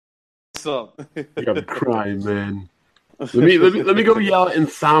What's up? I'm crying, man. Let me go yell at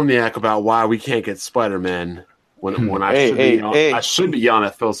Insomniac about why we can't get Spider-Man when I should be yelling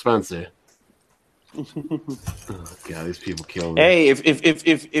at Phil Spencer. Oh, God, these people kill me. Hey,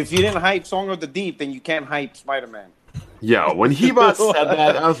 if you didn't hype Song of the Deep, then you can't hype Spider-Man. Yo, when Hebot said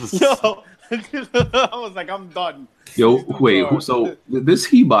that, I was I was like, I'm done. Yo, wait, so this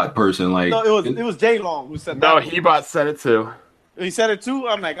Hebot person, like, no, it was Jay Long who said that. No, Hebot said it too. He said it too.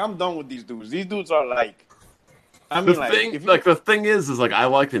 I'm like, I'm done with these dudes. These dudes are like, the thing is like I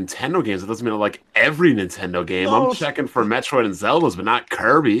like Nintendo games. It doesn't mean I like every Nintendo game. No. I'm checking for Metroid and Zeldas, but not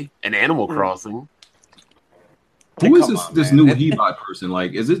Kirby and Animal Crossing. Who is this new Hebot person?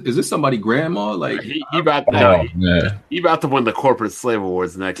 Like, is this somebody grandma? Like, he about to win the corporate slave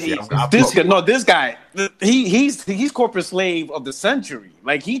awards next year. This guy, he's corporate slave of the century.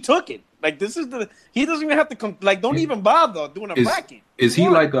 Like, he took it. Like, he doesn't even have to come. Like, don't even bother doing a bracket. Is he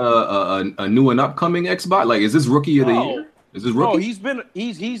like a new and upcoming Xbox? Like, is this rookie of the year? Is this rookie?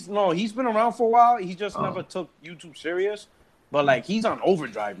 No, he's been around for a while. He just never took YouTube serious. But like he's on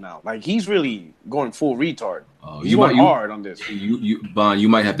overdrive now. Like he's really going full retard. He's going hard on this. Bond, you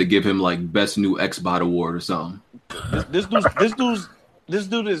might have to give him like best new Xbot award or something. This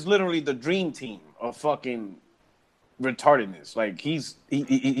dude is literally the dream team of fucking retardedness. Like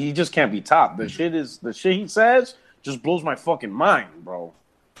he just can't be topped. The shit he says just blows my fucking mind, bro.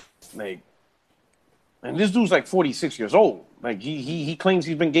 Like, and this dude's like 46 years old. Like he claims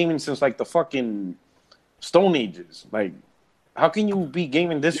he's been gaming since like the fucking Stone Ages. Like, how can you be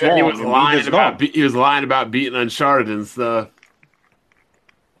gaming this long? He was lying about beating Uncharted and stuff.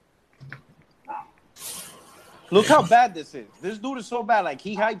 Look how bad this is. This dude is so bad. Like,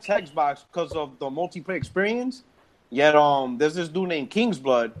 he hypes Xbox because of the multiplayer experience. Yet, there's this dude named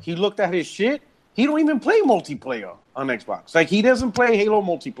Kingsblood. He looked at his shit. He don't even play multiplayer on Xbox. Like, he doesn't play Halo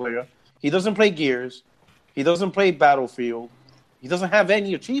multiplayer. He doesn't play Gears. He doesn't play Battlefield. He doesn't have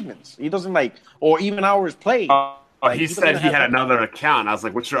any achievements. He doesn't or even hours played. Like, he said he had another account. I was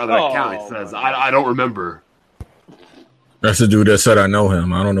like, what's your other account? He says, I don't remember. That's the dude that said I know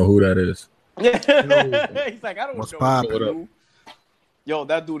him. I don't know who that is. He's like, I don't know. Yo,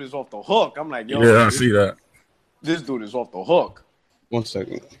 that dude is off the hook. I'm like, yo. Yeah, I see that. This dude is off the hook. 1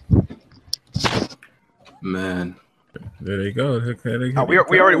 second. Man. There they go. We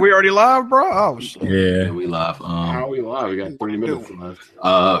already live, bro? Oh, shit. Yeah, we live. How are we live? We got 40 minutes left.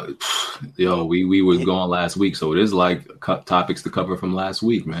 Yo, we were gone last week, so it is like topics to cover from last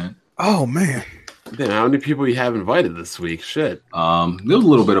week, man. Oh, man. Damn, how many people you have invited this week? Shit. There was a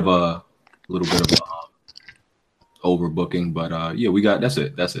little bit of overbooking, but yeah, we got that's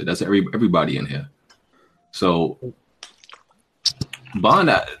it. That's everybody in here. So Bond,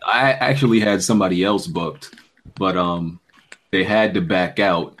 I actually had somebody else booked, but they had to back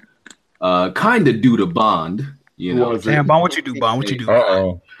out, kind of due to Bond. You know, damn, Bond, what you do, Bond? What you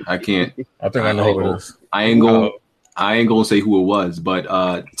do? I can't. I think I know who it is. I ain't gonna say who it was,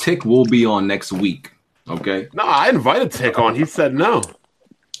 but Tick will be on next week. Okay. No, I invited Tick on. He said no.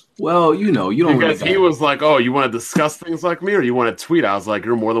 Well, you don't. Because he was like, "Oh, you want to discuss things like me, or you want to tweet?" I was like,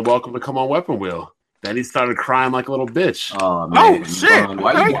 "You're more than welcome to come on Weapon Wheel." Then he started crying like a little bitch. Oh, man. Shit!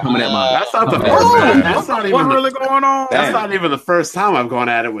 Why are you coming at my? That's not the first time. That's not even really going on. That's not even the first time I've gone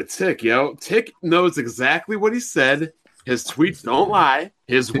at it with Tick, yo. Tick knows exactly what he said. His tweets don't lie.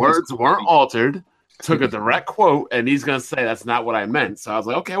 His words weren't altered. Took a direct quote, and he's gonna say that's not what I meant. So I was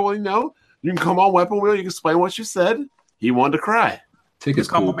like, okay, well, you can come on Weapon Wheel. You can explain what you said. He wanted to cry. Tick is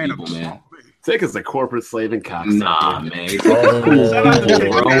cool people, man. Tick is a corporate slave and cock. Nah, man. Shout out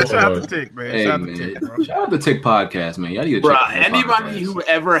to Tick, man. Shout out to Tick Podcast, man. Y'all need to check anybody who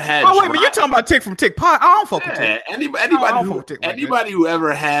ever had. Oh wait, but you're talking about Tick from Tick Pod. I don't fuck with Tick. Anybody who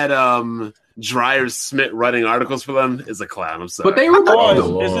ever had Dreyer Smith writing articles for them is a clown. I'm sorry. But they were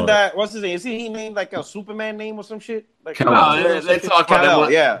isn't that what's his name? Is he named like a Superman name or some shit? Like, they talk about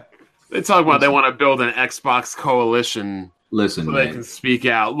They talk about they want to build an Xbox coalition. Listen, so man. They can speak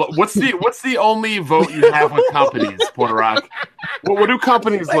out. What's the only vote you have with companies, Puerto Rock? What do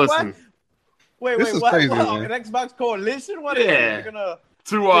companies listen? Wait, what? Crazy, an Xbox coalition? What? Yeah.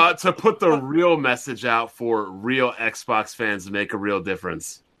 To put the real message out for real Xbox fans to make a real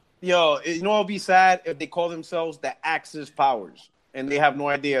difference. Yo, you know, it'll be sad if they call themselves the Axis Powers. And they have no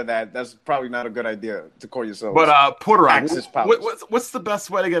idea that's probably not a good idea to call yourself. But Puerto Rock, Powers. What's the best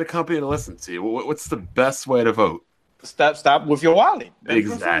way to get a company to listen to you? What's the best way to vote? Stop with your wallet.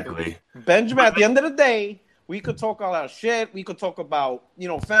 Exactly. Benjamin, at the end of the day, we could talk all our shit. We could talk about,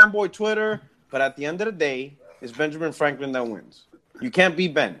 fanboy Twitter. But at the end of the day, it's Benjamin Franklin that wins. You can't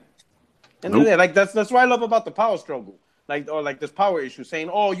beat Ben. And like that's what I love about the power struggle. like this power issue, saying,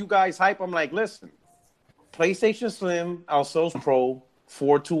 "Oh, you guys hype." I'm like, listen, PlayStation Slim outsells Pro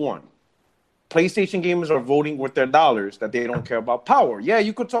 4-1. PlayStation gamers are voting with their dollars that they don't care about power. Yeah,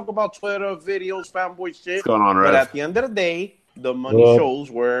 you could talk about Twitter, videos, fanboy shit. What's going on, but Rev? at the end of the day, the money shows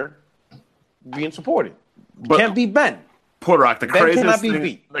where being supported. But Can't be Ben. Portrock, cannot be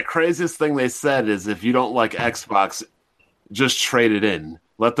beat. the craziest thing they said is if you don't like Xbox, just trade it in.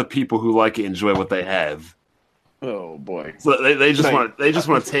 Let the people who like it enjoy what they have. Oh boy! So they just want to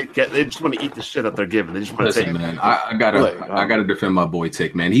eat the shit that they're given. They just want to take. Man, I gotta defend my boy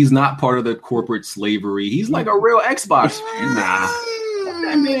Tick, man. He's not part of the corporate slavery. He's like a real Xbox fan. Nah,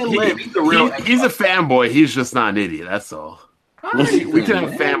 that man live. He's a real. He's a fanboy. He's just not an idiot. That's all. We can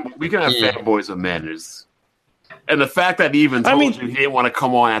have fanboys with manners. And the fact that he even told you he didn't want to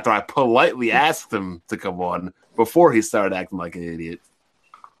come on after I politely asked him to come on before he started acting like an idiot.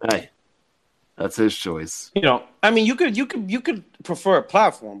 Hey, that's his choice. You know, I mean, you could prefer a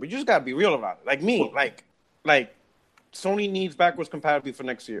platform, but you just gotta be real about it. Like me, like Sony needs backwards compatibility for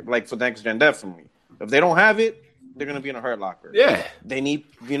next year, like for next gen, definitely. If they don't have it, they're gonna be in a hurt locker. Yeah, they need.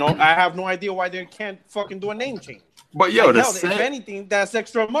 You know, I have no idea why they can't fucking do a name change. But yo, if anything, that's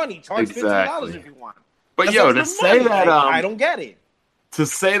extra money. Charge $15 if you want. But that's to say money. that, I don't get it. To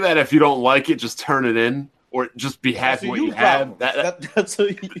say that if you don't like it, just turn it in. Or just be happy what you have. That's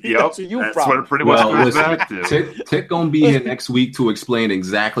what it pretty much comes back to. Tick gonna be here next week to explain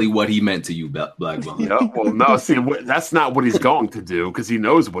exactly what he meant to you, Black Bond. Yep. Well, no, see, that's not what he's going to do because he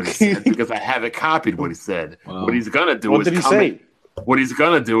knows what he said because I have it copied what he said. Wow. What he's gonna do what did he say? What he's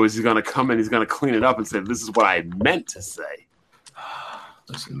gonna do is he's gonna come in, he's gonna clean it up and say, "This is what I meant to say."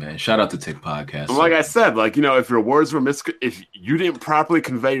 Listen, man, shout out to Tick Podcast. And like I said, if your words were if you didn't properly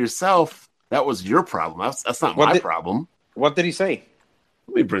convey yourself. That was your problem. That's not my problem. What did he say?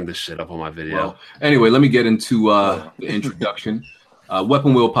 Let me bring this shit up on my video. Well, anyway, let me get into the introduction.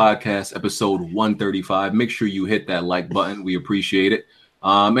 Weapon Wheel Podcast, episode 135. Make sure you hit that like button. We appreciate it.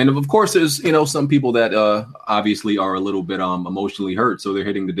 And of course, there's some people that obviously are a little bit emotionally hurt, so they're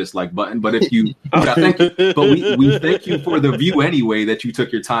hitting the dislike button. But if you, we thank you for the view anyway that you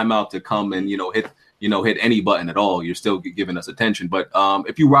took your time out to come and hit any button at all. You're still giving us attention. But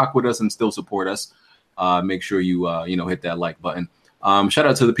if you rock with us and still support us, make sure you hit that like button. Shout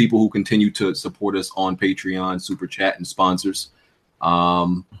out to the people who continue to support us on Patreon, Super Chat, and sponsors.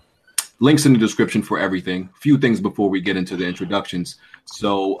 Links in the description for everything. Few things before we get into the introductions.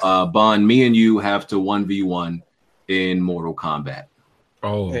 So, Bond, me and you have to 1v1 in Mortal Kombat.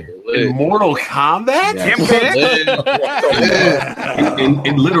 Oh, in Mortal Kombat? Yeah.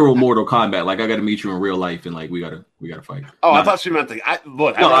 in literal Mortal Kombat, like I got to meet you in real life, and like we gotta fight. Oh, I thought you meant the. I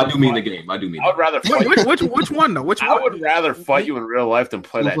do mean the game. I do mean. I would rather. Which one though? Which one? I would rather fight you in real life than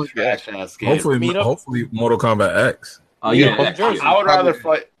play that trash ass game. Hopefully, Mortal Kombat X. I would rather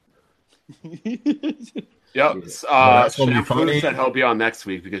fight. Yep. That's gonna be funny. Said he'll be on next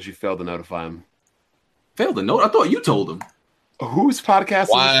week because you failed to notify him. Failed to note? I thought you told him. Whose podcast?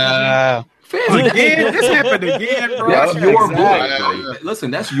 Wow. Again, this happened again, bro. That's your boy.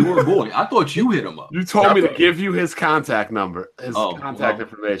 Listen, that's your boy. I thought you hit him up. You told me to give you his contact number, contact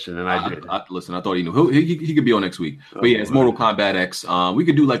information, and I did. Listen, I thought he knew. He could be on next week. But yeah, it's Mortal Kombat X. We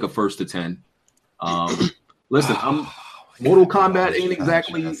could do like a 1 to 10. Listen, Mortal Kombat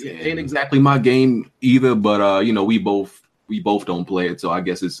ain't exactly my game either. But we both don't play it, so I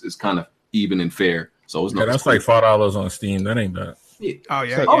guess it's kind of even and fair. So it's that's like $5 on Steam. That ain't bad.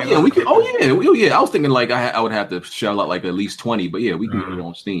 Yeah. We can. I was thinking like I would have to shell out like at least 20, but yeah, we can get it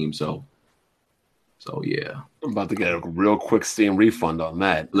on Steam. So yeah, I'm about to get a real quick Steam refund on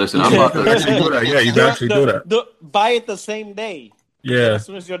that. Listen, I'm about to actually do that. Yeah, you can actually do that. Buy it the same day. Yeah. As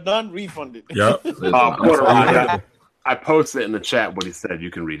soon as you're done, refund it. Yep. I posted it in the chat what he said.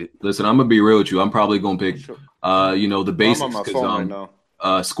 You can read it. Listen, I'm gonna be real with you. I'm probably gonna pick, the basics. I'm on my phone right now.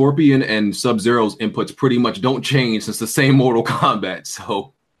 Scorpion and Sub-Zero's inputs pretty much don't change since the same Mortal Kombat.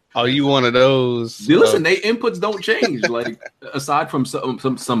 So, you one of those? Listen, they inputs don't change. Like aside from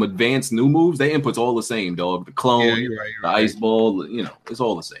some advanced new moves, they inputs all the same. Dog, the clone, you're right. The ice ball, it's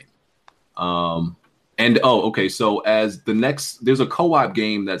all the same. So as the next, there's a co-op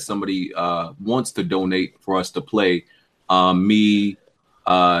game that somebody wants to donate for us to play. Me,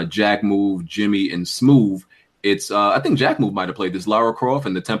 Jack Move, Jimmy, and Smooth. It's I think Jack Move might have played this. Lara Croft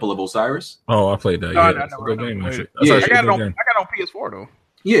and the Temple of Osiris. Oh, I played that. I got it on PS4 though.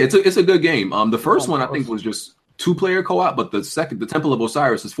 Yeah, it's a good game. The first one I think was just 2-player co-op, but the Temple of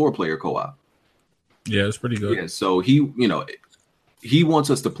Osiris is 4-player co-op. Yeah, it's pretty good. Yeah, so he, he wants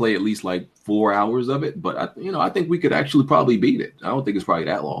us to play at least like 4 hours of it, but I think we could actually probably beat it. I don't think it's probably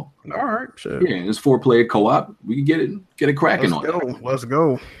that long. All right, sure. Yeah, it's 4-player co-op. We can get it cracking on it. Let's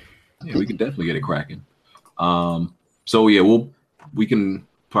go. Yeah, we can definitely get it cracking. So yeah, we can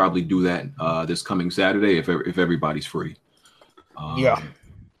probably do that this coming Saturday if everybody's free. Yeah.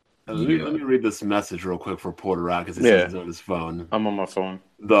 Let me read this message real quick for Porter Rock because he's on his phone. I'm on my phone.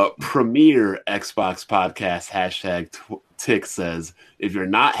 The premier Xbox podcast hashtag Tick says, if you're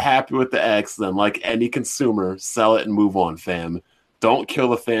not happy with the X, then like any consumer, sell it and move on, fam. Don't kill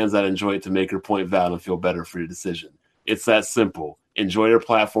the fans that enjoy it to make your point valid and feel better for your decision. It's that simple. Enjoy your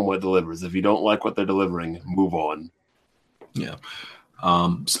platform what it delivers. If you don't like what they're delivering, move on. Yeah.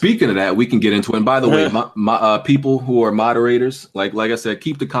 Speaking of that, we can get into it. And by the way, my people who are moderators, like I said,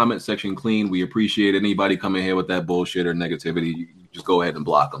 keep the comment section clean. We appreciate anybody coming here with that bullshit or negativity. You just go ahead and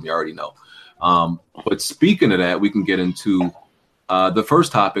block them. You already know. But speaking of that, we can get into the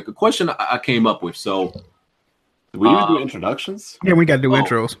first topic, a question I came up with. So, do we even do introductions? Yeah, we got to do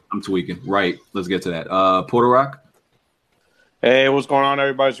intros. I'm tweaking. Right. Let's get to that. Porter Rock. Hey, what's going on,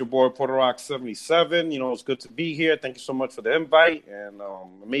 everybody? It's your boy Porter Rock 77. It's good to be here. Thank you so much for the invite and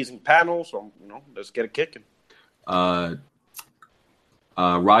amazing panel. So, let's get it kicking.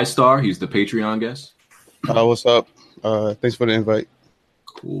 Rystar, he's the Patreon guest. What's up? Thanks for the invite.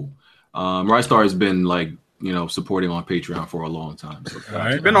 Cool. Rystar has been supporting on Patreon for a long time. So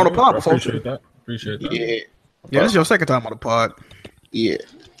You've been on the pod before. Appreciate that. Yeah, this is your second time on the pod. Yeah.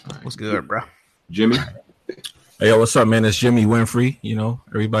 What's good, bro? Jimmy. Hey, yo, what's up, man? It's Jimmy Winfrey.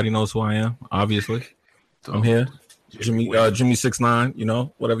 Everybody knows who I am. Obviously, I'm here. Jimmy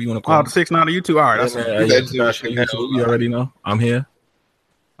 6'9", whatever you want to call the 6'9" on YouTube. All right, you already know. I'm here.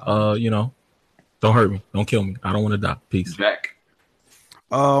 Don't hurt me. Don't kill me. I don't want to die. Peace. Jack.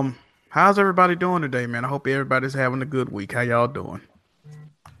 How's everybody doing today, man? I hope everybody's having a good week. How y'all doing?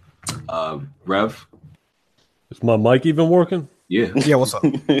 Rev. Is my mic even working? Yeah. Yeah, what's up?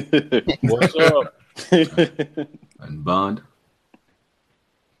 What's up? And Bond.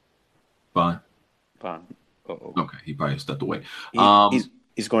 Uh-oh. Okay, he probably stepped away.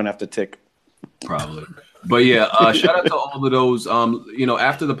 He's going after Tick. Probably. But yeah, shout out to all of those.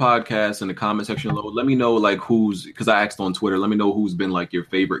 After the podcast in the comment section, let me know who's, because I asked on Twitter, let me know who's been your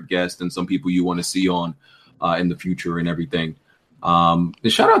favorite guest and some people you want to see on in the future and everything. And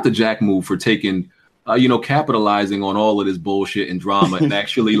shout out to Jack Move for taking capitalizing on all of this bullshit and drama and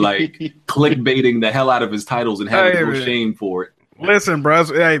actually clickbaiting the hell out of his titles and having no shame for it. Listen, bro.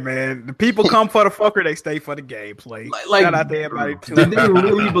 Hey, man. The people come for the fucker, they stay for the gameplay. Shout out to everybody too. Did they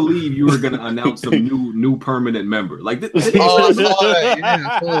really believe you were going to announce some new permanent member? I saw that. Yeah,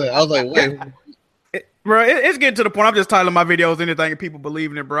 I saw that. I was like, wait. Bro, it's getting to the point. I'm just titling my videos anything and people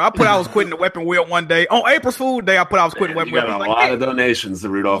believing it, bro. I was quitting the weapon wheel one day. On April's Fool Day, I was quitting weapon wheel. You got a lot of donations to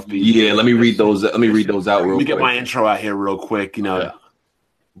Rudolph B. Yeah, let me read those out real quick. Let me get my intro out here real quick.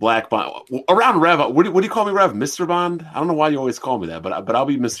 Black Bond. Around Rev, what do you call me, Rev? Mr. Bond? I don't know why you always call me that, but I'll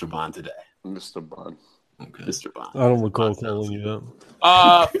be Mr. Bond today. Mr. Bond. Okay. Mr. Bond. I don't recall calling you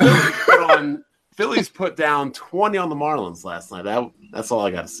that. Phillies put down 20 on the Marlins last night. That's all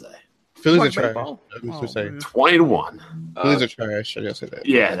I got to say. Phillies are trash. 20-1. Phillies are trash. I gotta say that.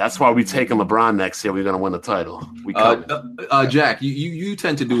 Yeah, that's why we taking LeBron next year. We're gonna win the title. Jack, you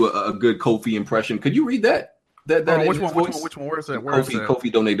tend to do a good Kofi impression. Could you read that? Which one? Where is that?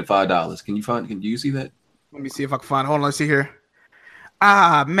 Kofi donated $5. Can you see that? Let me see if I can find it. Hold on, let's see here.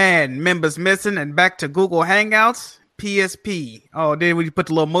 Man, members missing and back to Google Hangouts. PSP. Oh, then we put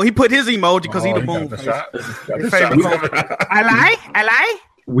the little he put his emoji because he the boom face. I lie.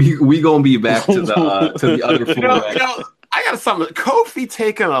 We gonna be back to the other four. I got something. Kofi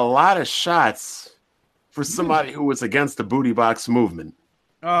taking a lot of shots for somebody who was against the booty box movement.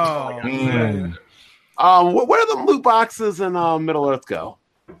 Oh, where are the loot boxes in Middle Earth go?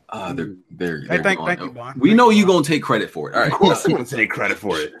 They're thank you, Bon. We know you're gonna take credit for it. All right, of course I'm gonna take credit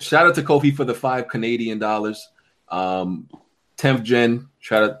for it. Shout out to Kofi for the $5 Canadian. 10th Gen,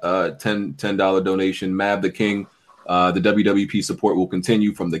 shout out $10 donation. Mab the King. The WWP support will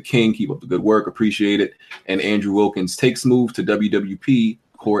continue from the King. Keep up the good work. Appreciate it. And Andrew Wilkins takes move to WWP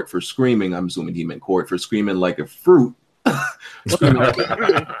court for screaming. I'm assuming he meant court for screaming like a fruit. Like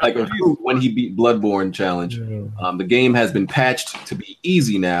a fruit when he beat Bloodborne challenge. The game has been patched to be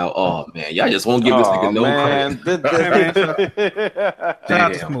easy now. Oh man, y'all just won't give this nigga no credit. Shout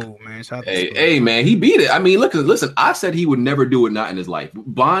out to Smooth, man. Hey man, he beat it. I mean, listen. I said he would never do it, not in his life.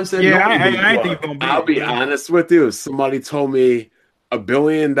 Bond said, "Yeah, I ain't think gonna be." I'll be honest with you. If somebody told me $1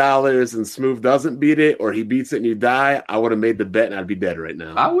 billion and Smooth doesn't beat it, or he beats it and you die, I would have made the bet and I'd be dead right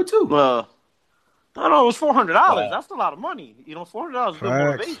now. I would too. No, it was $400. That's a lot of money. You know, $400 is good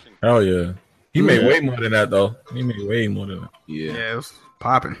Facts. motivation. Hell yeah. He made way more than that though. He made way more than that. Yeah. Yeah, it was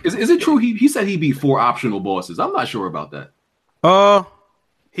popping. Is it true? He said he beat 4 optional bosses. I'm not sure about that.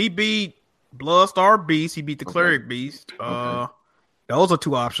 He beat Bloodstar Beast. He beat the Cleric Beast. Those are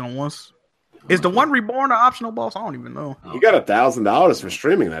 2 optional ones. Is the one Reborn an optional boss? I don't even know. He got $1,000 for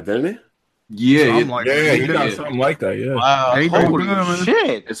streaming that, didn't he? Yeah, Something like Yeah, that. he got something like that. Yeah. Wow. He doing Holy good, man.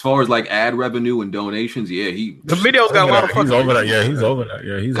 shit. as far as like ad revenue and donations, yeah, The video's got a lot of fucking. He's over that. Yeah, he's over that.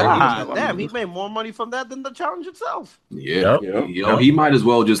 Yeah, he's over that. God damn, he made more money from that than the challenge itself. yeah. Yep. You know, he might as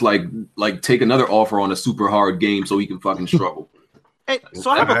well just like take another offer on a super hard game so he can fucking struggle. Hey,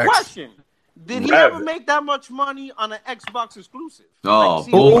 so I have a Facts. question. Did he Rev. ever make that much money on an Xbox exclusive? Oh, Like,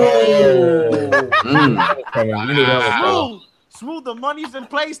 see- boy. Come on, you knew that was Smooth, the money's in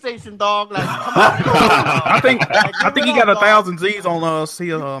PlayStation, dog. Like, come on. I think he got 1,000 Z's on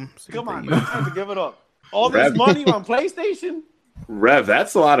Come on, man. Time to give it up. All this Rev. money on PlayStation? Rev,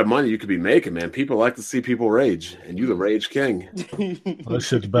 that's a lot of money you could be making, man. People like to see people rage, and you the rage king. That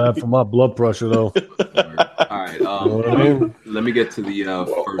shit's bad for my blood pressure, though. All right. what I mean? Let me get to the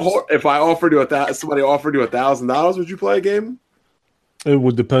first. If I offered you somebody offered you $1,000, would you play a game? It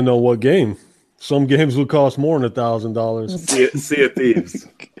would depend on what game. Some games would cost more than $1,000. Sea of Thieves.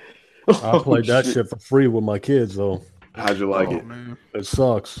 I played that shit for free with my kids, though. How'd you like it? Man. It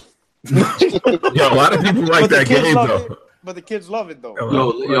sucks. Yeah, a lot of people like that game though. But the kids love it, though. Yo,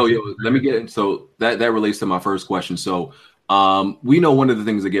 let me get in. So that relates to my first question. So we know one of the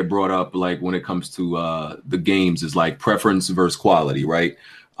things that get brought up, like when it comes to the games, is like preference versus quality, right?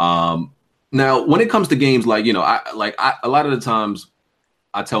 Now, when it comes to games, like, you know, I a lot of the times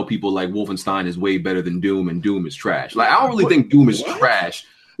I tell people like Wolfenstein is way better than Doom, and Doom is trash. Like, I don't really think Doom is trash.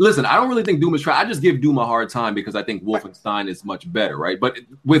 Listen, I don't really think Doom is trash. I just give Doom a hard time because I think Wolfenstein is much better, right? But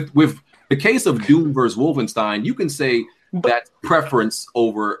with the case of Doom versus Wolfenstein, you can say that's preference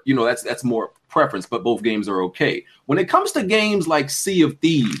over, you know, that's more preference, but both games are okay. When it comes to games like Sea of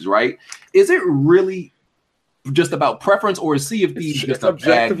Thieves, right? Is it really just about preference, or is Sea of Thieves just a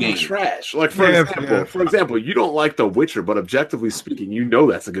bad game? Trash. Like for example, you don't like The Witcher, but objectively speaking, you know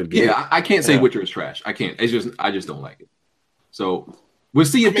that's a good game. Yeah, I can't say Witcher is trash. I can't. I just don't like it. So with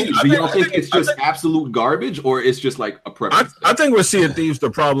Sea of Thieves, do you think it's just absolute garbage, or it's just like a preference? I think with Sea of Thieves, the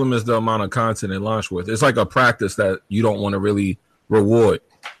problem is the amount of content it launched with. It's like a practice that you don't want to really reward.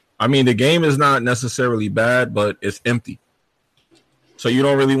 I mean, the game is not necessarily bad, but it's empty. So you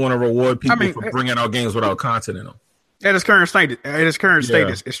don't really want to reward people for bringing out games without content in them. At its current state,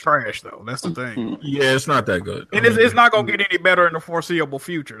 it's trash though. That's the thing. Yeah, it's not that good. And it's not gonna get any better in the foreseeable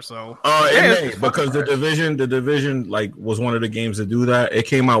future. So it may, because the division like was one of the games to do that. It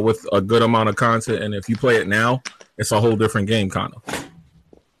came out with a good amount of content, and if you play it now, it's a whole different game, kind of.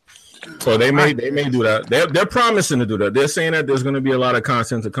 So they may do that. They're promising to do that. They're saying that there's going to be a lot of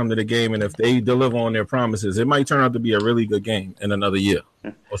content to come to the game, and if they deliver on their promises, it might turn out to be a really good game in another year.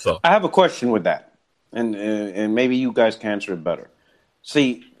 What's up? I have a question with that, and maybe you guys can answer it better.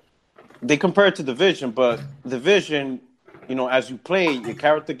 See, they compare it to Division, but Division, you know, as you play, your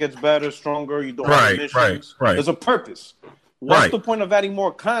character gets better, stronger. You do missions. Right. There's a purpose. What's the point of adding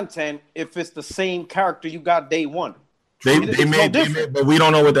more content if it's the same character you got day one? They may, but we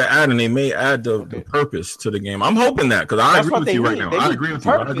don't know what they're adding. They may add the purpose to the game. I'm hoping that, because I agree with you right now. I agree with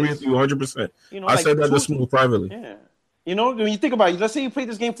you. I agree with you 100%. You know, I said that to Smooth privately. Yeah. You know, when you think about it, let's say you play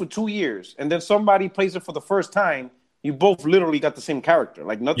this game for 2 years, and then somebody plays it for the first time. You both literally got the same character.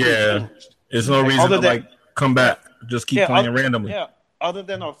 Like nothing changed. There's no reason to come back. Just keep playing randomly. Yeah. Other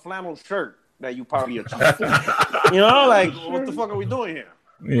than a flannel shirt that you probably achieved. You know, like what the fuck are we doing here?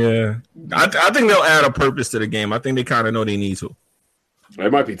 Yeah, I think they'll add a purpose to the game. I think they kind of know they need to.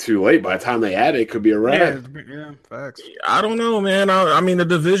 It might be too late. By the time they add it, it could be a wrap. Yeah, facts. I don't know, man. I mean, the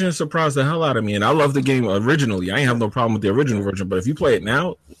Division surprised the hell out of me, and I love the game originally. I ain't have no problem with the original version, but if you play it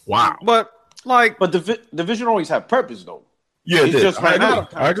now, wow. But Division always had purpose, though. Yeah, it just ran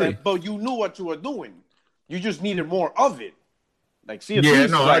out of I agree. content, but you knew what you were doing. You just needed more of it. Like,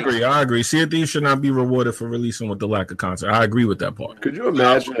 I agree. Sea of Thieves should not be rewarded for releasing with the lack of content. I agree with that part. Could you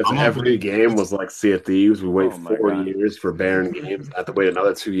imagine if every game was like Sea of Thieves? We wait 4 years for Baron games, have to wait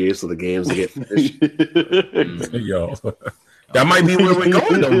another 2 years for the games to get finished. Yo, that might be where we're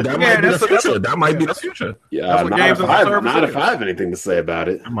going, though. That might be the future. That might be the future. Yeah, not if I have anything to say about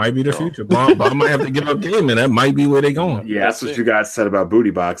it. That might be the future. Bob might have to give up gaming. That might be where they're going. Yeah, that's what you guys said about booty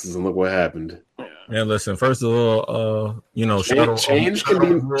boxes, and look what happened. Yeah, listen. First of all, change can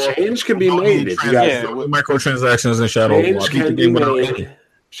be made. If you guys microtransactions and Shadow change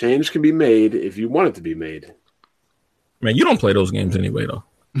can be made if you want it to be made. Man, you don't play those games anyway, though.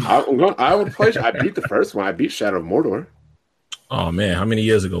 I would play. I beat the first one. I beat Shadow of Mordor. Oh man, how many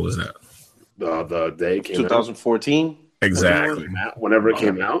years ago was that? The day it came 2014. Exactly. Whenever it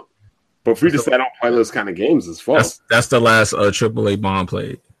came out. But if we just say I don't play those kind of games, it's false. That's the last AAA Bond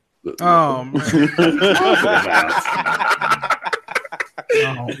played. Oh man.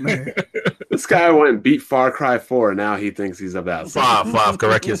 Oh man. This guy went and beat Far Cry 4, and now he thinks he's about five.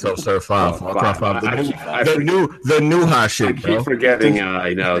 Correct yourself, sir. Five. Far Cry 5. The new hot shit. I keep forgetting,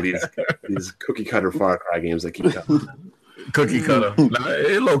 these cookie cutter Far Cry games that keep coming. Cookie cutter.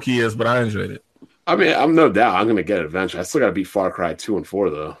 It low key is, but I enjoyed it. I mean, I'm no doubt I'm gonna get it eventually. I still gotta beat Far Cry 2 and 4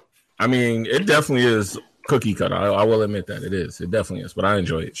 though. I mean, it definitely is cookie cutter. I will admit that it is. It definitely is, but I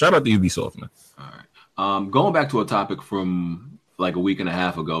enjoy it. Shout out to Ubisoft, man. All right. Going back to a topic from like a week and a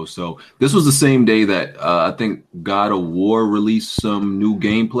half ago. So this was the same day that I think God of War released some new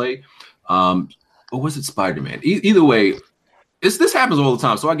gameplay. Or was it Spider-Man? Either way, this happens all the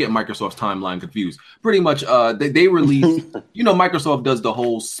time. So I get Microsoft's timeline confused. Pretty much, they release. Microsoft does the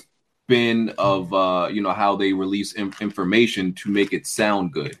whole spin of how they release information to make it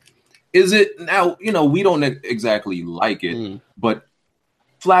sound good. Is it now? We don't exactly like it, but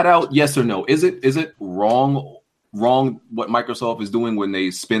flat out, yes or no? Is it wrong what Microsoft is doing when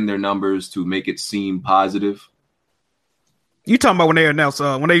they spin their numbers to make it seem positive? You talking about when they announced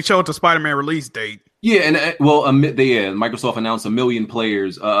when they showed the Spider-Man release date? Yeah, and Microsoft announced 1 million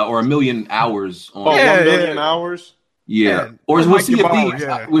players or 1 million hours on 1 million hours. Yeah, or with Sea of Thieves.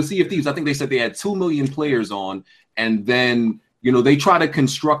 With Sea of Thieves, I think they said they had 2 million players on, and then they try to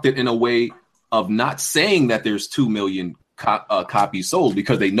construct it in a way of not saying that there's 2 million copies sold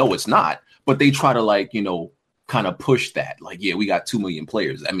because they know it's not, but they try to kind of push that. Like, yeah, we got 2 million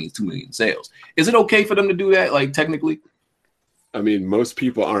players. That means 2 million sales. Is it okay for them to do that? Like, technically? I mean, most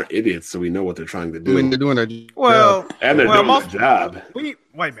people aren't idiots, so we know what they're trying to do. I mean, they're doing their doing their job. Wait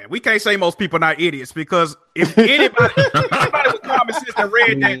a minute. We can't say most people are not idiots because if anybody with common sense that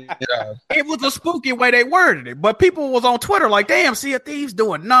read that, it was a spooky way they worded it. But people was on Twitter like, damn, Sea of Thieves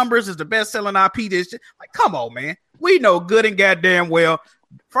doing numbers is the best-selling IP. This like, come on, man. We know good and goddamn well.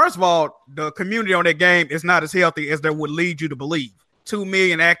 First of all, the community on that game is not as healthy as they would lead you to believe. 2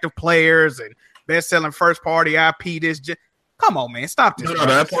 million active players and best-selling first-party IP. Come on, man. Stop this. No,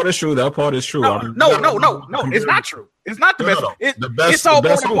 that part is true. That part is true. No. It's not true. It's not the best. It's sold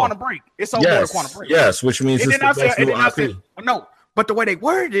more than Quantum Break. It's sold more than Quantum Break. Yes, which means it's the best new IP. No, but the way they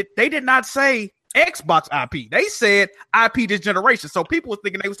worded it, they did not say Xbox IP. They said IP this generation. So people were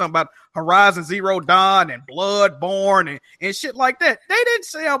thinking they was talking about Horizon Zero Dawn and Bloodborne and shit like that. They didn't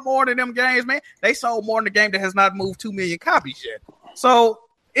sell more than them games, man. They sold more than the game that has not moved 2 million copies yet. So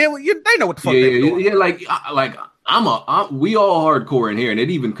they know what the fuck they're doing. Yeah, like we all hardcore in here, and it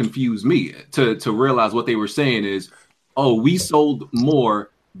even confused me to realize what they were saying is, we sold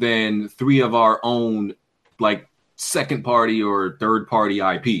more than 3 of our own like second party or third party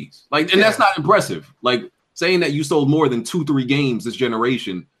IPs. Like, and that's not impressive. Like saying that you sold more than 2-3 games this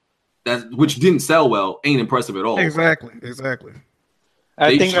generation, which didn't sell well, ain't impressive at all. Exactly.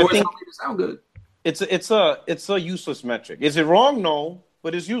 I think it sound good. It's a useless metric. Is it wrong? No,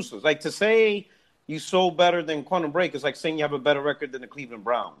 but it's useless. Like to say you sold better than Quantum Break is like saying you have a better record than the Cleveland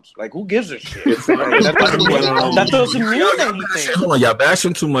Browns. Like, who gives a shit? that doesn't mean anything. Hold on, y'all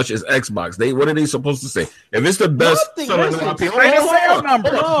bashing too much is Xbox. What are they supposed to say? If it's the best selling IP,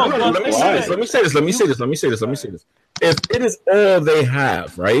 let me say this. If it is all they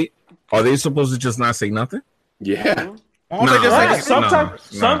have, right? Are they supposed to just not say nothing? Yeah.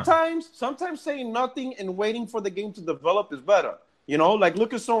 Sometimes saying nothing and waiting for the game to develop is better. Like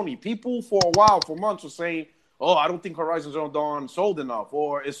look at Sony. People for a while, for months, were saying, I don't think Horizon Zero Dawn sold enough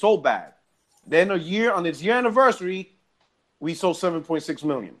or it's so bad. Then on its year anniversary, we sold 7.6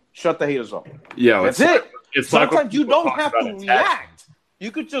 million. Shut the haters up. Yeah, that's it. Sometimes you don't have to react. You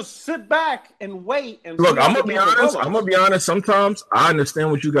could just sit back and wait. And look, I'm gonna be honest. Sometimes I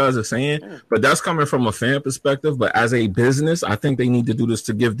understand what you guys are saying, but that's coming from a fan perspective. But as a business, I think they need to do this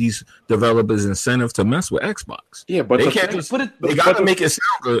to give these developers incentive to mess with Xbox. Yeah, but they can't just. They got to make it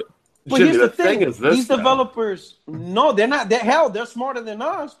sound good. But here's the thing: these developers, no, they're not. They're smarter than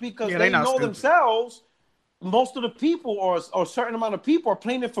us because they know themselves. Most of the people, or a certain amount of people, are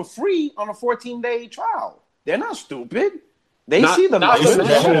playing it for free on a 14-day trial. They're not stupid. They see the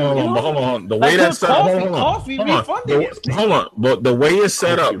hold on. The way that's set up, hold on. But the way it's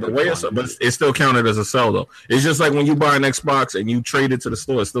set up, but it's still counted as a sell though. It's just like when you buy an Xbox and you trade it to the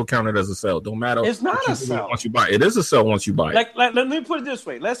store, it's still counted as a sell. Don't matter. It's not a sell once you buy it. It is a sell once you buy it. Like let me put it this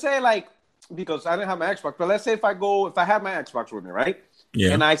way. Let's say because I didn't have my Xbox, but let's say if I have my Xbox with me, right?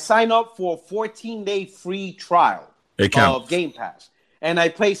 Yeah. And I sign up for a 14-day free trial of Game Pass. and I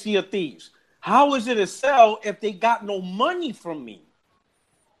play Sea of Thieves. How is it a sell if they got no money from me?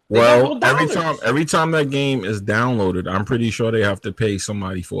 Well, every time that game is downloaded, I'm pretty sure they have to pay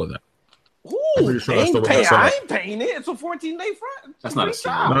somebody for that. Ooh, sure I ain't paying it. It's a 14-day front. That's not a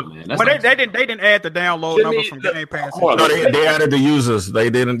trial, man. But they didn't add the download number from Game Pass. No, they added the users. They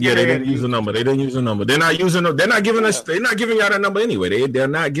didn't. Yeah, they didn't use the number. They didn't use the number. They're not using. They're not giving us. They're not giving out a number anyway. They're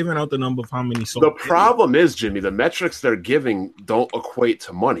not giving out the number of how many sold. The problem is, Jimmy, the metrics they're giving don't equate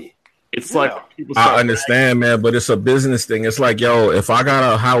to money. It's like I understand, man, but it's a business thing. It's like, yo, if I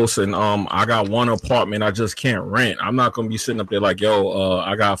got a house and I got one apartment I just can't rent, I'm not gonna be sitting up there like, yo,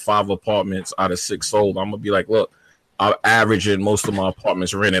 I got 5 apartments out of 6 sold. I'm gonna be like, look, I'm averaging most of my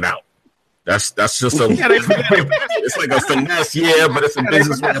apartments rented out. That's just a it's like a finesse, yeah, but it's a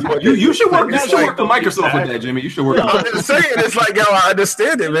business. You should work. You should work for Microsoft with that, Jimmy. You should work. I'm just saying, it's like, yo, I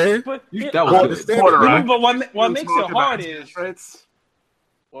understand it, man. But what makes it hard is.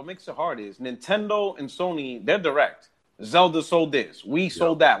 What makes it hard is Nintendo and Sony, they're direct. Zelda sold this. We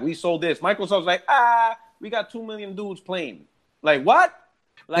sold that. We sold this. Microsoft's like, we got 2 million dudes playing. Like, what?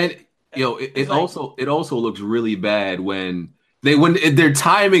 Like, it also looks really bad when their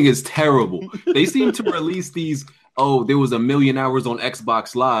timing is terrible. They seem to release these, there was 1 million hours on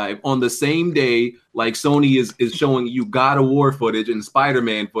Xbox Live on the same day, like Sony is showing you God of War footage and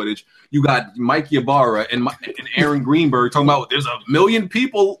Spider-Man footage. You got Mike Ybarra and Aaron Greenberg talking about there's 1 million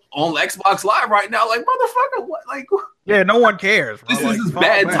people on Xbox Live right now. Like, motherfucker, what? Like, yeah, no one cares. Bro. This is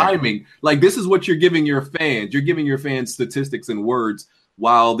bad timing. Like, this is what you're giving your fans. You're giving your fans statistics and words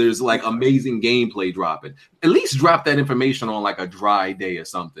while there's like amazing gameplay dropping. At least drop that information on like a dry day or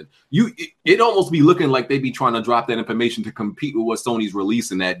something. It almost be looking like they be trying to drop that information to compete with what Sony's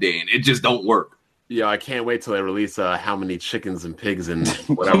releasing that day, and it just don't work. Yeah, I can't wait till they release how many chickens and pigs and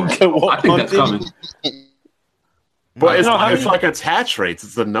whatever. I think that's coming. But it's like attach rates.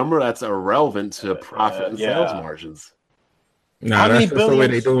 It's the number that's irrelevant to profit and sales margins. Nah, that's the way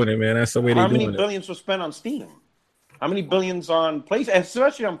they're doing it, man. That's the way they're doing it. How many billions were spent on Steam? How many billions on PlayStation?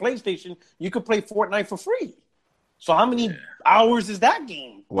 Especially on PlayStation, you could play Fortnite for free. So how many hours is that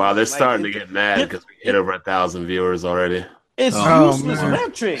game? Wow, they're starting to get mad because we hit over 1,000 viewers already. It's useless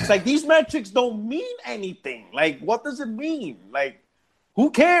metrics. Like, these metrics don't mean anything. Like, what does it mean? Like, who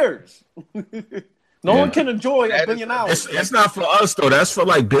cares? No one can enjoy 1 billion hours. It's not for us though. That's for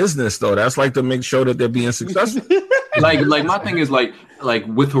like business though. That's like to make sure that they're being successful. like my thing is like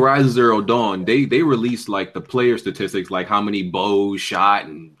with Horizon Zero Dawn, they released like the player statistics, like how many bows shot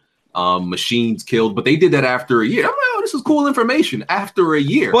and machines killed, but they did that after a year. I'm like, oh, this is cool information after a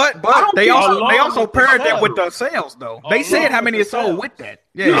year. But they also paired that with the sales though. They said how many it sold with that.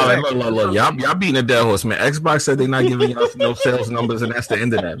 Yeah, look, y'all beating a dead horse, man. Xbox said they're not giving us no sales numbers, and that's the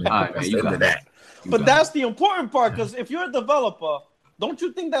end of that, man. That's the end of that. But that's the important part, because if you're a developer, don't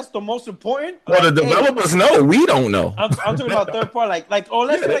you think that's the most important? Well, the developers know. We don't know. I'm talking about third party. Let's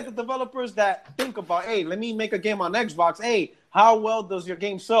say like the developers that think about, hey, let me make a game on Xbox. Hey, how well does your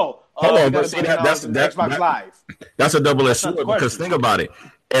game sell? Hold on, but see, that's Xbox Live. That's a double-edged sword, because think about it.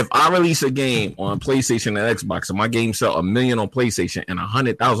 If I release a game on PlayStation and Xbox and my game sell 1 million on PlayStation and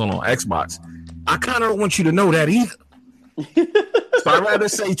 100,000 on Xbox, I kind of don't want you to know that either. So I'd rather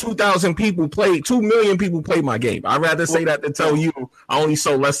say 2 million people played my game. I'd rather say that than tell you I only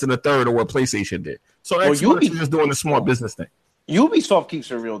sold less than a third of what PlayStation did. So Xbox is just doing the smart business thing. Ubisoft keeps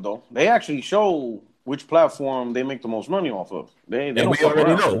it real though. They actually show which platform they make the most money off of. We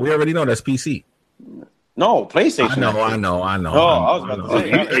already know. We already know that's PC. No, PlayStation. I know. Oh, I was about to say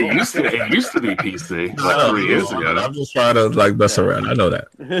it used to be PC like 3 years ago. I'm just trying to like mess around. I know that.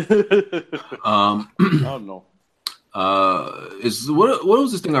 I don't know. What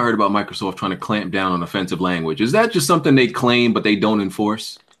was this thing I heard about Microsoft trying to clamp down on offensive language? Is that just something they claim but they don't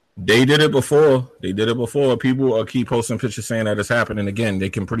enforce? They did it before. People keep posting pictures saying that it's happening again. They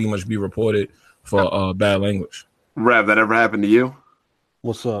can pretty much be reported for bad language. Rev, that ever happened to you?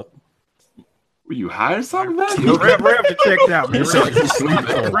 What's up? Were you hired something, man? Rev checked out, man.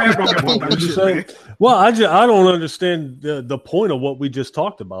 Well, I don't understand the point of what we just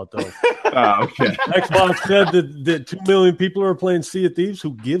talked about, though. Okay. Xbox said that 2 million people are playing Sea of Thieves.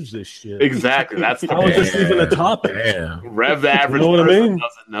 Who gives this shit? Exactly. That's how is this even a topic? Rev, the average person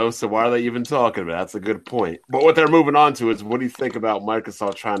doesn't know, so why are they even talking about it? That's a good point. But what they're moving on to is, what do you think about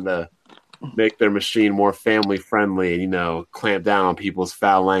Microsoft trying to make their machine more family friendly and clamp down on people's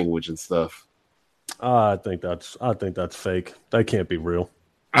foul language and stuff? I think that's fake. That can't be real.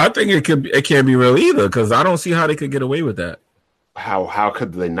 I think it can't be real either, because I don't see how they could get away with that. How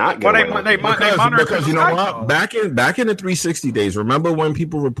could they not get Well, away with it? Because you know what? Back in the 360 days, remember when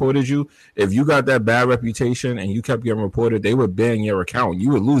people reported you? If you got that bad reputation and you kept getting reported, they would ban your account.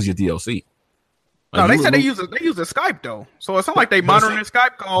 You would lose your DLC. No, they said they use a Skype though, so it's not like they monitoring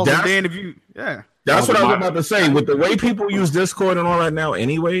Skype calls. And then if you, that's what I was about to say. With the way people use Discord and all that now,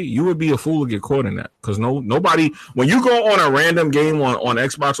 anyway, you would be a fool to get caught in that. Because nobody, when you go on a random game on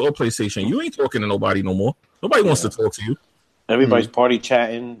Xbox or PlayStation, you ain't talking to nobody no more. Nobody wants to talk to you. Everybody's party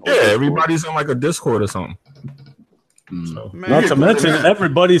chatting. Yeah, everybody's on like a Discord or something. So, not to mention,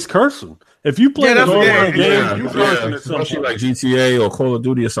 everybody's cursing. If you play an online game, you're cursing at especially like GTA or Call of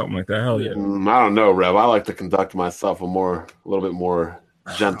Duty or something like that. Hell yeah. I don't know, Rev. I like to conduct myself a little bit more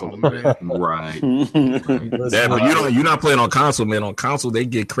gentle. Right. Yeah, but you're not playing on console, man. On console, they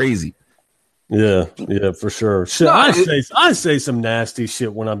get crazy. Yeah, for sure. Shit, I say some nasty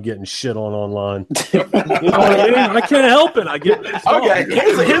shit when I'm getting shit on online. You know what I mean? I can't help it. I get pissed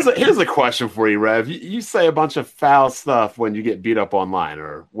off. Here's a question for you, Rev. You say a bunch of foul stuff when you get beat up online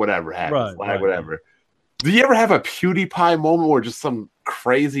or whatever happens, whatever. Do you ever have a PewDiePie moment where just some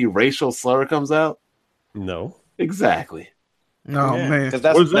crazy racial slur comes out? No. Exactly. No, man. Because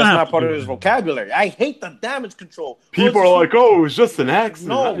that's not part of his vocabulary. I hate the damage control. People are like, oh, it was just an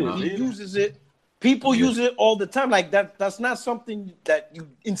accident. No, he uses it. People use it all the time. Like that's not something that you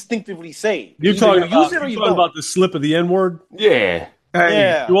instinctively say. You're talking about the slip of the N-word? Yeah.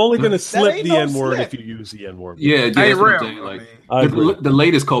 Yeah. You're only going to slip the N-word if you use the N-word. Yeah, that's what I'm saying. Like, the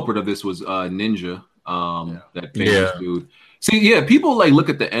latest culprit of this was Ninja, that famous dude. See, people like look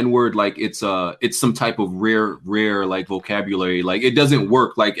at the N-word like it's some type of rare like vocabulary. Like it doesn't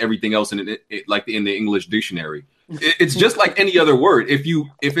work like everything else in like in the English dictionary. It's just like any other word. If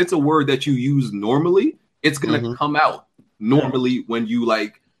it's a word that you use normally, it's gonna come out normally when you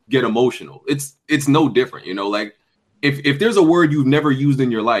like get emotional. It's no different, you know. Like if there's a word you've never used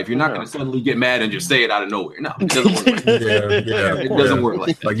in your life, you're not gonna suddenly get mad and just say it out of nowhere. No, it doesn't work like that. It doesn't work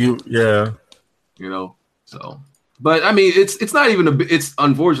like that. Like you know. So, but I mean, it's not even it's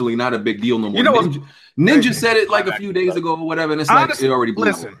unfortunately not a big deal no more. You know, Ninja said it like a few days ago or whatever, and it's like it already blew.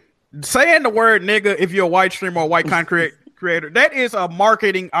 Listen. Saying the word nigga if you're a white streamer or a white content creator, that is a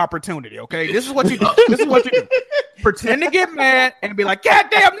marketing opportunity, okay? This is what you do. Pretend to get mad and be like, God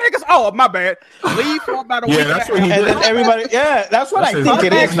damn niggas. Oh, my bad. Leave for about a week. That's what he and then everybody, that's what I think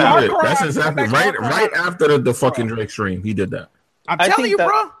it is now. That's exactly right after the fucking Drake stream. He did that. I'm telling you,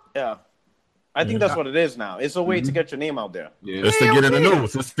 bro. Yeah. I think that's what it is now. It's a way to get your name out there. Yeah. It's to get in the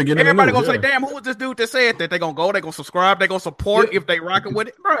news. Everybody gonna say, damn, who was this dude that said that? They're gonna go, they're gonna subscribe, they're gonna support if they rocking with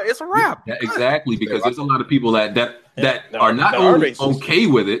it. Bro, it's a wrap. Yeah, exactly, because there's a lot of people that are not only okay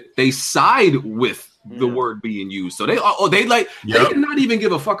with it, they side with the word being used. So they cannot even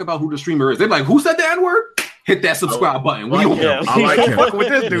give a fuck about who the streamer is. They're like, who said the N-word? Hit that subscribe button. I like him. Fuck with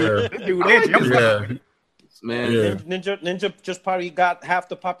this dude. This dude edgy. Man, Ninja just probably got half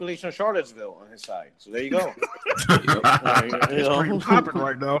the population of Charlottesville on his side. So there you go. Popping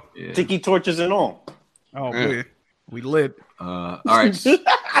right now. Tiki torches and all. Oh man, we lit. All right. So,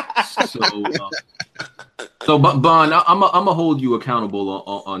 Bon, I'm gonna hold you accountable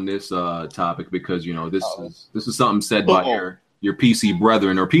on this topic because you know this is something said by your PC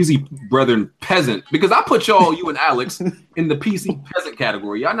brethren or PC brethren peasant, because I put you and Alex in the PC peasant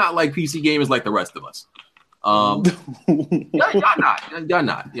category. Y'all not like PC gamers like the rest of us. Y'all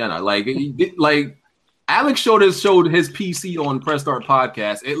not. Like Alex showed his PC on Press Start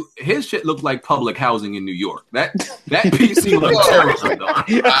podcast. His shit looked like public housing in New York. That PC looked terrible. That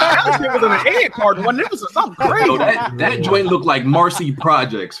shit was in an egg carton. It was something crazy. So that joint looked like Marcy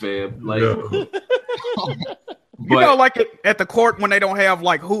Projects, fam. Like. You know, like at the court when they don't have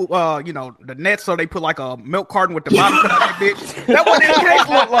like the nets, so they put like a milk carton with the bottom of that bitch. That what his case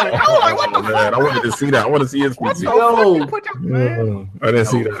looked like. I was like, what the fuck? I wanted to see that. I want to see his PC. I didn't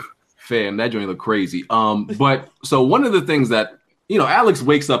see that. Fam, that joint looked crazy. But so one of the things that Alex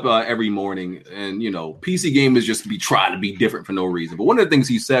wakes up every morning, and PC gamers just be trying to be different for no reason. But one of the things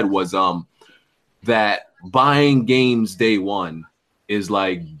he said was that buying games day one is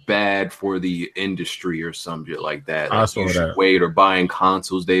like bad for the industry or some shit like that. Like I saw that. Wait, or buying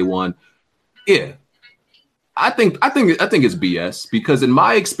consoles day one. Yeah, I think it's BS, because in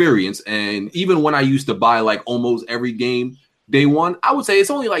my experience, and even when I used to buy like almost every game day one, I would say it's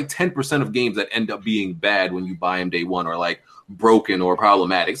only like 10% of games that end up being bad when you buy them day one, or like broken or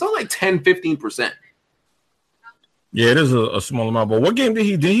problematic. It's only like 10-15%. Yeah, it is a small amount. But what game did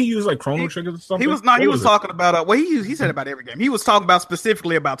he use like Chrono Trigger or something? He was talking about he said about every game. He was talking about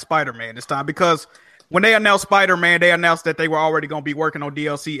specifically about Spider-Man this time, because when they announced Spider-Man, they announced that they were already going to be working on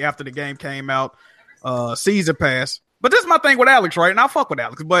DLC after the game came out, Season Pass. But this is my thing with Alex, right? And I fuck with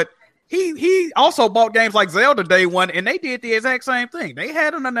Alex, but he also bought games like Zelda day one, and they did the exact same thing. They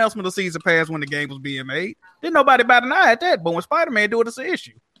had an announcement of season pass when the game was being made. Didn't nobody bat an eye at that, but when Spider-Man do it, it's an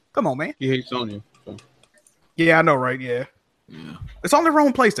issue. Come on, man. He hates Sony. So. Yeah, I know, right? Yeah. It's only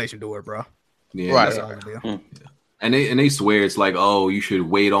wrong PlayStation do it, bro. Yeah, Right. That's all it is. And they swear it's like, oh, you should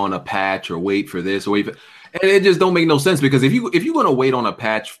wait on a patch or wait for this or wait for, and it just don't make no sense because if you're gonna wait on a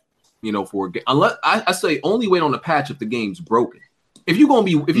patch, for a game, unless I say only wait on a patch if the game's broken. If you're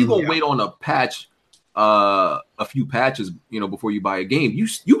gonna wait on a patch, a few patches, before you buy a game, you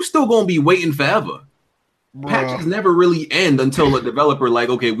still gonna be waiting forever. Bruh. Patches never really end until a developer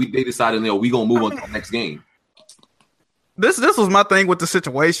they decided we gonna move on to the next game. This was my thing with the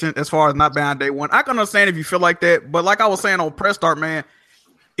situation as far as not buying day one. I can understand if you feel like that, but like I was saying on Press Start, man,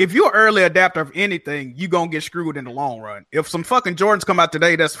 if you're an early adapter of anything, you gonna get screwed in the long run. If some fucking Jordans come out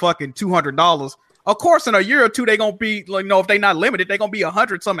today, that's fucking $200. Of course, in a year or two, they gonna be if they not limited, they gonna be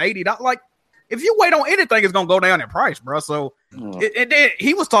 $100, some $80. Like, if you wait on anything, it's gonna go down in price, bro. So, and then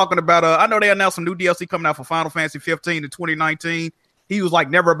he was talking about I know they announced some new DLC coming out for Final Fantasy 15 in 2019. He was like,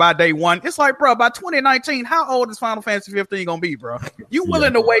 never by day one. It's like, bro, by 2019, how old is Final Fantasy 15 gonna be, bro? You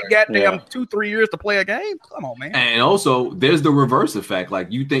willing to wait goddamn 2-3 years to play a game? Come on, man. And also, there's the reverse effect.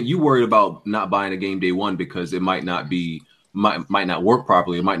 Like, you think you worried about not buying a game day one because it might not not work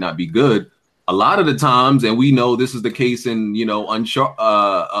properly, it might not be good. A lot of the times, and we know this is the case in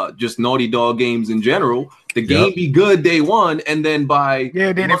just Naughty Dog games in general. The game be good day one, and then by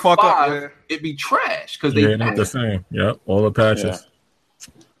then it fuck up. It be trash because They're not the same. Yep, all the patches. Yeah.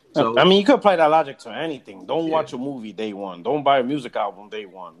 So, I mean, you could apply that logic to anything. Don't watch a movie day one. Don't buy a music album day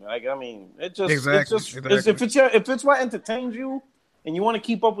one. Like, I mean, it just Exactly. if it's what entertains you and you want to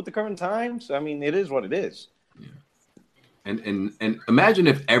keep up with the current times, I mean, it is what it is. Yeah. And imagine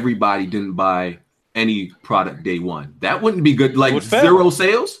if everybody didn't buy any product day one. That wouldn't be good. Like zero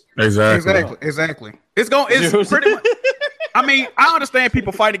sales. Exactly. It's pretty much. I mean, I understand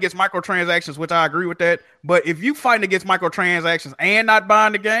people fighting against microtransactions, which I agree with that. But if you fighting against microtransactions and not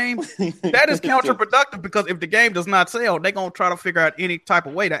buying the game, that is counterproductive because if the game does not sell, they're going to try to figure out any type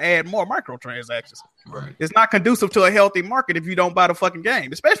of way to add more microtransactions. Right. It's not conducive to a healthy market if you don't buy the fucking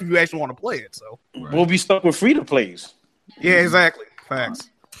game, especially if you actually want to play it. So We'll be stuck with free-to-plays. Yeah, exactly. Facts.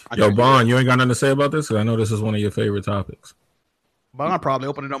 Yo, Bond, you ain't got nothing to say about this? 'Cause I know this is one of your favorite topics. But I'm probably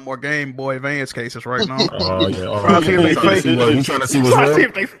opening up more Game Boy Advance cases right now. Oh, yeah. All Trying right. to see if they fake. You trying to see what's Trying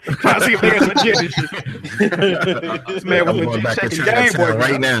real? to see if they're legit and shit. This man was I'm going legit back to checking Game Chinatown Boy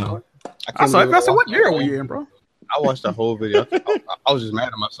right now. I said, what year are we in, bro? I watched the whole video. I was just mad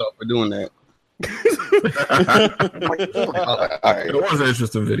at myself for doing that. All right. It was an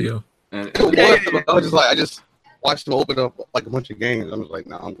interesting video. And I was just like, I just watched them open up like a bunch of games. I was like,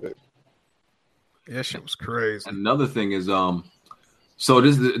 nah, I'm good. Yeah, that shit was crazy. another thing is so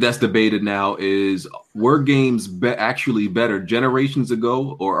that's debated now is were games actually better generations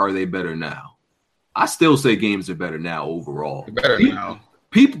ago or are they better now? I still say games are better now overall. They're better now.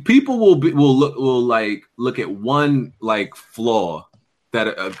 People will look at one like flaw that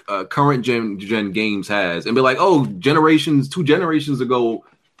a current gen games has and be like, oh, 2 generations ago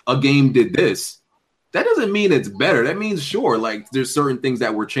a game did this. That doesn't mean it's better. That means sure, like there's certain things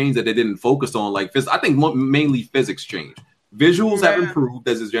that were changed that they didn't focus on. Like I think mainly physics changed. Visuals have improved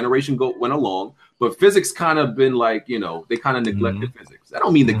as this generation went along, but physics kind of been like, they kind of neglected physics. That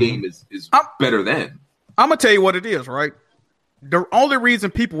don't mean the game is better than. I'm gonna tell you what it is, right? The only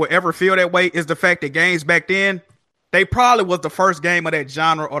reason people would ever feel that way is the fact that games back then, they probably was the first game of that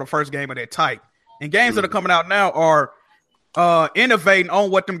genre or the first game of that type. And games that are coming out now are innovating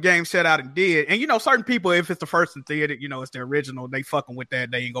on what them games set out and did. And certain people, if it's the first in theater, it's the original, they fucking with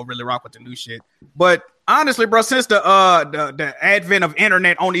that. They ain't gonna really rock with the new shit. But honestly, bro, since the advent of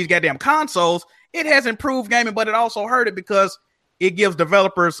internet on these goddamn consoles, it has improved gaming, but it also hurt it because it gives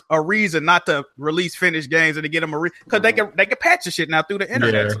developers a reason not to release finished games and to get them because they can patch the shit now through the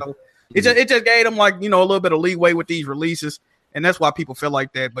internet. Yeah. So it just gave them like a little bit of leeway with these releases. And that's why people feel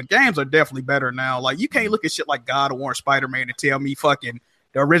like that. But games are definitely better now. Like, you can't look at shit like God of War and Spider-Man and tell me fucking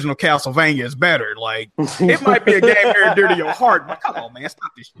the original Castlevania is better. Like, it might be a game very dear to your heart, but come on, man.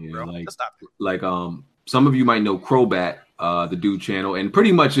 Stop this shit, bro. Let's stop it. Like, some of you might know Crobat, the dude channel, and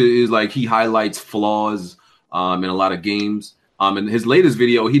pretty much is like he highlights flaws in a lot of games. In his latest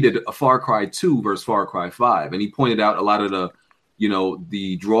video, he did a Far Cry 2 versus Far Cry 5, and he pointed out a lot of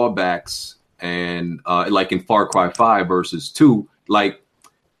the drawbacks and like in Far Cry 5 versus 2, like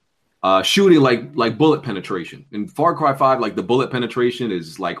shooting like bullet penetration. In Far Cry 5, like the bullet penetration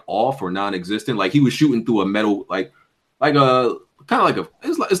is like off or non-existent. Like he was shooting through a metal, like a kind of like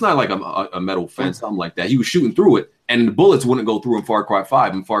it's not like a metal fence, something like that. He was shooting through it, and the bullets wouldn't go through in Far Cry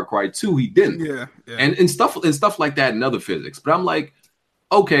 5. In Far Cry 2, he didn't. Yeah. And stuff like that in other physics. But I'm like,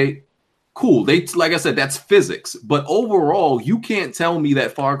 okay, cool. Like I said, that's physics. But overall, you can't tell me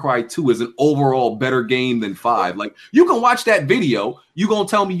that Far Cry 2 is an overall better game than 5. Like, you can watch that video. You gonna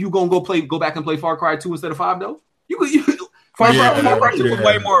tell me you gonna go back and play Far Cry 2 instead of 5 though? Far Cry 2 was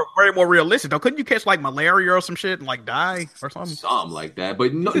way more realistic though. Couldn't you catch like malaria or some shit and like die or something? Something like that.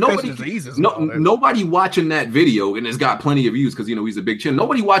 But nobody watching that video, and it's got plenty of views because he's a big chin.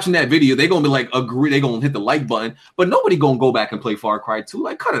 Nobody watching that video, they gonna be like agree, they gonna hit the like button, but nobody gonna go back and play Far Cry 2.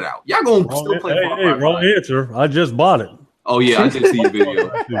 Like, cut it out. Y'all gonna still play Far Cry 5. Wrong answer. I just bought it. Oh yeah, I did see your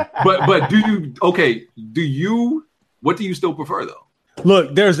video. but what do you still prefer though?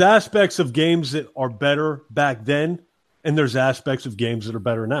 Look, there's aspects of games that are better back then, and there's aspects of games that are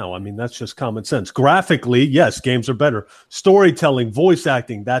better now. I mean, that's just common sense. Graphically, yes, games are better. Storytelling, voice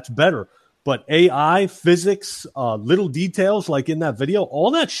acting, that's better. But AI, physics, little details like in that video,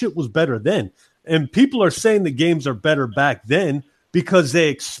 all that shit was better then. And people are saying the games are better back then because they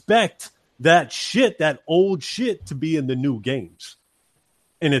expect that old shit to be in the new games.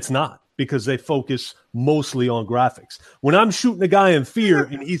 And it's not, because they focus mostly on graphics. When I'm shooting a guy in Fear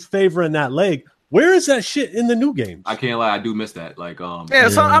and he's favoring that leg, where is that shit in the new games? I can't lie, I do miss that. Like, some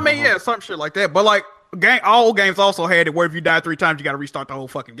shit like that. But like, all old games also had it where if you die 3 times, you got to restart the whole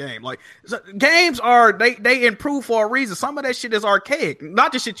fucking game. Like, games are they improve for a reason. Some of that shit is archaic,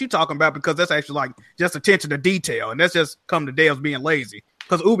 not the shit you talking about, because that's actually like just attention to detail, and that's just come to devs being lazy.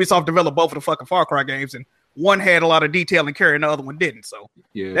 Because Ubisoft developed both of the fucking Far Cry games, and one had a lot of detail and care, and the other one didn't. So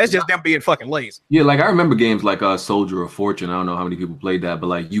that's just them being fucking lazy. Yeah, like I remember games like Soldier of Fortune. I don't know how many people played that, but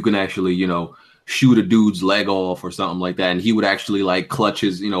like you can actually, shoot a dude's leg off or something like that, and he would actually like clutch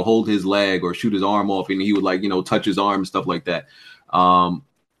his, hold his leg or shoot his arm off, and he would like, touch his arm and stuff like that. And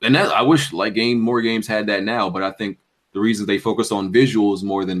that, I wish like more games had that now, but I think the reason they focus on visuals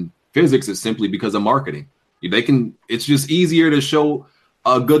more than physics is simply because of marketing. It's just easier to show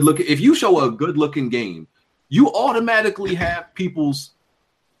a good look. If you show a good looking game, you automatically have people's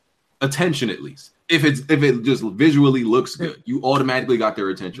attention. At least if it just visually looks good, you automatically got their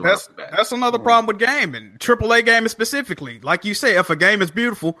attention. That's another problem with gaming, AAA gaming specifically. Like you say, if a game is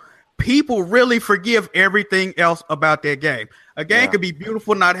beautiful, people really forgive everything else about that game. A game could be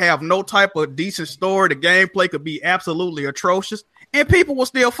beautiful, not have no type of decent story. The gameplay could be absolutely atrocious, and people will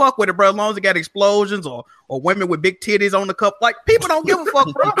still fuck with it, bro, as long as it got explosions or women with big titties on the cup. Like, people don't give a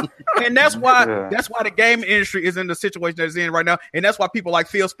fuck, bro. And that's why the gaming industry is in the situation that it's in right now. And that's why people like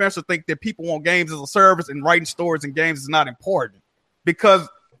Phil Spencer think that people want games as a service and writing stories and games is not important. Because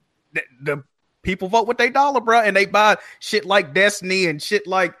the people vote with their dollar, bro, and they buy shit like Destiny and shit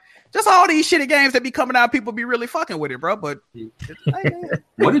like just all these shitty games that be coming out. People be really fucking with it, bro. But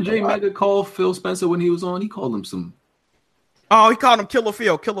what did Jay Mega call Phil Spencer when he was on? He called him some. Oh, he called him Killer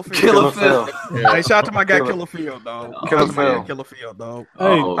Phil. Yeah. Hey, shout out to my guy Killer Phil, dog. Killer Phil, dog.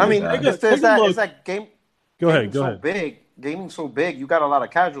 Hey, I mean, it's that game. Go ahead. Gaming's so big, you got a lot of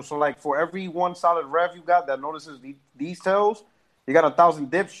casuals. So, like, for every one solid rev you got that notices these tells, you got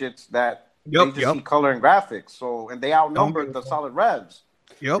 1,000 dipshits that they just see color and graphics. So, and they outnumber the solid revs.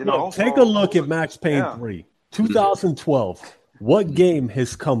 Take a look at Max Payne 3, 2012. What game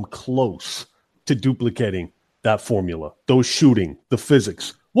has come close to duplicating that formula? Those shooting, the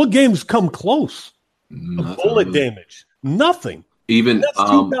physics. What games come close? The bullet damage. Nothing. Even that's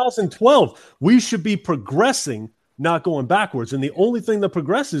 2012. We should be progressing, not going backwards. And the only thing that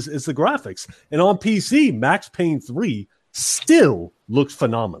progresses is the graphics. And on PC, Max Payne 3 still looks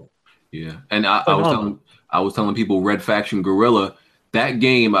phenomenal. Yeah, and I was telling people, Red Faction Guerrilla, that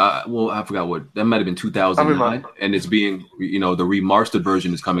game. I forgot what that might have been 2009, and it's being the remastered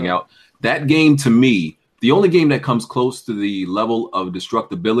version is coming out. That game, to me, the only game that comes close to the level of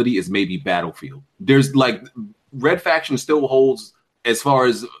destructibility is maybe Battlefield. There's like Red Faction still holds, as far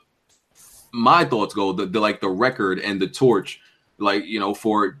as my thoughts go, the record and the torch. Like,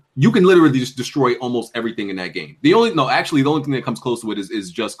 for you can literally just destroy almost everything in that game. The only thing that comes close to it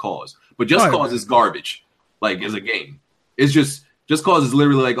is Just Cause. But Just Cause is garbage, like, as a game. It's just Cause is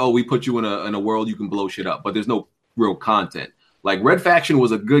literally like, oh, we put you in a world you can blow shit up, but there's no real content. Like, Red Faction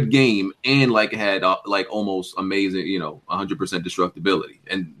was a good game and like had like almost amazing, 100% destructibility,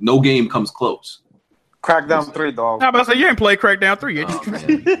 and no game comes close. Crackdown 3, dog. How about to say you ain't played Crackdown 3 yet?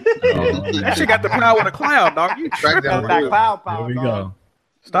 That shit got the power of the cloud, dog. You Crackdown that cloud power. There we go.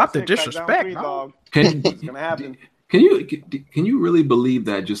 Stop the disrespect, 3, dog. It's gonna happen. Can you really believe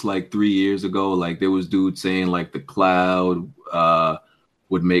that just like 3 years ago, like there was dudes saying like the cloud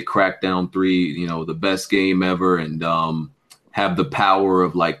would make Crackdown 3, the best game ever, and have the power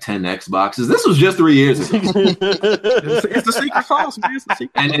of like 10 Xboxes. This was just 3 years ago. It's the secret sauce, man. It's the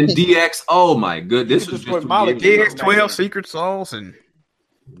secret. And then DX, oh my good, this was just 3 years ago. DX12 secret sauce and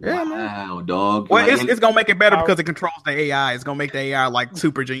yeah, man. Wow, dog. Well, Like, it's gonna make it better because it controls the AI. It's gonna make the AI like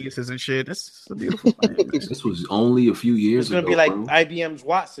super geniuses and shit. It's a beautiful thing. this was only a few years It's ago. gonna be like bro. IBM's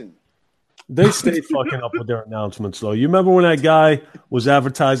Watson. They stay fucking up with their announcements, though. You remember when that guy was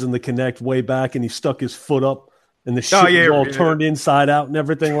advertising the Kinect way back and he stuck his foot up and the shit was all turned inside out and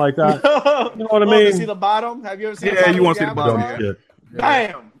everything like that? You know what I mean? You see the bottom? Have you ever seen? Yeah, you want to see the bottom? Dumb shit.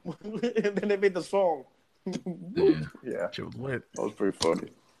 Bam! And then they made the song. Yeah, Shit was lit. that was pretty funny.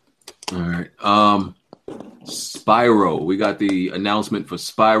 All right. Spyro. We got the announcement for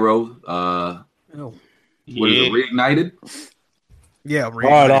Spyro. What is it? Reignited? Yeah, All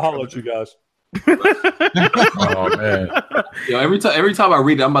right, I'll holler at you guys. Oh man. Yo, every time I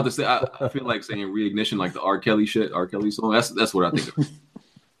read it, I'm about to say I feel like saying reignition, like the R. Kelly shit, R. Kelly song. That's what I think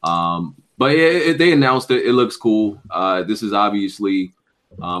of. But yeah, they announced it. It looks cool. This is obviously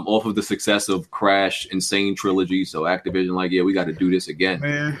off of the success of Crash Insane Trilogy. So Activision, like, yeah, we got to do this again.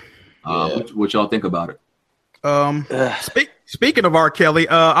 Man. What y'all think about it? Speaking of R. Kelly,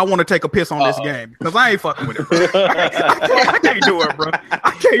 I want to take a piss on this game because I ain't fucking with it, bro. I can't do it, bro.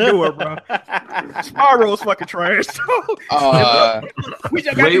 I can't do it, bro. Spyro's fucking trash. Wait,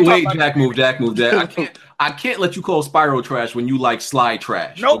 Jack, move. I can't let you call Spyro trash when you like Sly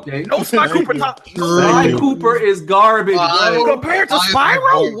trash. Nope, okay? no Sly Cooper. Sly Cooper is garbage. Compared to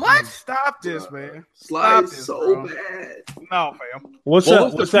Spyro, what? Stop this, man. Sly Stop is so bro. bad. No, fam. What's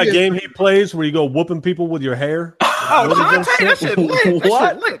that game he plays where you go whooping people with your hair? Oh, Shantae, that shit lit.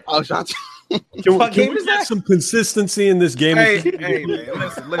 What? That shit lit. Oh, shots. Can What game we is get that? some consistency in this game? Hey, man,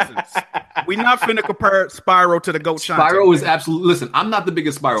 listen. We not finna compare Spyro to the GOAT Shantae. Spyro is absolutely. Listen, I'm not the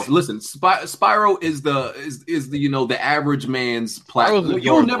biggest Spyro. Listen, Spyro is the the average man's platform.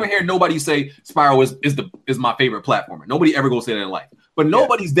 You'll never hear nobody say Spyro is my favorite platformer. Nobody ever gonna say that in life. But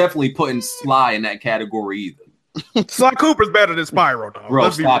nobody's definitely putting Sly in that category either. Sly Cooper's better than Spyro, dog. Bro,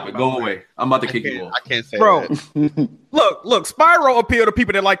 Let's be stop real it. Go about that. away. I'm about to kick you off. I can't say Bro, that. look, Spyro appealed to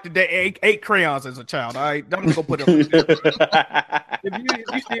people that like to ate crayons as a child. All right, I'm just gonna put it on there.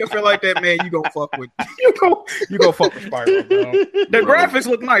 If you still feel like that, man, you gonna fuck with Spyro, bro. The graphics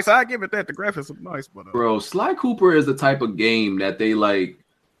look nice. I give it that. The graphics look nice, but Bro, Sly Cooper is the type of game that they like.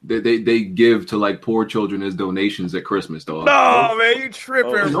 They give to like poor children as donations at Christmas, dog. no, man, you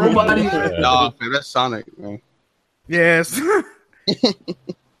tripping, bro. Nobody. Nah, man, that's Sonic, man. Yes.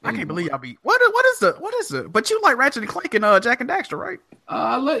 I can't believe y'all be what is it? But you like Ratchet and Clank and Jack and Daxter, right?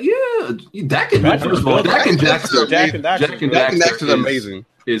 Dak and Daxter. Jack and Daxter. Jack and Daxter is amazing.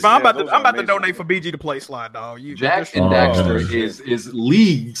 But I'm about those to are I'm about to amazing. donate for BG to play Slide, dog. Jack and Oh, Daxter shit. is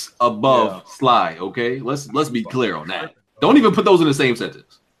leagues above Sly. Okay, let's be clear on that. Don't even put those in the same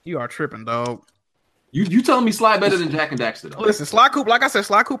sentence. You are tripping, dog. You telling me Sly better than Jack and Daxter? Though? Listen, Sly Cooper, like I said,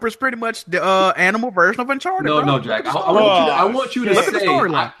 Sly Cooper is pretty much the animal version of Uncharted. No, bro. Jack. Look at the I story. want you to Look at the say.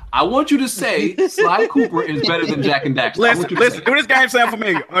 storyline. I want you to say Sly Cooper is better than Jack and Daxter. I want you to Listen. say Do this game sound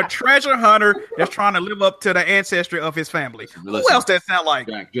familiar? A treasure hunter that's trying to live up to the ancestry of his family. Who Listen. else that sound like?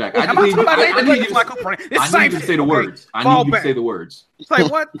 Jack. Am I talking about anything like Sly Cooper? It's the I same need you to say the shit, words. okay? I Fall need you to back. say the words. Say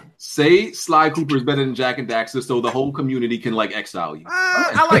what? Say Sly Cooper is better than Jack and Daxter, so the whole community can like exile you.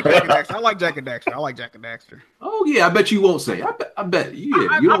 I like Jack and Daxter. I like Jack and Daxter. Oh yeah, I bet you won't say. I bet. Yeah,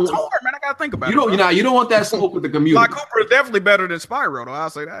 I'm you torn, don't. man. I gotta think about You it. don't. bro. You don't want that smoke with the Sly community. Cooper is definitely better than Spyro, though. I'll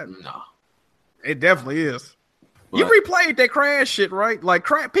say that. No. It definitely is. You But- replayed that Crash shit, right? Like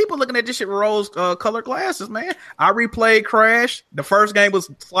people looking at this shit with rose colored glasses, man. I replayed Crash. The first game was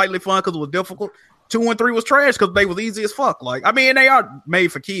slightly fun because it was difficult. 2 and 3 was trash because they was easy as fuck. Like, I mean, they are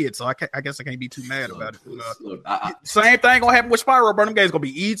made for kids, so I guess I can't be too mad about it. Look, Same thing gonna happen with Spyro, bro. Them games gonna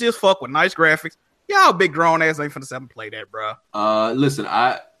be easy as fuck with nice graphics. Y'all big grown ass ain't finna sit and play that, bro. listen,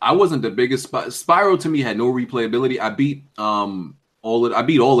 I wasn't the biggest Spyro. To me, had no replayability. I beat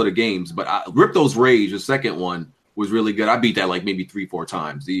all of the games, but Ripto's Rage, the second one, was really good. I beat that like maybe 3-4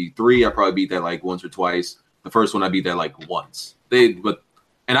 times. The 3, I probably beat that like once or twice. The first one, I beat that like once.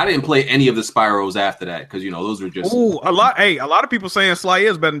 And I didn't play any of the Spyros after that because those were just a lot of people saying Sly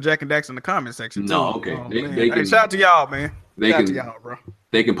is better than Jack and Daxter in the comment section. No, too. okay. Oh, They man. can- Hey, shout out to y'all, man. they Shout out can to y'all, bro.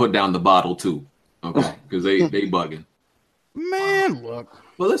 they can put down the bottle too. Okay, because they bugging. Man, look.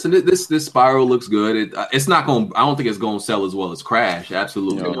 Well, listen, this Spyro looks good. It's not going. I don't think it's going to sell as well as Crash.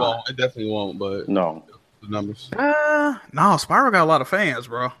 Absolutely It not. won't. It definitely won't. But No. the numbers. No, Spyro got a lot of fans,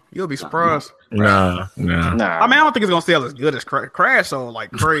 bro. You'll be surprised. Nah. I mean, I don't think it's gonna sell as good as Crash, so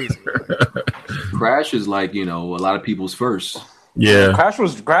like crazy. Crash is like a lot of people's first. Yeah. Crash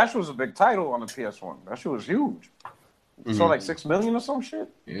was a big title on the PS1. That shit was huge. So like 6 million or some shit.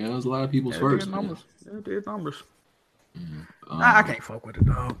 Yeah, it was a lot of people's It first. did numbers. It did numbers. Um, I can't fuck with it,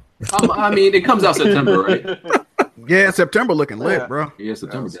 dog. I mean, it comes out September, right? Yeah, September looking lit, Yeah. bro. Yeah,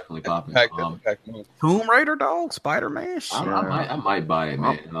 September definitely popping. Packed month. Tomb Raider, dog. Spider-Man. Shit. I might buy it,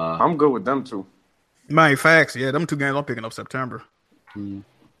 man. I'm good with them too. Man, facts. Yeah, them 2 games I'm picking up September. Yeah.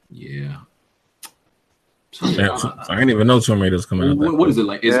 Yeah, I didn't even know Tomb Raider's coming out. What is it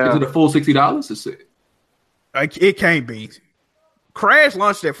like? Is it a full $60? Like, it can't be. Crash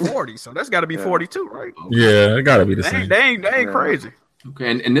launched at 40, so that's got to be 42, right? Yeah, it gotta be the They same. ain't crazy.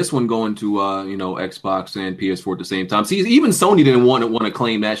 Okay, and this one going to Xbox and PS4 at the same time. See, even Sony didn't want to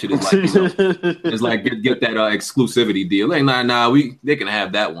claim that shit as like it's like get that exclusivity deal. Like nah, they can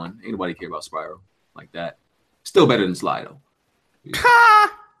have that one. Ain't nobody care about Spyro like that. Still better than Sly though.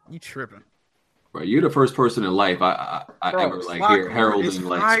 You tripping? Bro, you're the first person in life I ever like hear heralding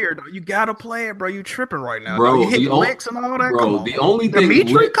like. Fire, though. You gotta play it, bro. You tripping right now, bro. You hit licks and all that. Bro, come on, the only thing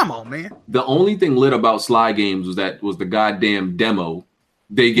Dimitri, come on, man. The only thing lit about Sly games was the goddamn demo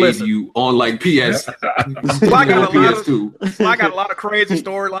they gave you on like PS. Sly got PS2. a lot of crazy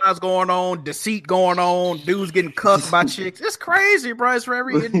storylines going on, deceit going on, dudes getting cuffed by chicks. It's crazy, bro. It's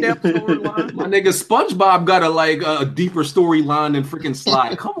very in-depth storyline. My nigga SpongeBob got a deeper storyline than freaking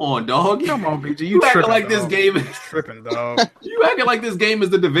Sly. Come on, dog. Come on, BG. You acting tripping, like dog. this game is tripping, dog. You acting like this game is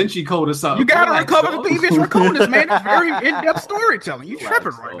the Da Vinci Code or something. You gotta Relax, recover dog. the previous raccoons, man. It's very in-depth storytelling. You Relax,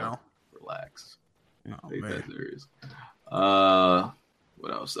 tripping right dog. now. Relax. Oh, Take man. that serious.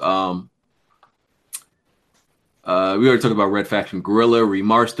 What else? We already talked about Red Faction Guerrilla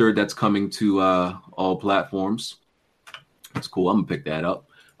Remastered. That's coming to all platforms. That's cool. I'm gonna pick that up.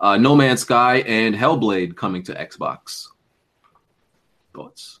 No Man's Sky and Hellblade coming to Xbox.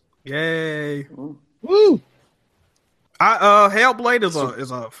 Thoughts? Yay. Woo! Hellblade is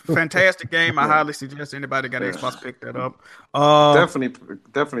a fantastic game. I highly suggest anybody that got Xbox pick that up. Definitely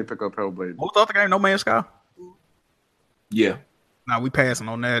pick up Hellblade. What was the other game? No Man's Sky? Yeah. Nah, we passing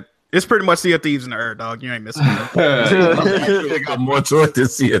on that. It's pretty much Sea of Thieves in the air, dog. You ain't missing nothing. They got more to it than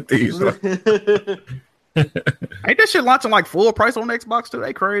Sea of Thieves. Ain't that shit launching like full price on Xbox too?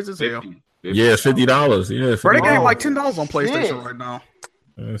 They crazy as hell. Yeah, $50. Yeah, Bro, they $50. game like $10 on PlayStation shit. right now.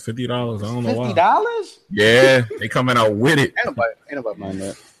 $50. I don't know why. $50? Yeah, they coming out with it. Ain't nobody mind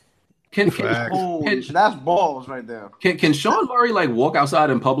that. Holy shit, that's balls right there. Can Sean Murray like walk outside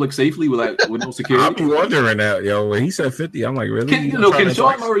in public safely with no I'm security? wondering that, yo. When he said 50, I'm like, really? Can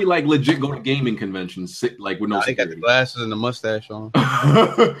Sean Murray like legit go to gaming conventions sit like with no They got the security? glasses and the mustache on.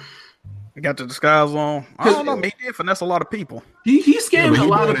 They got the disguise on. I don't know. He did finesse a lot of people. He Yeah, scammed but a he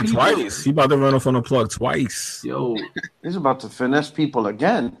lot doing of it people. twice. He about to run off on the plug twice. Yo, He's about to finesse people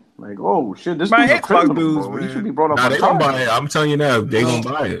again. Like, oh shit, this My dude's a Xbox criminal, dudes, bro. man. He should be brought up Nah, on they gonna charges. buy it. I'm telling you now, they gonna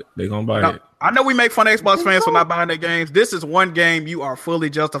buy it. They gonna buy it. I know we make fun of Xbox fans for not buying their games. This is one game you are fully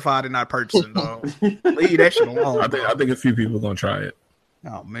justified in not purchasing, dog. Leave that shit alone. I think a few people gonna try it.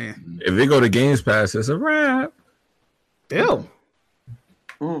 Oh man. If they go to Games Pass, it's a wrap. Ew.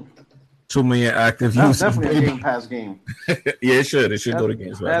 2 million active That's users. definitely a Game Pass game. Yeah, it should. It should go to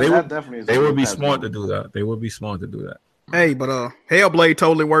Games Pass. That definitely is a They would Game be Pass smart game. to do that. They would be smart to do that. Hey, but Hellblade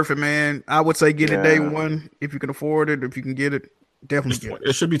totally worth it, man. I would say get it day Yeah. one if you can afford it. If you can get it, definitely get it.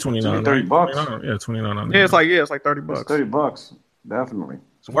 It should be $29. $30. Yeah, $29. Yeah, it's like $30 It's bucks. $30. Definitely.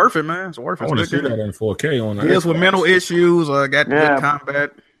 It's worth it, man. It's worth it. I want to It's a see good that game. in 4K on the Yes, with mental issues, got Yeah. good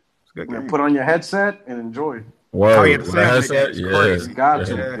combat. It's a good Yeah, game. put on your headset and enjoy. Word. Oh, yeah, the With sound headset? is Yeah. crazy. You got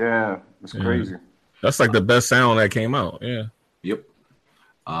to. Yeah. Yeah. It's Yeah. crazy. That's like the best sound that came out. Yeah. yep.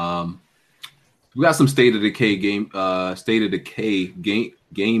 We got some State of Decay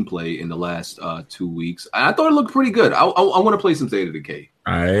gameplay in the last 2 weeks. I thought it looked pretty good. I want to play some State of Decay.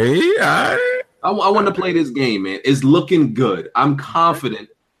 I I want to play this game, man. It's looking good. I'm confident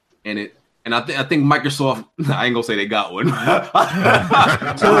in it. And I think Microsoft, I ain't gonna say they got one.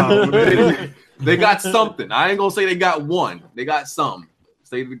 They got something. I ain't gonna say they got one. They got something.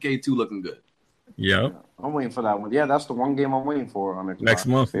 State of Decay 2 looking good. Yep. I'm waiting for that one. Yeah, that's the one game I'm waiting for on Xbox. Next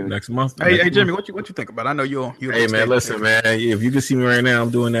month. State of- Next month. Hey, Next Jimmy, month. what you think about it? I know you. Hey man, listen, man. If you can see me right now, I'm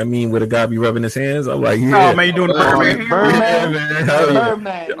doing that meme with a guy be rubbing his hands. I'm like, yeah. Oh man, you doing the Birdman? Yeah, man. Hell yeah.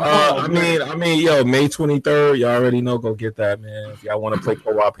 Birdman. I mean, yo, May 23rd. Y'all already know. Go get that, man. If y'all want to play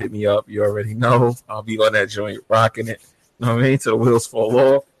co-op, hit me up. You already know. I'll be on that joint, rocking it. You know what I mean? Till the wheels fall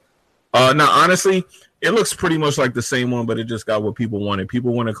off. Now, honestly, it looks pretty much like the same one, but it just got what people wanted.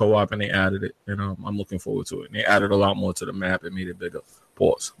 People wanted co-op, and they added it, and I'm looking forward to it. And they added a lot more to the map and made it bigger.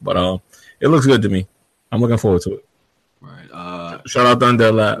 Pause. But it looks good to me. I'm looking forward to it. Right. Shout out to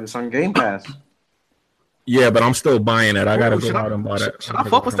Undead Lab. It's on Game Pass. Yeah, but I'm still buying it. I gotta go out and buy that. I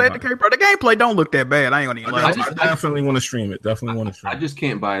fuck with State of Decay, bro. The gameplay don't look that bad. I ain't gonna even lie. I definitely want to stream it. Definitely want to stream I just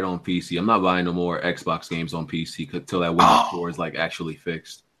can't buy it on PC. I'm not buying no more Xbox games on PC until that Windows Store is like actually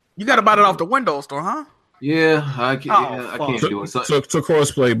fixed. You got to buy it off the Windows Store, huh? Yeah, I can't. I fuck. can't do it. So, to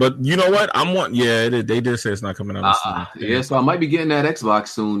crossplay, but you know what? Yeah, they did say it's not coming out on Steam. yeah, so I might be getting that Xbox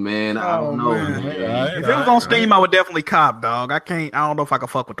soon, man. I don't know. man. Man. If it was on Steam, I would definitely cop, dog. I don't know if I can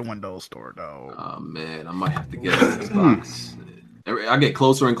fuck with the Windows Store, dog. Oh man, I might have to get an Xbox. I get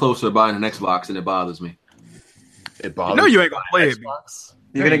closer and closer to buying an Xbox, and it bothers me. It bothers. You know you ain't gonna play it. Xbox.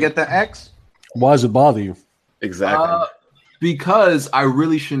 You're gonna get the X? Why does it bother you? Exactly. Because I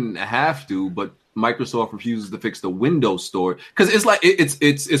really shouldn't have to, but Microsoft refuses to fix the Windows Store because it's like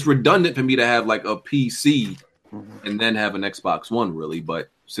it's redundant for me to have like a PC and then have an Xbox One, really. But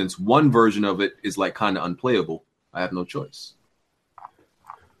since one version of it is like kind of unplayable, I have no choice.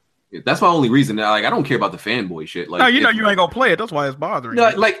 That's my only reason. Like I don't care about the fanboy shit. Like, No, you know you ain't gonna play it. That's why it's bothering no,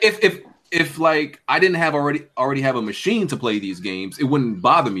 you. like if like I didn't have already have a machine to play these games, it wouldn't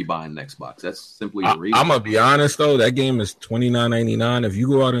bother me buying an Xbox. That's simply the reason. I'm gonna be honest though, that game is $29.99. If you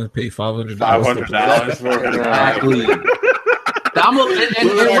go out and pay $500 for it. Exactly.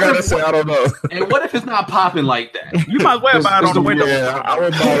 I don't know. And what if it's not popping like that? You might as well buy it on the Windows. Yeah, I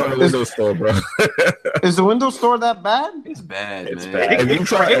would buy it on the Windows Store, bro. Is the Windows Store that bad? It's bad, It's man. bad. If you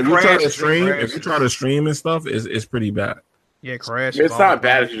try to crashes, stream, it crashes. if you try to stream and stuff, it's pretty bad. Yeah, crash. It's not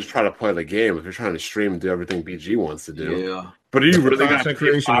bad if you just try to play the game. If you're trying to stream and do everything BG wants to do. Yeah, But are you really going to Content pay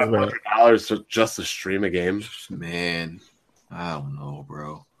creation is bad. $500 just to stream a game? man. I don't know,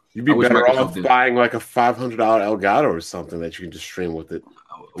 bro. You'd be I wish better Microsoft off did. buying like a $500 Elgato or something that you can just stream with it.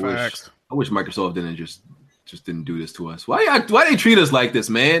 I wish Microsoft didn't just didn't do this to us. Why they treat us like this,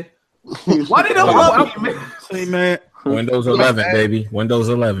 man? Why they don't love me, man? Say, man. Windows 11, baby. Windows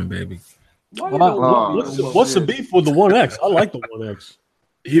 11, baby. What's the beef with the One X? I like the One X.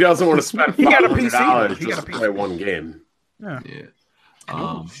 He doesn't want to spend He got a $500 PC. He got just a to play one game. Yeah.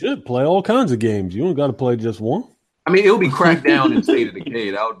 Shit, play all kinds of games. You don't got to play just one. I mean, it'll be cracked down in State of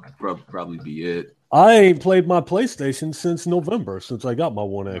Decay. That would probably be it. I ain't played my PlayStation since November, since I got my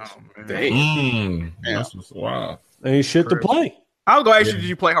One X. Dang. Wow. Ain't shit to play. I was gonna ask you, did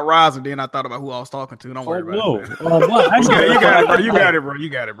you play Horizon? Then I thought about who I was talking to. Don't worry Oh, about no. it. Man. Actually, You got it, bro. You got it, bro. You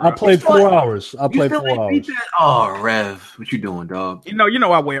got it, bro. I played 4 hours. I You played still 4 ain't beat hours. that? Oh, Rev, what you doing, dog? You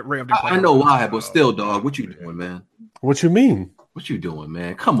know I went Rev. didn't play I know why, Horizon, but still, dog, what you doing, man? What you mean? What you doing,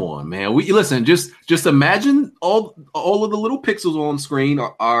 man? Come on, man. We listen. Just imagine all of the little pixels on screen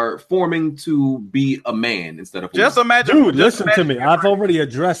are forming to be a man instead of Just woman. imagine. Dude, just listen to imagine me. I've already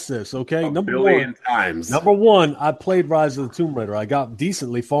addressed this, okay? A Number billion times. one, I played Rise of the Tomb Raider. I got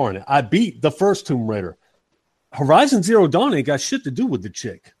decently far in it. I beat the first Tomb Raider. Horizon Zero Dawn ain't got shit to do with the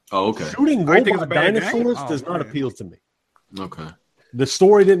chick. Oh, okay, Shooting I think it's a robot bad game? dinosaurs Oh, does not man. appeal to me. okay. The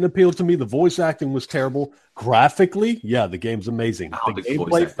story didn't appeal to me. The voice acting was terrible. Graphically, yeah, the game's amazing. I The don't think the voice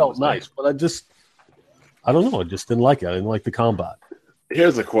gameplay acting felt was nice, but I don't know. I just didn't like it. I didn't like the combat.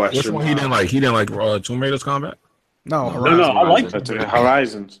 Here's a Which question. one he didn't like? He didn't like Tomb Raider's combat? No, No, Horizon. I like Horizon. the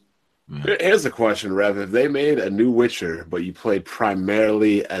Horizons. Here's a question, Rev. If they made a new Witcher, but you played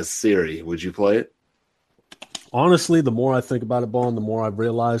primarily as Ciri, would you play it? Honestly, the more I think about it, Bond, the more I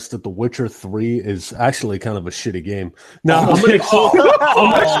realize that The Witcher 3 is actually kind of a shitty game. Now, I'm going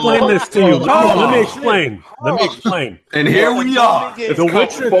to explain this to you. Let me explain. And here we are. The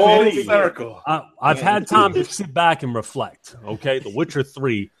Witcher Full 3, circle. I've had time to sit back and reflect, okay? The Witcher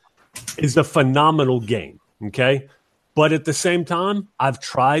 3 is a phenomenal game, okay? But at the same time, I've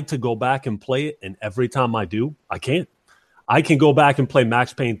tried to go back and play it, and every time I do, I can't. I can go back and play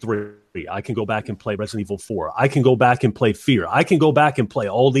Max Payne 3. I can go back and play Resident Evil 4. I can go back and play Fear. I can go back and play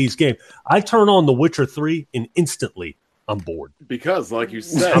all these games. I turn on The Witcher 3 and instantly I'm bored. Because, like you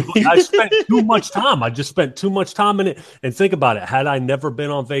said, I spent too much time. I just spent too much time in it. And think about it. Had I never been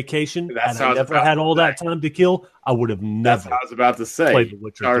on vacation, That's had how I I was never about had to all that say. time to kill, I would have that's never. what I was about to say. Played The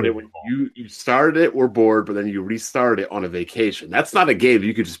Witcher Started 3 it when you started it, were bored, but then you restarted it on a vacation. That's not a game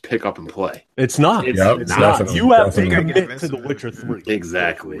you could just pick up and play. It's not. It's Yep, It's not. not. definitely, You have to definitely. commit to The Witcher 3.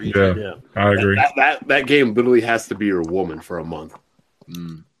 Exactly. Yeah, Yeah. I agree. That game literally has to be your woman for a month.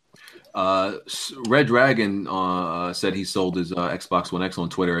 Red Dragon said he sold his Xbox One X on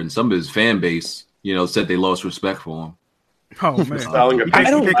Twitter, and some of his fan base, said they lost respect for him. Oh man. Selling a I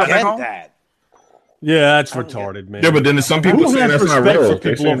don't Pick up get home? that. Yeah, that's retarded, man. Yeah, but then some people Who say has that's not respect real. for They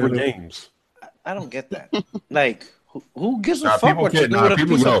people say over that- games? I don't get that. Like, who gives a Nah, fuck people what you care. do Nah, with a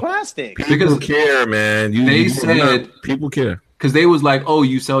people piece know. of plastic? People care, man. They said- people care. Because they was like, oh,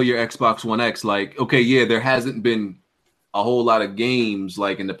 you sell your Xbox One X. Like, okay, yeah, there hasn't been a whole lot of games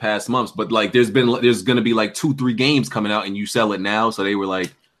like in the past months, but like there's gonna be like 2-3 games coming out and you sell it now. So they were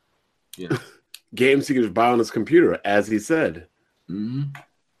like, games he could just buy on his computer, as he said. Mm-hmm.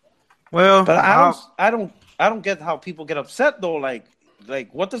 Well, But I don't get how people get upset though. Like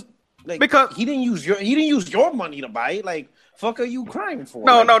what does because he didn't use your money to buy it. Like, fuck are you crying for?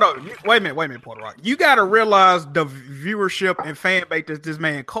 No. Wait a minute, Puerto Rock. You got to realize the viewership and fan base is this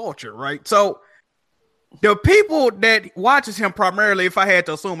man culture, right? So the people that watches him primarily, if I had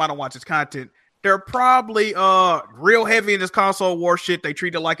to assume I don't watch his content, they're probably real heavy in this console war shit. They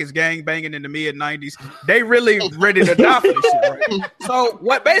treat it like it's gang banging in the mid-90s. They really ready to die for this shit, right? So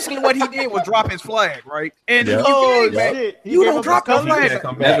what he did was drop his flag, right? And you don't drop your flag.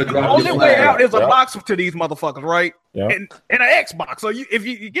 The only way out is a box to these motherfuckers, right? Yep. And an Xbox. So if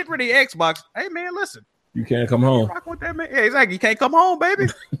you get rid of the Xbox, hey man, listen. You can't come home. Rock with that, man. Yeah, exactly. You can't come home, baby.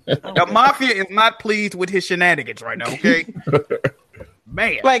 The mafia is not pleased with his shenanigans right now, okay?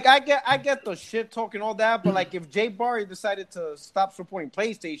 Man. Like I get the shit talking all that, but like if Jay Barry decided to stop supporting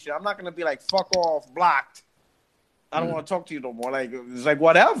PlayStation, I'm not gonna be like fuck off, blocked. I don't want to talk to you no more. Like it's like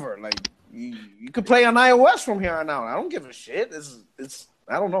whatever. Like you could play on iOS from here on out. I don't give a shit. It's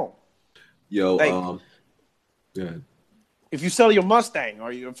I don't know. Yo, Like, yeah. If you sell your Mustang,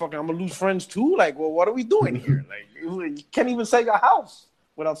 are you fucking? I'm gonna lose friends too. Like, well, what are we doing here? Like, you can't even sell your house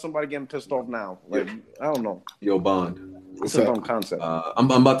without somebody getting pissed off now. Like, I don't know. Yo, Bond. It's a dumb concept. I'm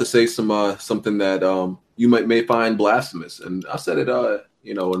about to say something that you may find blasphemous, and I said it on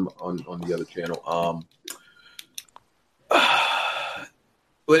the other channel.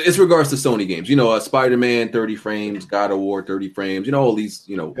 But it's regards to Sony games. Spider-Man 30 frames, God of War 30 frames. All these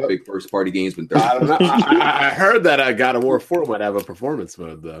big first party games been 30. I don't know. I heard that God of War 4 might have a performance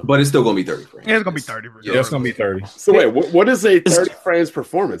mode though, but it's still gonna be 30 frames. Yeah, it's gonna be 30. Yeah, it's gonna be 30. So wait, what is a 30 frames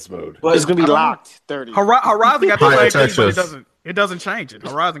performance mode? But it's gonna be locked 30. Horizon got the same thing, but Texas. it doesn't change it.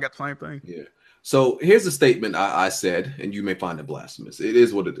 Horizon got the same thing. Yeah. So here's a statement I said, and you may find it blasphemous. It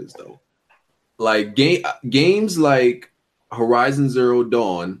is what it is, though. Like games like Horizon Zero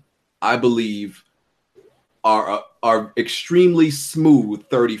Dawn, I believe, are extremely smooth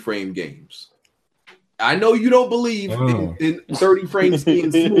 30 frame games. I know you don't believe in 30 frames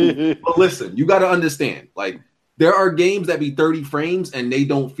being smooth, but listen, you got to understand. Like there are games that be 30 frames and they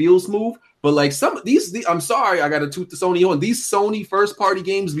don't feel smooth. But like some of these, I'm sorry, I got to toot the Sony on. These Sony first party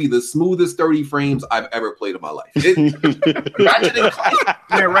games be the smoothest 30 frames I've ever played in my life. Ratchet and Clank.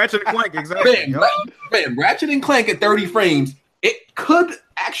 Yeah, Ratchet and Clank, exactly. Man, Ratchet and Clank at 30 frames, it could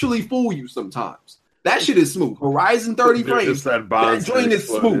actually fool you sometimes. That shit is smooth. Horizon 30 frames. That joint is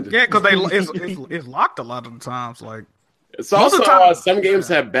smooth. Yeah, because it's locked a lot of the times. Like it's also some games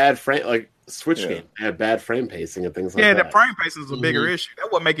have bad frame, like Switch game had bad frame pacing and things like that. Yeah, the frame pacing is a bigger issue.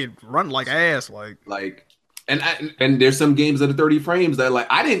 That would make it run like ass. And there's some games that are 30 frames that like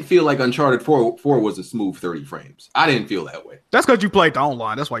I didn't feel like Uncharted 4 was a smooth 30 frames. I didn't feel that way. That's because you played the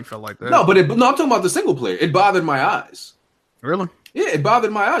online. That's why you felt like that. No, I'm talking about the single player. It bothered my eyes. Really? Yeah, it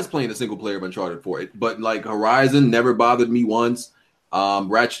bothered my eyes playing the single player of Uncharted 4. But like Horizon never bothered me once.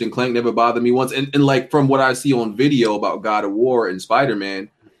 Ratchet and Clank never bothered me once. And like from what I see on video about God of War and Spider-Man,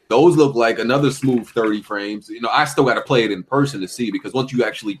 those look like another smooth 30 frames. I still got to play it in person to see because once you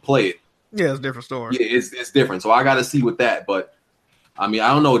actually play it, yeah, it's a different story. Yeah, it's different. So I got to see with that. But I mean, I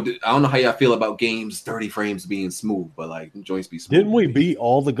don't know how y'all feel about games 30 frames being smooth, but like joints be smooth. Didn't we beat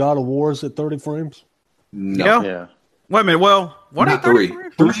all the God of Wars at 30 frames? No. Yeah. Wait a minute. Well, what Not are 30 three.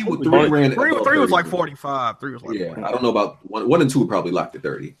 frames? Three ran. Three was like 45. 3 was like Yeah, 45. I don't know about one and two probably locked at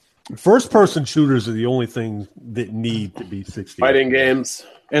 30. First-person shooters are the only thing that need to be 60. Fighting games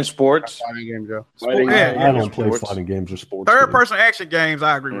And sports. Fighting games, Joe. Fighting Yeah, games. I don't play sports. fighting games or sports. Third-person action games,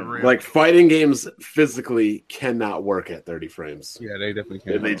 I agree with Red. Like fighting games physically cannot work at 30 frames. Yeah, they definitely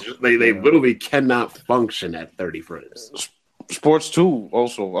They, can. they literally cannot function at 30 frames. Sports too.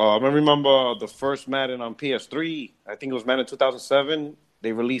 Also, I remember the first Madden on PS3. I think it was Madden 2007.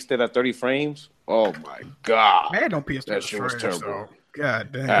 They released it at 30 frames. Oh my god, Man, don't PS3 that shit was trash, terrible. though.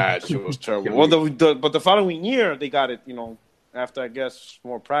 God damn. That shit was terrible. Well, but the following year they got it. After I guess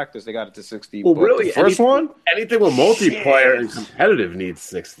more practice, they got it to 60. Well, but really, the first one. anything with multiplayer and competitive needs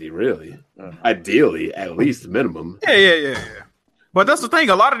 60, really. Ideally, at least minimum. Yeah. But that's the thing.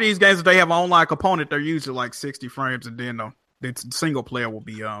 A lot of these games, if they have an online component, they're usually like 60 frames, and then the single player will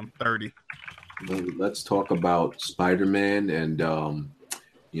be 30. Well, let's talk about Spider-Man, and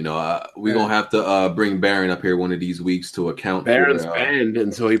we're gonna have to bring Baron up here one of these weeks to account. Baron's for, banned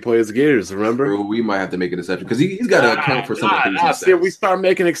until he plays Gears, remember? We might have to make an exception because he's got to account for some of the things. He See, if we says. start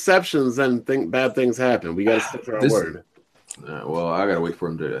making exceptions, then bad things happen. We got to stick to our word. Well, I gotta wait for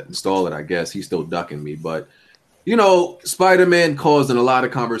him to install it. I guess he's still ducking me, but You know, Spider-Man causing a lot of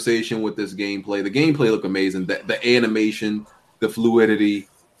conversation with this gameplay. The gameplay looked amazing. The animation, the fluidity,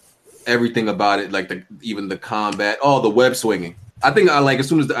 everything about it, like even the combat, the web swinging. I think as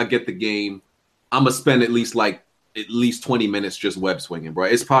soon as I get the game, I'm gonna spend at least 20 minutes just web swinging, bro.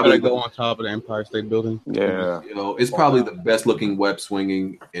 It's probably go on top of the Empire State Building. Yeah, it's probably the best looking web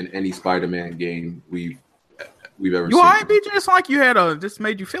swinging in any Spider-Man game we've ever seen. You alright, BJ? It's like you had just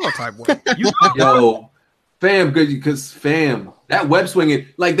made you feel a type way. Yo, fam, because that web swinging,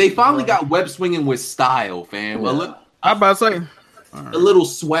 like they finally got web swinging with style, fam. Yeah. I'm about to say a little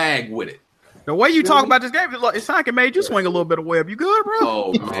swag with it. the way you talk about this game, it's like it made you swing a little bit of web. You good, bro?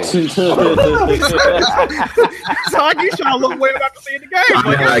 Oh man, It's like you shot a little web after seeing the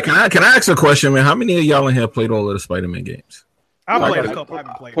game. Like, can I ask a question, man? How many of y'all in here played all of the Spider-Man games? I played a couple. I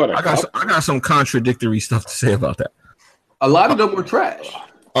haven't played. I got some contradictory stuff to say about that. a lot of them were trash.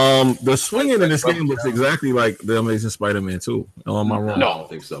 The swinging in this game looks exactly like the Amazing Spider-Man 2. Am I wrong? No, I don't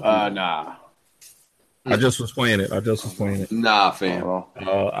think so. nah. I just was playing it. Nah, fam.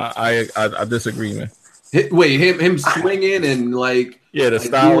 I disagree, man. Wait, him swinging and The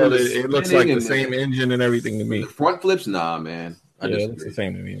style doing of the it looks like the spinning same engine and everything to me. the front flips. Nah, man. It looks the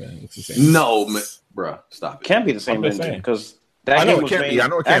same to me, man. It's the same. No, man. Bruh, stop it. Can't be the same I'm just engine saying. because that I know game it was can't made. be. I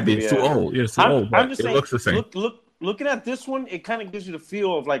know it can't be. It's too old. Yeah, it's too old. I'm But just it saying. looks the same. Looking at this one, it kind of gives you the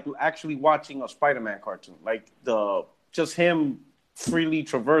feel of like actually watching a Spider-Man cartoon, like just him freely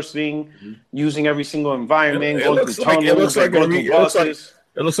traversing, using every single environment, It going looks through like- it tunnels, looks like going a through re- it looks like- buses.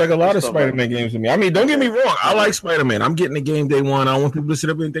 It looks like a lot of Stuff Spider-Man games to me. I mean, don't get me wrong. I like Spider-Man. I'm getting the game day one. I don't want people to sit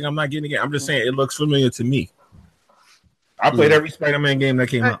up and think I'm not getting the game. I'm just saying it looks familiar to me. I played every Spider-Man game that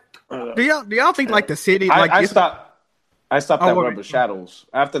came out. Do y'all think like the city? I stopped at what- Web of Shadows.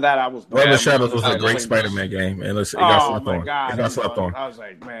 After that, I was Web done. of Shadows was I a great was- Spider-Man game, and it got Oh slept my on. god! It got slept on. I was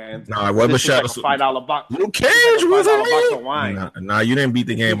like, man. Nah, Web of this is Shadows. like a $5 box. Luke Cage This is like a was $5 box it? of wine. Nah, you didn't beat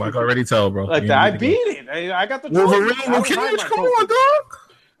the game. I can already tell, bro. Like You that, didn't I beat the beat it. I got the game. Wolverine, trophies. I Luke don't hide Cage, my come on, trophies. dog.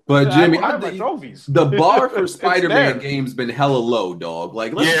 But Jimmy, I don't hide my trophies. the bar for It's Spider-Man there. games been hella low, dog.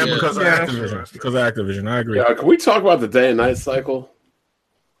 Like, let's Yeah, be because of honest. Activision. Because of Activision, I agree. Yeah, can we talk about the day and night cycle?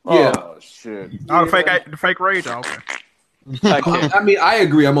 Yeah. Oh shit. Oh, the fake rage. Oh, okay. Like, I mean, I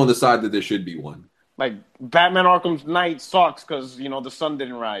agree. I'm on the side that there should be one. like Batman Arkham Knight sucks because the sun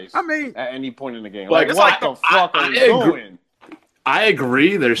didn't rise. I mean, at any point in the game. Like, Like, what the fuck I are we agree. doing? I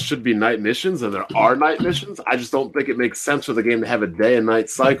agree there should be night missions, and there are night missions. I just don't think it makes sense for the game to have a day and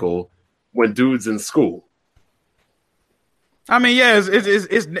night cycle when dude's in school. I mean, yeah, it's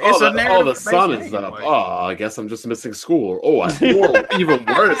a narrative. The sun is up. Oh, I guess I'm just missing school. Or even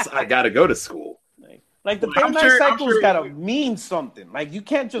worse, I got to go to school. Like the I'm day-night sure- cycle's gotta mean something. Like you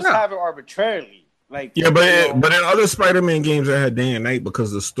can't just have it arbitrarily. Like Yeah, but in other Spider-Man games, I had day and night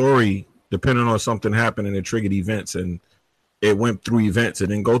because the story, depending on something happening, it triggered events, and it went through events. It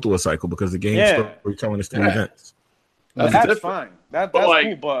didn't go through a cycle because the game story telling us through events. that's different. fine. That's like,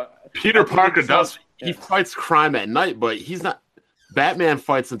 cool. But Peter I think Parker it's does. yeah. He fights crime at night, but he's not. Batman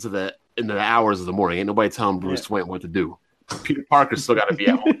fights into the hours of the morning. Ain't nobody telling Bruce Wayne what to do. Peter Parker's still got to be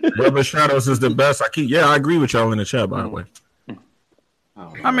at home. Web of Shadows is the best. I agree with y'all in the chat, by the way.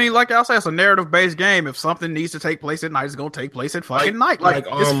 I mean, like I said, it's a narrative-based game. If something needs to take place at night, it's gonna take place at fucking night.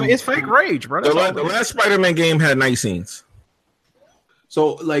 It's fake rage, bro. The last Spider-Man game had night scenes.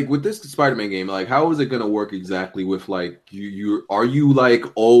 So, like with this Spider-Man game, like how is it gonna work exactly? With like you are you like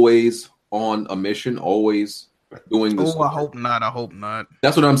always on a mission, always doing this? Oh, I hope not.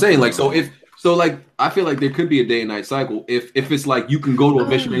 That's what I'm saying. Like, like I feel like there could be a day and night cycle if it's like you can go to a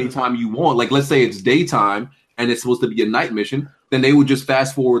mission anytime you want. Like, let's say it's daytime and it's supposed to be a night mission, then they would just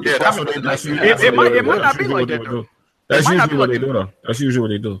fast forward. Yeah, that's what they do. It might not be like that though. That's usually what they do, though. That's usually what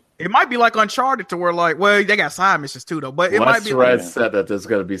they do. It might be like Uncharted to where like, well, they got side missions too though, but it might be Red like, said that there's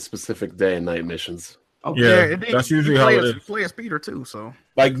going to be specific day and night missions. Yeah, and then that's you usually how play it as- is. Play as Peter too, so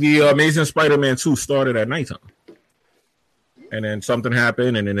Like the Amazing Spider-Man 2 started at nighttime. And then something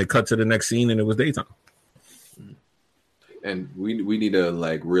happened, and then it cut to the next scene, and it was daytime. And we need to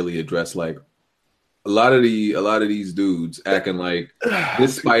like really address like a lot of these dudes acting like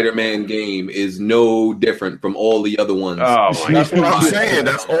this Spider-Man game is no different from all the other ones. Oh my That's what I'm saying.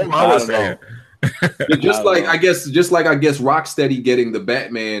 That's all I was saying. just like I guess Rocksteady getting the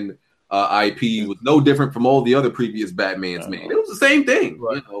Batman IP was no different from all the other previous Batmans made. It was the same thing,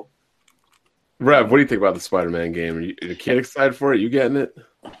 you know. Rev, what do you think about the Spider-Man game? Are you kid excited for it? You getting it?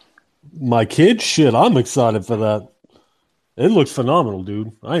 My kid, shit, I'm excited for that. It looks phenomenal,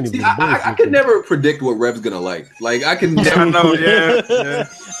 dude. I ain't even. See, I can never predict what Rev's gonna like. Like I can never know. Yeah.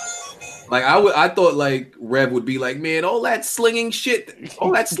 Like I thought like Rev would be like, man, all that slinging shit,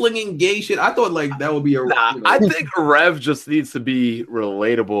 all that slinging gay shit. I thought like that would be a. Nah, I think Rev just needs to be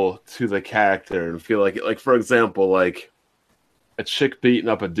relatable to the character and feel like for example, like a chick beating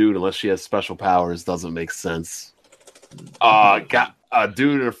up a dude unless she has special powers doesn't make sense. Got a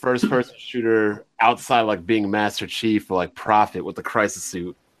dude in a first-person shooter outside like being Master Chief or like Prophet with the Crisis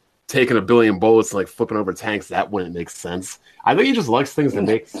suit, taking 1 billion bullets and like flipping over tanks. That wouldn't make sense. I think he just likes things that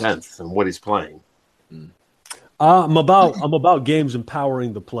make sense in what he's playing. I'm about games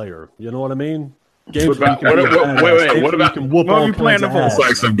empowering the player. You know what I mean? Games What about can whoop What are all you playing kinds of for? ass. It's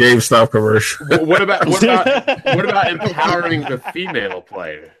like some GameStop commercial. what about empowering the female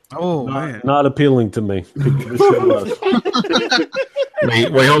player? Oh man. Not appealing to me.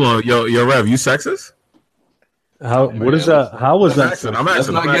 Wait, hold on. Yo, Rev, you sexist? What is that? How was that? Asking, I'm Let's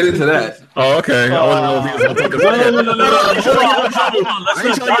asking. not get into that. Oh, okay. I want to know if he was going to take a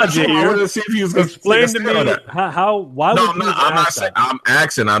I wanted to see if he was going to Explain to me how. Why No, would I'm you not. I'm not saying. I'm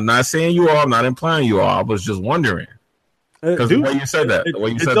asking. I'm not saying you are. I'm not implying you are. I was just wondering because the way you said that,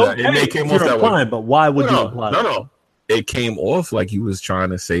 it may came off that way. But why would you imply that? No. It came off like you was trying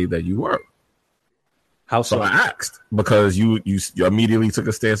to say that you were. How So so? I asked because you immediately took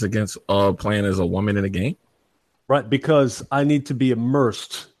a stance against playing as a woman in a game. Right, because I need to be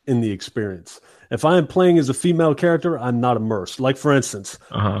immersed in the experience. If I am playing as a female character, I'm not immersed. Like, for instance,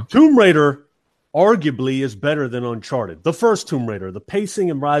 Tomb Raider arguably is better than Uncharted. The first Tomb Raider, the pacing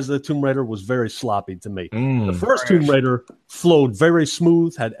in Rise of the Tomb Raider was very sloppy to me. The first Tomb Raider flowed very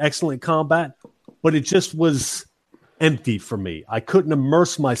smooth, had excellent combat, but it just was empty for me. I couldn't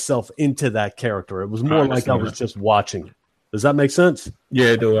immerse myself into that character. It was more like I was just watching it. Does that make sense?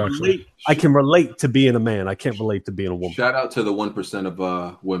 Yeah, I do actually. I can relate to being a man. I can't relate to being a woman. Shout out to the 1%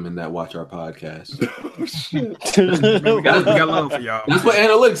 of women that watch our podcast. We got love for y'all. That's what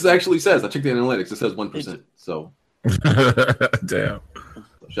analytics actually says. I checked the analytics. It says 1%. So Damn.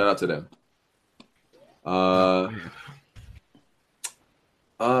 shout out to them.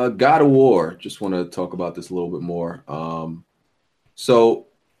 God of War. Just want to talk about this a little bit more. So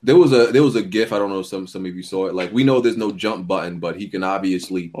there was a GIF. I don't know if some of you saw it. Like, we know there's no jump button, but he can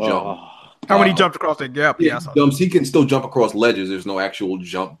obviously jump. How when he jumped across that gap? Yeah, he can still jump across ledges. There's no actual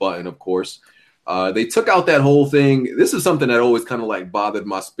jump button, of course. They took out that whole thing. This is something that always kind of like bothered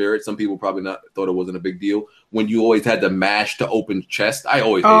my spirit. Some people probably thought it wasn't a big deal. When you always had to mash to open chest, I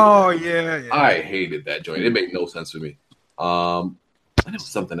always hated that. Yeah. I hated that joint. It made no sense for me. And it was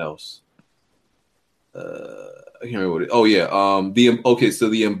something else. I can't remember what it. Oh yeah. So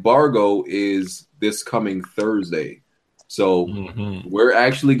the embargo is this coming Thursday. So we're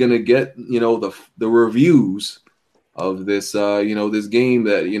actually gonna get the reviews of this this game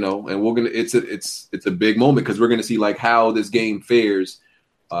that and we're gonna it's a big moment because we're gonna see like how this game fares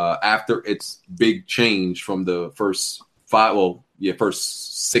after its big change from the first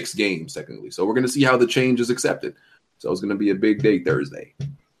first 6 games technically. So we're gonna see how the change is accepted. So it's gonna be a big day Thursday.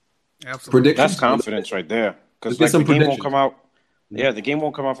 Absolutely. That's confidence right there. Because Let's get some the game won't predictions. come out. Yeah, the game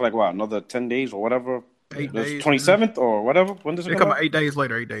won't come out for like what, another 10 days or whatever. 8 days. 27th or whatever. When does it They come come out? out 8 days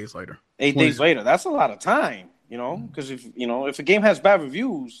later. 8 days later. 8 days later. That's a lot of time, because if a game has bad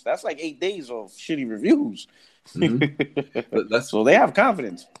reviews, that's like 8 days of shitty reviews. That's So they have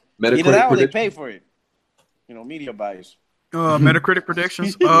confidence. Either Metacritic that or they prediction. pay for it. Media bias. Metacritic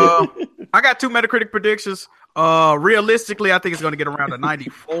predictions. I got 2 Metacritic predictions. Realistically, I think it's going to get around a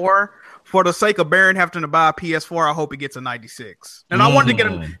 94. For the sake of Baron having to buy a PS4, I hope it gets a 96. And I wanted to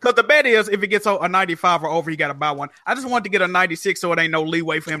get him because the bet is if it gets a 95 or over, he got to buy one. I just wanted to get a 96 so it ain't no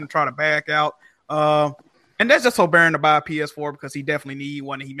leeway for him to try to back out. And that's just so Baron to buy a PS4 because he definitely need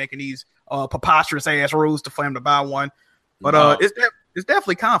one and he making these preposterous ass rules for him to buy one. But it's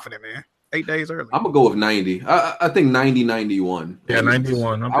definitely confident, man. 8 days early. I'm gonna go with 90. I think 90, 91. Yeah,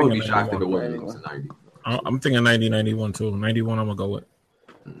 91. I would be shocked if it wasn't 90. I'm thinking 90, 91 too. 91, I'm gonna go with.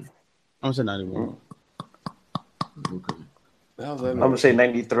 I'm saying 91. Okay. I'm gonna say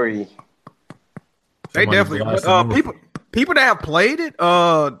 93. They Somebody definitely blasting people that have played it,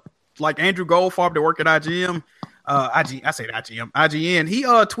 like Andrew Goldfarb that work at IGN. IGN. He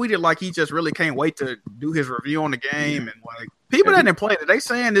tweeted like he just really can't wait to do his review on the game, and like people that didn't play it, they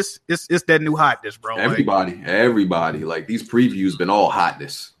saying it's that new hotness, bro. Everybody. Like these previews been all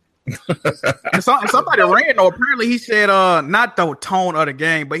hotness. And somebody ran though. Apparently, he said not the tone of the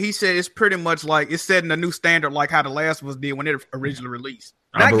game, but he said it's pretty much like it's setting a new standard, like how The Last of Us did when it originally released.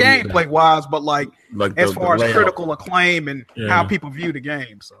 Not gameplay wise, but like as far as layout. critical acclaim and how people view the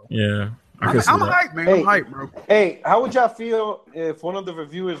game. So Yeah, I can see I'm that. hyped, man. Hey. I'm hyped, bro. Hey, how would y'all feel if one of the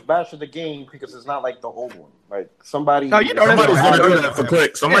reviewers bashed the game because it's not like the old one? Like somebody. No, you know that's Somebody's gonna gonna do happen. that for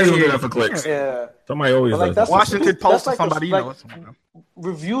clicks. Somebody's gonna do that for clicks. Yeah. Somebody always But, like, does. that's that. Washington Post or like somebody, you know. like,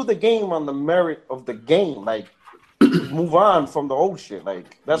 review the game on the merit of the game. Like, move on from the old shit.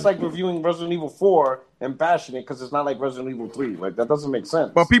 Like, that's like reviewing Resident Evil 4 and bashing it because it's not like Resident Evil 3. Like, that doesn't make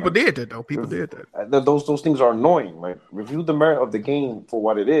sense. But people Like, did that, though. People did that. those things are annoying. Like, review the merit of the game for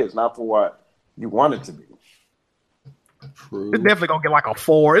what it is, not for what you want it to be. True. It's definitely gonna get like a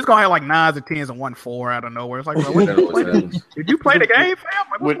 4. It's gonna have like 9s and 10s and 1 4 out of nowhere. It's like, bro, what That the always fuck? happens. Did you play the game, fam?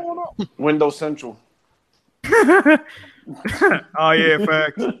 Like, what's With- going on? Windows Central. Oh yeah,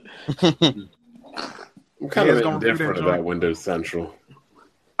 facts. I'm kind Yeah, of it's gonna do indifferent that, about John. Windows Central.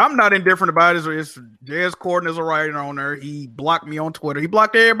 I'm not indifferent about it. It's Jez Corden is a writer on there. He blocked me on Twitter. He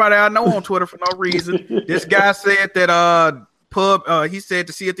blocked everybody I know on Twitter for no reason. This guy said that he said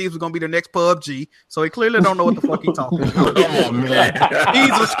the Sea of Thieves was gonna be the next PUBG, so he clearly don't know what the fuck he talking about. Oh man. He's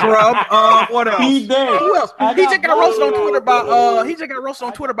a scrub. What else? He did. Who else? I He just got roasted on blocked. Twitter about he just got roasted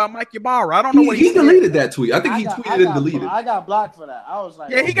on Twitter about Mike Ybarra. I don't know what He he said. deleted that tweet. I think he tweeted and deleted. I got blocked for that. I was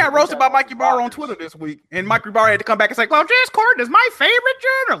like, Yeah, he got roasted by Mike Ybarra on Twitter this week, and Mike Ybarra had to come back and say, "Well, Jez Corden is my favorite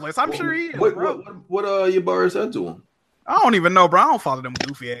journalist." I'm sure he is, bro. What Ybarra said to him? I don't even know, bro. I don't follow them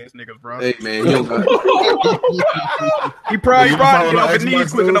goofy ass niggas, bro. Hey man, you don't got He probably You get follow off his the knees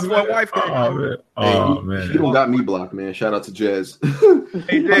Xbox quick enough dudes, for a man? wife. Oh man. Hey, Oh you man. don't got me blocked, man. Shout out to Jez.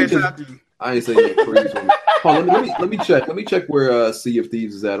 Hey, Jez, shout out to you. I ain't saying that crazy. Hold on, let me check. Let me check where Sea of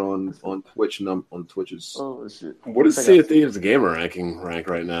Thieves is at on Twitch on Twitch's. Oh shit! What is Sea of Thieves gamer rank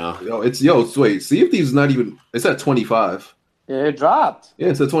right now? Wait, Sea of Thieves is not even. It's at 25. Yeah, it dropped. Yeah,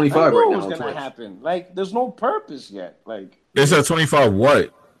 it's at I 25 knew right it now. was on gonna Twitch. happen. Like, there's no purpose yet. Like, It's at 25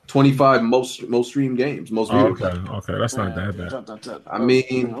 what? 25 most streamed games, most Oh, views. okay. That's not that bad. I mean,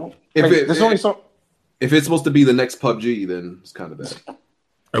 you know? if Like, it- there's only so. If it's supposed to be the next PUBG, then it's kind of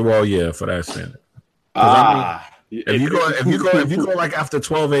bad. Well, yeah, for that standard. If you go like after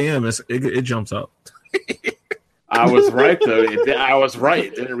 12 a.m., it jumps up. I was right though. I was right.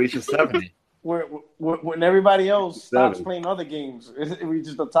 It didn't reach a 70. When everybody else stops 7. playing other games, it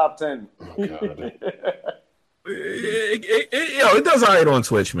reaches the top 10. Oh, God. It does all right on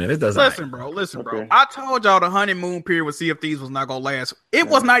Twitch, man. It does. all right. Listen, bro. Okay. I told y'all the honeymoon period with Sea of Thieves was not gonna last. It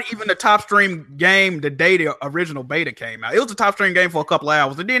was not even the top stream game the day the original beta came out. It was the top stream game for a couple of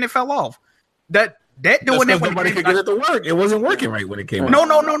hours, and then it fell off. That That's doing that 'cause when nobody could get it to work. It wasn't working right when it came out. No.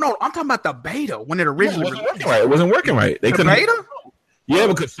 I'm talking about the beta when it Yeah, originally it wasn't working right. It wasn't working right. They The couldn't. beta? Yeah,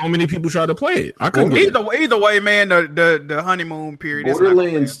 because so many people tried to play it. I couldn't get it. Either way, man, the honeymoon period is not gonna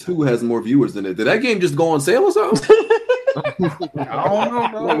Borderlands 2 has more viewers than it. Did that game just go on sale or something? I don't know,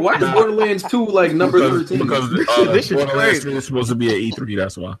 bro. Like, why is Borderlands 2 like number 13? Because This shit's Borderlands crazy. 3 is supposed to be at E3.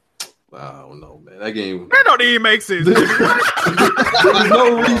 That's why. I don't know, man. That game. That don't even make sense. nigga. There's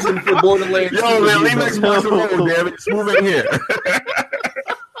no reason for Borderlands 2 Yo, to man, be leave number- Xbox alone, damn it. It's moving here.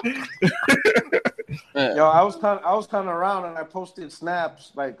 Yo, I was kind of around and I posted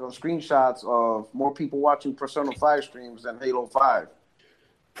snaps, like screenshots of more people watching Persona 5 streams than Halo 5.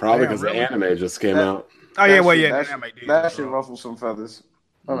 Probably Damn, because really? the anime just came out. Oh yeah, That well shit- yeah, that, the anime did, that bro. should ruffle some feathers.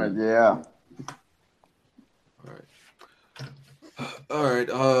 I'm like, yeah. All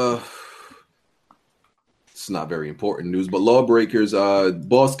right. It's not very important news, but Lawbreakers.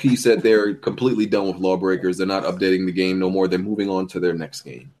 Boss Key said they're completely done with Lawbreakers. They're not updating the game no more. They're moving on to their next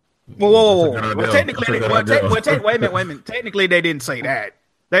game. Whoa. That's a good Well, idea. technically, That's a good idea. wait a minute. Technically, they didn't say that.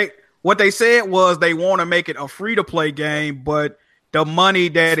 What they said was they want to make it a free to play game, but the money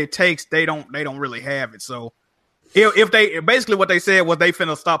that it takes, they don't really have it. So if they basically what they said was they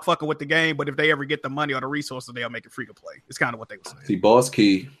finna stop fucking with the game, but if they ever get the money or the resources, they'll make it free to play. It's kind of what they were saying. See, Boss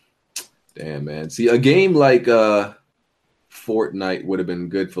Key. Damn, man. See, a game like Fortnite would have been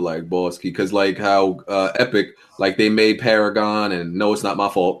good for like Boss Key because like how Epic, like they made Paragon and No, It's Not My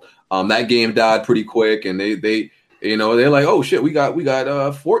Fault. That game died pretty quick, and they they're like, oh shit, we got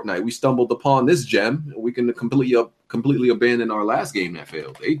Fortnite. We stumbled upon this gem. We can completely abandon our last game that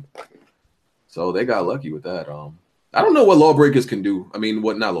failed. So they got lucky with that. I don't know what Lawbreakers can do. I mean,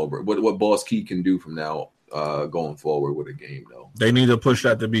 what Boss Key can do from now going forward with a game though. They need to push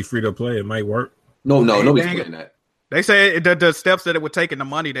that to be free to play. It might work. Nobody's dang it. playing that. They said the steps that it would take in the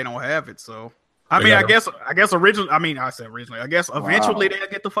money, they don't have it. So I mean, I guess originally. I mean, I said originally. I guess eventually they'll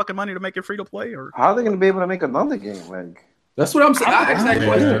get the fucking money to make it free to play. Or How are they going to be able to make another game? Like, That's what I'm saying. I asked that Yeah,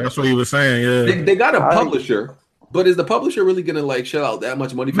 question. that's what he was saying. Yeah. They got a publisher, but is the publisher really gonna like shell out that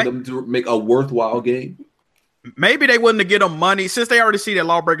much money for them to make a worthwhile game? maybe they wouldn't have get them money since they already see that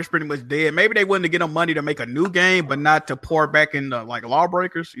Lawbreakers pretty much dead. Maybe they wouldn't have get them money to make a new game, but not to pour back into like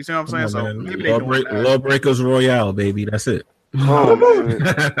Lawbreakers. You see what I'm saying? Maybe they doing that. Lawbreakers Royale, baby. That's it. Oh,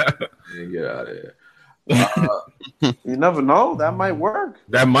 shit. Get out of here. You never know. That might work.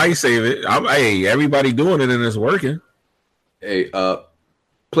 That might save it. Hey, everybody doing it and it's working. Hey,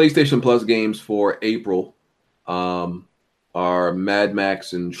 PlayStation Plus games for April are Mad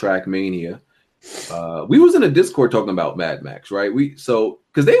Max and Trackmania. We was in a Discord talking about Mad Max, right? Because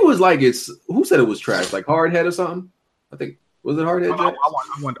they was like, who said it was trash? Like Hardhead or something? I think was it Hardhead?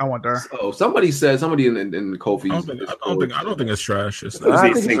 I want there. Oh, somebody in Kofi. I don't think it's trash. It's I not,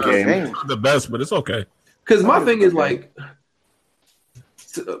 think it's game. it's not the best, but it's okay. Because my thing is like,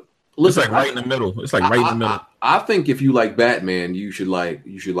 It's like right in the middle. It's like right in the middle. I think if you like Batman, you should like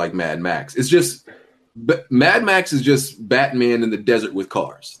Mad Max. It's just Mad Max is just Batman in the desert with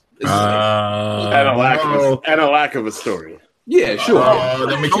cars. And a lack of a story. Yeah, sure.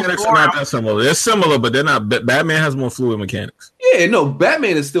 The mechanics are not that similar. They're similar, but they're not. Batman has more fluid mechanics. Yeah, no,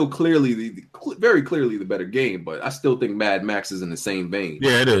 Batman is still clearly very clearly the better game, but I still think Mad Max is in the same vein.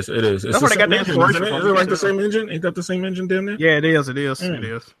 Yeah, it is. It's That's where they got the inspiration Is from. it like the same engine? Ain't that the same engine down there? Yeah, it is. It is.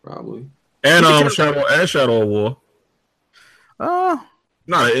 Probably. And Shadow of War.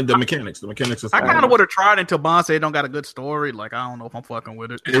 No, the mechanics. The mechanics is I kind of would have tried until Bond said it don't got a good story. Like, I don't know if I'm fucking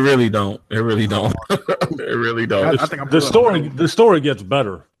with it. It really don't. It really don't. I think The story gets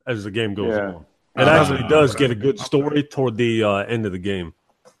better as the game goes on. It actually does get a good story toward the end of the game.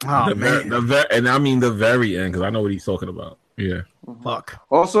 Oh, man. And I mean the very end, because I know what he's talking about. Yeah. Fuck.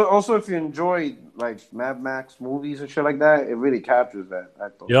 Also, if you enjoy like Mad Max movies and shit like that, it really captures that. I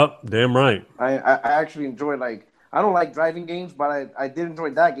thought. Yep, damn right. I actually enjoy I don't like driving games, but I did enjoy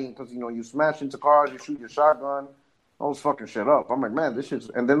that game because you smash into cars, you shoot your shotgun, all this fucking shit up. I'm like, man, this shit's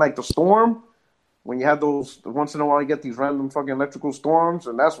and then like the storm, when you have those once in a while you get these random fucking electrical storms,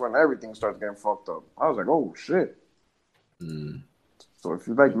 and that's when everything starts getting fucked up. I was like, oh shit. So if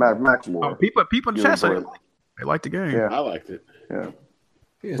you like Mad Max more, people in the chat say they like the game. Yeah, I liked it. Yeah.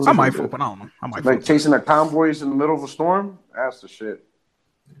 I might flip, but I don't know. I might like chasing the convoys in the middle of a storm. That's the shit.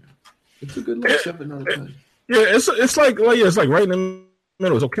 It's a good little ship another time. Yeah, it's like right in the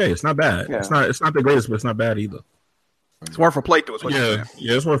middle. It's okay. It's not bad. Yeah. It's not the greatest, but it's not bad either. It's worth a playthrough. Is what you're saying.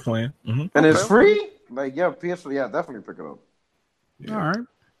 Yeah, it's worth playing. Mm-hmm. And it's free. Like PS4, definitely pick it up. Yeah. All right.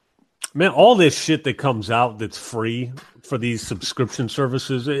 Man, all this shit that comes out that's free for these subscription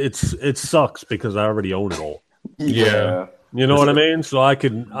services, it sucks because I already own it all. Yeah. You know what I mean? So I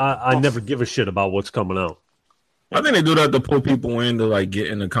never give a shit about what's coming out. I think they do that to pull people in to like get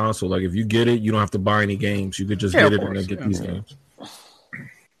in the console. Like if you get it, you don't have to buy any games. You could just get it and then get these games.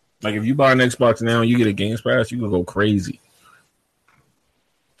 Like if you buy an Xbox now and you get a Games Pass, you can go crazy.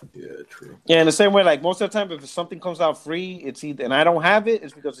 Yeah, true. Yeah, in the same way, like most of the time, if something comes out free, it's either and I don't have it,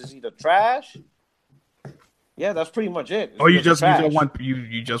 it's because it's either trash. Yeah, that's pretty much it. Or you just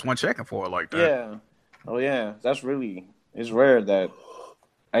want checking for it like that. Yeah. Oh yeah, it's rare that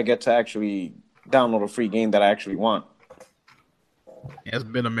I get to actually download a free game that I actually want. Yeah, it's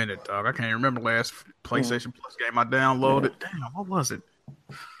been a minute, dog. I can't remember the last PlayStation Plus game I downloaded. Damn, what was it?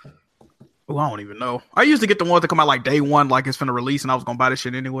 Oh, I don't even know. I used to get the ones that come out like day one, like it's finna release, and I was gonna buy this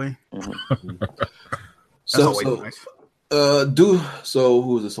shit anyway. So who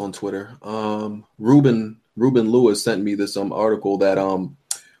is this on Twitter? Ruben Lewis sent me this article that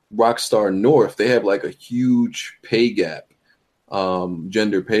Rockstar North, they have like a huge pay gap.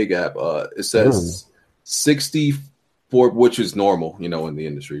 Gender pay gap. It says 64, which is normal, in the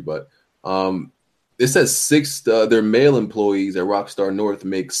industry, but it says their male employees at Rockstar North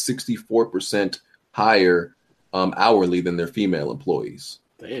make 64% higher hourly than their female employees.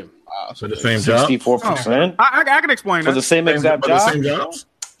 Damn. So the same job? 64%? I can explain For that. the same exact job? Same jobs?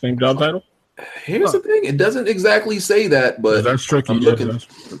 Same job title? Here's the thing. It doesn't exactly say that, but That's tricky. I'm looking.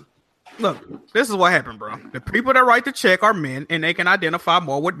 Look, this is what happened, bro. The people that write the check are men, and they can identify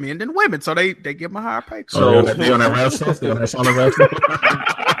more with men than women, so they give them a higher pay. So they on that rap stuff? They on that song of rap stuff?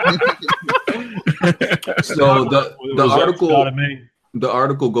 So the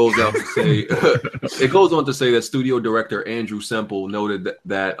article goes out to say it goes on to say that studio director Andrew Semple noted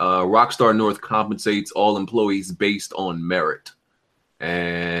that Rockstar North compensates all employees based on merit,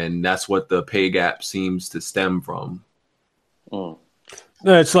 and that's what the pay gap seems to stem from.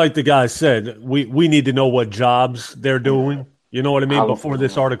 It's like the guy said, we need to know what jobs they're doing. You know what I mean? Before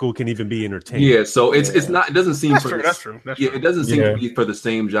this article can even be entertained. Yeah, so it's not. It doesn't seem That's true. It doesn't seem to be for the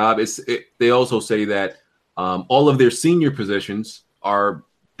same job. They also say that all of their senior positions are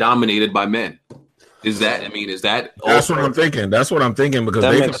dominated by men. Is that? I mean, is that? That's what I'm thinking. That's what I'm thinking because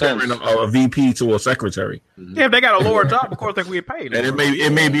That they makes comparing sense. a VP to a secretary, Yeah, if they got a lower job, of course they can get paid. and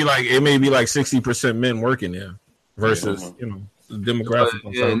it may be like 60% men working there versus the demographic.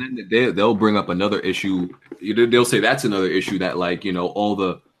 Yeah, and then they'll bring up another issue. They'll say that's another issue that all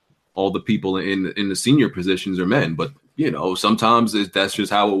the people in the senior positions are men, but sometimes that's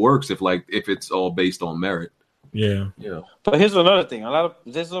just how it works. If it's all based on merit. Yeah. But here's another thing.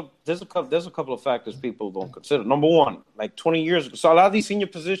 There's a couple of factors people don't consider. Number one, like 20 years ago. So a lot of these senior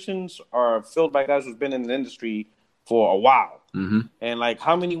positions are filled by guys who've been in the industry for a while. Mm-hmm. And like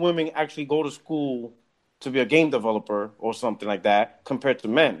how many women actually go to school to be a game developer or something like that compared to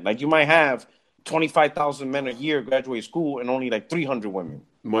men? Like you might have 25,000 men a year graduate school and only like 300 women.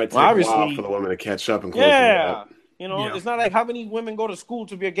 Might take Well, a while obviously- for the women to catch up and close the gap. It's not like how many women go to school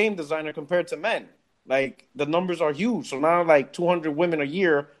to be a game designer compared to men. Like the numbers are huge. So now like 200 women a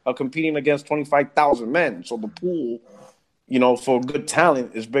year are competing against 25,000 men. So the pool, for good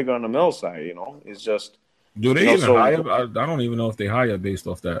talent is bigger on the male side, It's just Do they even hire? I don't even know if they hire based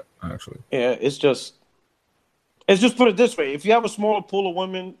off that, actually. Yeah, it's just put it this way. If you have a smaller pool of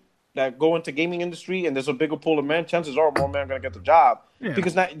women that go into gaming industry and there's a bigger pool of men, chances are more men are going to get the job. Yeah.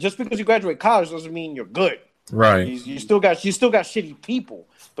 Because just because you graduate college doesn't mean you're good. Right. You still got shitty people.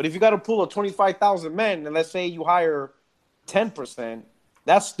 But if you got a pool of 25,000 men and let's say you hire 10%,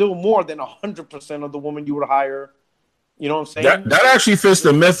 that's still more than 100% of the women you would hire. You know what I'm saying? That actually fits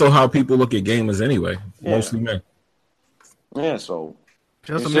the myth of how people look at gamers anyway. Yeah. Mostly men. Yeah, so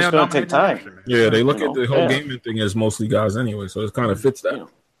Just it's a just male going to take time. Yeah, they look You at the know, whole yeah. gaming thing as mostly guys anyway, so it kind of fits that.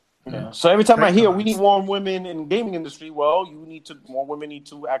 Yeah. So every time I hear we need more women in the gaming industry, well, more women need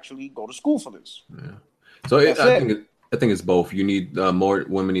to actually go to school for this. So That's it. I think it's both. You need more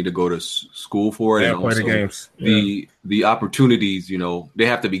women need to go to school for it, Yeah, and play the also games. the opportunities. They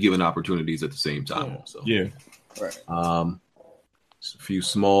have to be given opportunities at the same time. So Yeah. just a few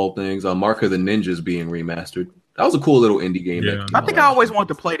small things. Mark of the Ninjas being remastered. That was a cool little indie game. Yeah. I think I always wanted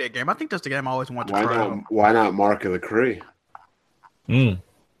to play that game. I think that's the game I always wanted to try out. Why not Mark of the Cree? Mm.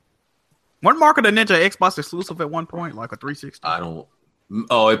 One Mark of the Ninja Xbox exclusive at one point, like a 360. I don't.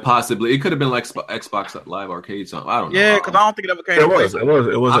 Oh, it could have been like Xbox Live Arcade something. I don't know. Yeah, because I don't think it ever came. It to was. play.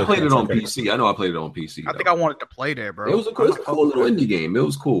 It was. I played it on okay. PC. I know I played it on PC. I think I wanted to play that, bro. It was a cool little indie game. It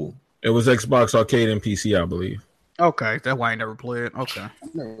was cool. It was Xbox Arcade and PC, I believe. Okay, that's why I never played. Okay.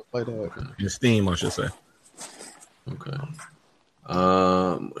 Never played that. In Steam, I should say. Okay.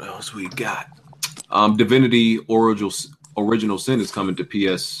 What else we got? Divinity Original Sin is coming to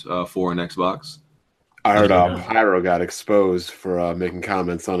PS4 and Xbox. I heard Pyro got exposed for making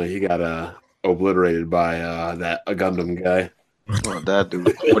comments on it. He got obliterated by a Gundam guy. Well, that dude.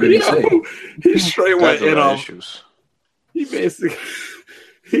 What did he say? He straight went That's in the on. issues. He basically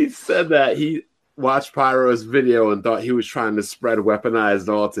he said that he watched Pyro's video and thought he was trying to spread weaponized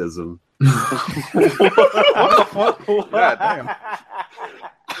autism. God damn.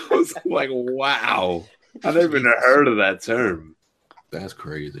 I was like, wow. I never even heard of that term. That's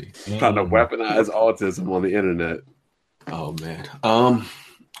crazy. Trying to weaponize autism on the internet. Oh man.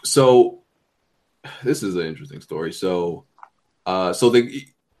 So this is an interesting story. So the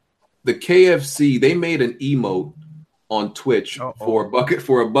KFC, they made an emote on Twitch for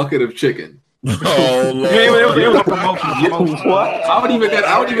a bucket of chicken. Oh, Lord. It was a promotion. What? I don't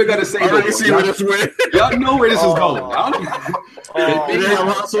even got to say I already that. see where this went. Y'all know where this is going.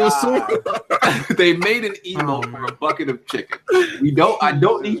 They made an emote for a bucket of chicken. I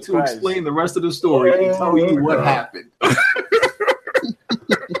don't need to explain the rest of the story and tell you what happened.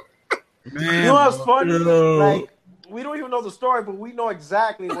 You know what's funny? No. Like, we don't even know the story, but we know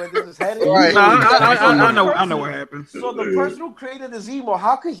exactly where this is headed. Right. No, I know what happened. So the person who created this emo,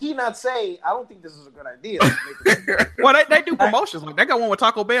 how could he not say, I don't think this is a good idea? Well, they do promotions. Like they got one with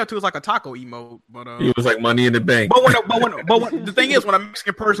Taco Bell too. It's like a taco emote. But He was like Money in the Bank. but when the thing is, when a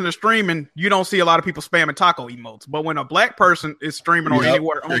Mexican person is streaming, you don't see a lot of people spamming taco emotes. But when a black person is streaming or Yep,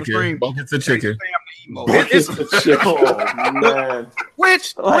 anywhere on the chicken. stream, Buckets of they chicken. spam the emote. It's Oh, man.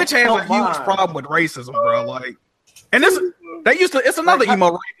 which Like, has a come huge on. problem with racism, bro. Like, and it's another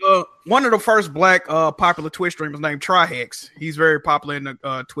emo. Right? One of the first black popular Twitch streamers named Trihex. He's very popular in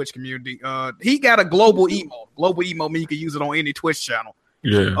the Twitch community. He got a global emo. Global emo means you can use it on any Twitch channel.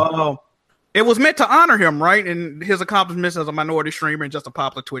 Yeah. It was meant to honor him, right? And his accomplishments as a minority streamer and just a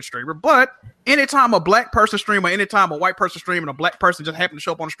popular Twitch streamer. But anytime a black person stream or anytime a white person stream and a black person just happen to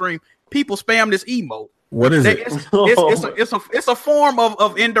show up on the stream, people spam this emote. What is it? It's a form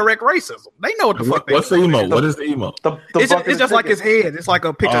of indirect racism. They know what the fuck. What's the emote? What is the emote? It's just like his head. It's like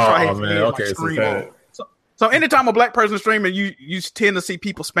a picture of Oh, his man. head. Okay, Like so scream. that- So anytime a black person streaming, you tend to see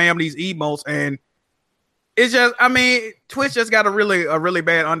people spam these emotes, and It's just, I mean, Twitch just got a really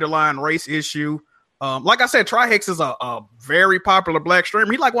bad underlying race issue. Like I said, Trihex is a very popular black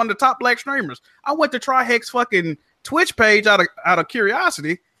streamer. He's like one of the top black streamers. I went to Trihex fucking Twitch page out of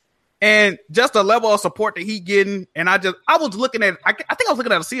curiosity, and just the level of support that he getting. And I was looking at, I think I was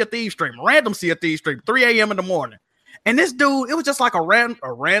looking at a Sea of Thieves stream, random Sea of Thieves stream, 3 a.m. in the morning. And this dude, it was just like a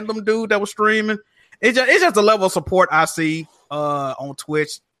random dude that was streaming. It's just the level of support I see on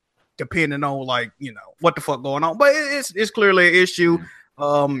Twitch, depending on like, you know, what the fuck going on. But it's clearly an issue.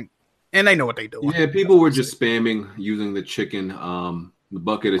 And they know what they do. Yeah, people were just spamming using the chicken, the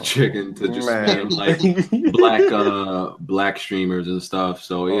bucket of chicken to just spam like black streamers and stuff.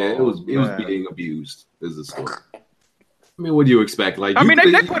 So yeah, it was being abused. Is the story. I mean, what do you expect? Like, I mean,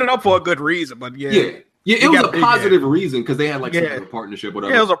 they put it up for a good reason, but yeah, it was a positive reason because they had like some kind of partnership,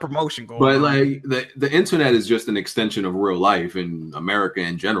 whatever. Yeah, it was a promotion going. But on. like the internet is just an extension of real life in America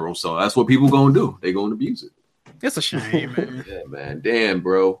in general. So that's what people gonna do. They gonna abuse it. It's a shame, man. Yeah, man. Damn,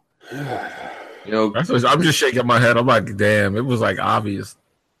 bro. You know, I'm just shaking my head. I'm like, damn, it was like obvious.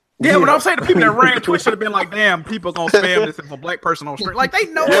 Yeah, but I'm saying the people that ran Twitch should have been like, damn, people gonna spam this if a black person on stream. Like they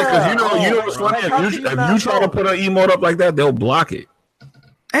know. Yeah, because you know what's funny? If you try to put an emote up like that, they'll block it.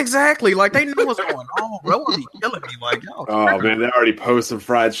 Exactly. Like they know what's going on. Bro, it would be killing me. Like, yo, oh man, they already posted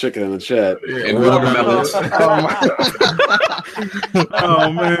fried chicken in the chat. And watermelons.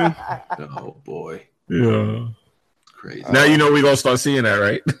 Oh man. Oh boy. Yeah. Crazy. Now you know we're gonna start seeing that,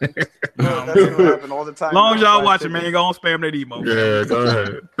 right? Happen all the time. Long as y'all watching, man, go on spam that emote. Yeah, go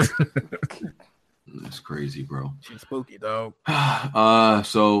ahead. That's crazy, bro. She's spooky, dog.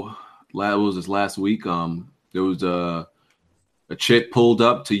 So what was this last week? There was a chick pulled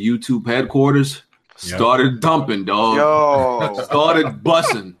up to YouTube headquarters, started dumping, dog. Yo, started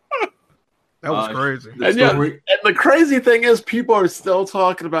bussing. That was crazy. And the crazy thing is, people are still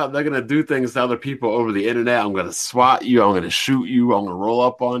talking about they're gonna do things to other people over the internet. I'm gonna swat you. I'm gonna shoot you. I'm gonna roll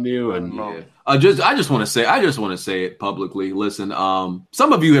up on you. And I just want to say it publicly. Listen,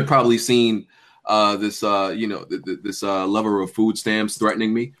 some of you have probably seen this this lover of food stamps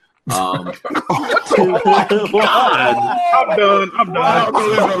threatening me. God. I'm done.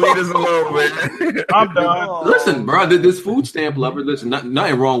 Leave us alone, man. I'm done. Listen, bro, this food stamp lover. Listen,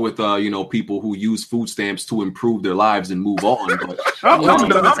 nothing wrong with people who use food stamps to improve their lives and move on. But I'm done.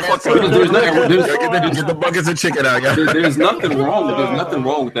 Get the buckets of chicken out, yeah. There's nothing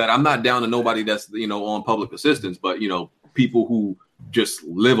wrong with that. I'm not down to nobody that's on public assistance, but people who just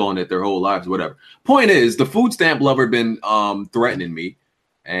live on it their whole lives, whatever. Point is, the food stamp lover been threatening me.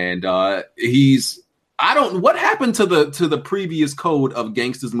 And what happened to the previous code of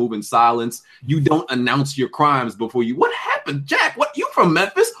gangsters move in silence? You don't announce your crimes before you. What happened, Jack? What, you from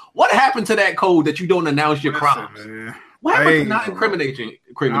Memphis? What happened to that code that you don't announce your crimes? What happened to not incriminating?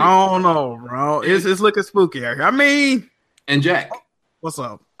 I don't know, bro. It's looking spooky out here. I mean, and Jack, what's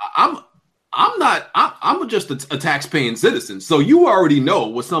up? I'm just a tax-paying citizen, so you already know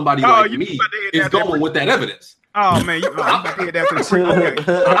what somebody like me is going with that evidence. Oh man, I'm about to hit that for the free.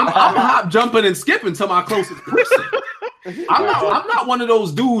 Okay. I'm hop jumping and skipping to my closest person. I'm not one of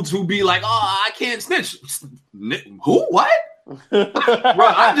those dudes who be like, oh, I can't snitch. Who? What? Bro,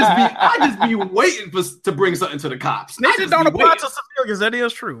 I just be waiting to bring something to the cops. Snitches don't apply to civilians. That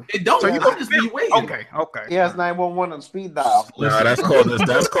is true. It don't. So you just be waiting. Okay. He has 911 on speed dial. Nah, that's called a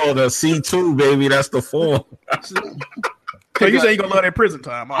C2, baby. That's the form. So you say you gonna love that prison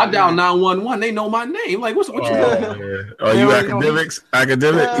time? I dial 911. They know my name. Like, what you doing? Yeah. Oh, you academics?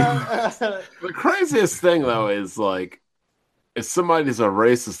 Academic? The craziest thing though is like, if somebody's a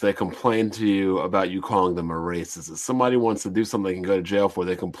racist, they complain to you about you calling them a racist. If somebody wants to do something they can go to jail for,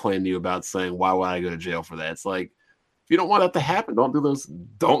 they complain to you about saying, why would I go to jail for that? It's like, if you don't want that to happen, don't do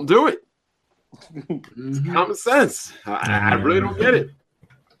it. It's common sense. I really don't get it.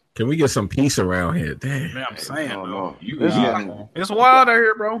 Can we get some peace around here? Damn. Man, I'm saying, no. It's wild out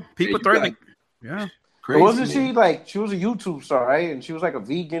here, bro. People threatening. Yeah. Crazy, wasn't she like, she was a YouTube star, right? And she was like a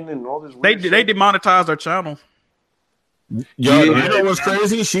vegan and all this weird They demonetized her channel. Yo, you know what's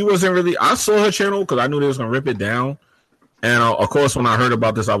crazy? She wasn't really. I saw her channel because I knew they was gonna rip it down, and of course, when I heard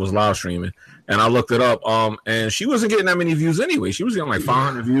about this, I was live streaming, and I looked it up. And she wasn't getting that many views anyway. She was getting like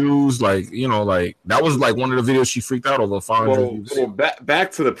 500 views. Like that was like one of the videos she freaked out over 500 views. Well,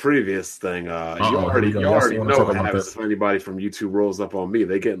 back to the previous thing. You already know what happens if anybody from YouTube rolls up on me.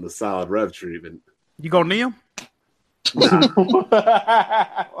 They get in the solid rev treatment. You gonna knee him? What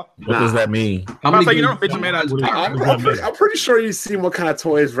does that mean? I'm pretty sure you've seen what kind of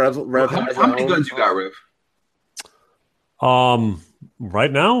toys Rev. How many guns you got, Rev?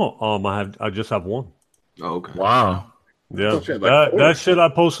 Right now, I just have one. Oh, okay. Wow. Yeah. That shit I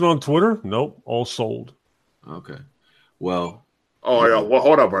posted on Twitter, nope, all sold. Okay. Well. Oh yeah. Well,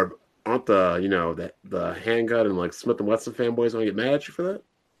 hold up, bro. Aren't the handgun and like Smith and Wesson fanboys gonna get mad at you for that?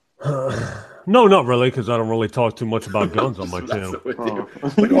 No, not really, because I don't really talk too much about guns on my channel.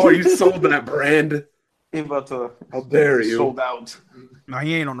 Like, oh, you sold that brand. He about to. How dare you? Sold out. No,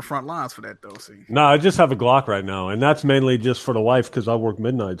 he ain't on the front lines for that though. See, No, I just have a Glock right now, and that's mainly just for the wife because I work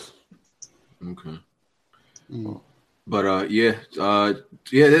midnights. Okay. But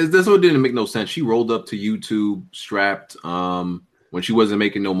this one didn't make no sense. She rolled up to YouTube strapped when she wasn't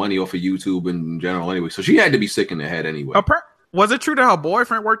making no money off of YouTube in general anyway. So she had to be sick in the head anyway. Was it true that her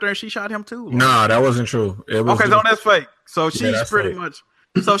boyfriend worked there and she shot him too? Nah, that wasn't true. It was okay, so that's fake. So Yeah, she's that's pretty fake. much.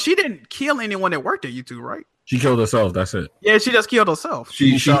 So she didn't kill anyone that worked at YouTube, right? She killed herself. That's it. Yeah, she just killed herself.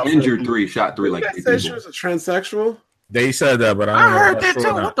 She shot injured shot three like That three said she people. was a transsexual. They said that, but I I don't know if heard that's that true too.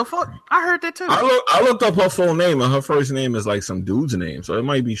 or not. What the fuck? I heard that too. I looked up her full name, and her first name is like some dude's name, so it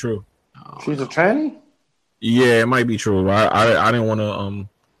might be true. She's a tranny? Yeah, it might be true. I didn't want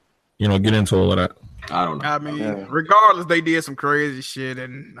to get into all of that. I don't know. I mean, Yeah. regardless, they did some crazy shit,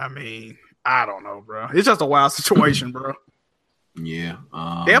 and I mean, I don't know, bro. It's just a wild situation, bro. Yeah.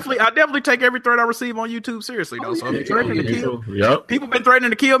 I definitely take every threat I receive on YouTube seriously, though. So if you're threatening to kill, Yep. people been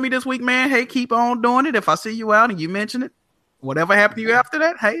threatening to kill me this week, man. Hey, keep on doing it. If I see you out and you mention it, whatever happened to you after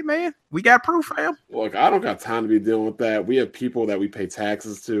that, hey, man, we got proof, fam. Look, I don't got time to be dealing with that. We have people that we pay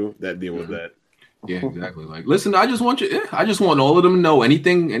taxes to that deal with that. Yeah, exactly. Like, listen, I just want all of them to know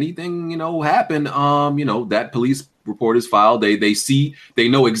anything, happened. That police report is filed. They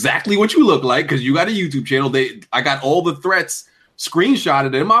know exactly what you look like because you got a YouTube channel. I got all the threats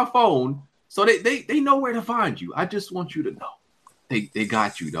screenshotted in my phone, so they know where to find you. I just want you to know they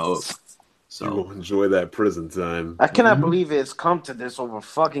got you, dog. You So will enjoy that prison time. I cannot believe it's come to this over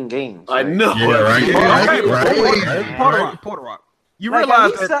fucking games. I know. Yeah, right. Okay, Right. Porter Rock. You Like,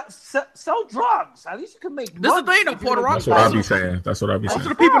 realize at that least sell drugs. At least you can make This is money. the thing, though, if you Porter make Rock. That's what I be money. saying. most of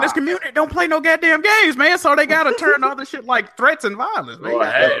the people in this community don't play no goddamn games, man. So they gotta turn to other shit like threats and violence, man. Oh,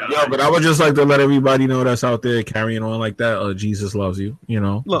 hey, Yeah, but I would just like to let everybody know that's out there carrying on like that. Jesus loves you.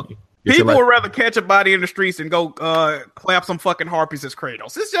 Look, Get your people life- would rather catch a body in the streets and go clap some fucking harpies as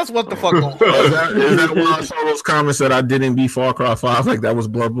Kratos. It's just what the fuck going on. Is that why I saw those comments that I didn't beat Far Cry 5 like that was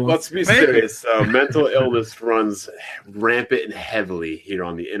Bloodborne? Let's be serious. Mental illness runs rampant and heavily here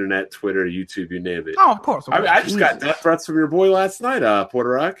on the internet, Twitter, YouTube, you name it. Oh, of course. I mean, I just got death threats from your boy last night, Porter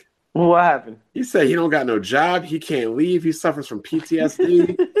Rock. What happened? He said he don't got no job, he can't leave, he suffers from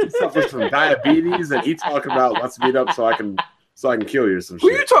PTSD, he suffers from diabetes, and he talking about let's meet up so I can kill you or some who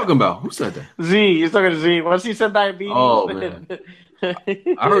are you shit. talking about? Who said that? Z, you're talking to Z. Once he said diabetes. Oh, man.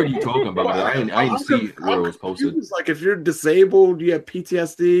 I heard you talking about it. I didn't see where it was posted. It's like if you're disabled, you have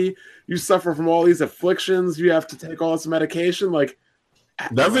PTSD, you suffer from all these afflictions, you have to take all this medication. Like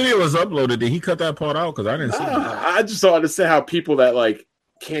That video was uploaded. Did he cut that part out? Because I didn't see it. I just don't understand how people that like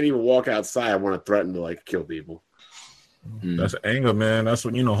can't even walk outside want to threaten to like kill people. That's anger, man. That's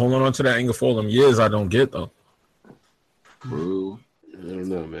what holding on to that anger for all them years I don't get though. Bro. I don't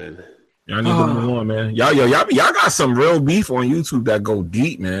know, man. Y'all need to move on, man. Y'all got some real beef on YouTube that go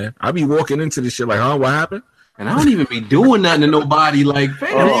deep, man. I be walking into this shit like, what happened? And I don't even be doing nothing to nobody. Like,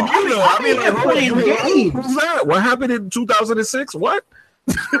 fam, I mean, I'm playing games. Who's that? What happened in 2006? What?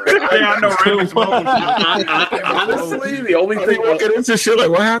 I know. Honestly, the only I thing be walking into shit like,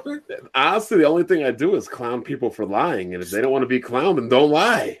 what happened? honestly, the only thing I do is clown people for lying, and if they don't want to be clowned, then don't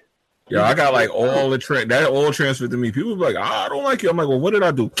lie. Yeah, I got like all the that all transferred to me. People be like, I don't like you. I'm like, well, what did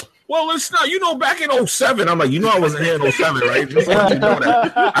I do? Well, it's not, back in 07. I'm like, I wasn't here in 07, right? Just let you know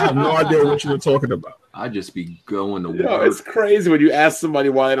that. I have no idea what you were talking about. I just be going to No, work. it's crazy when you ask somebody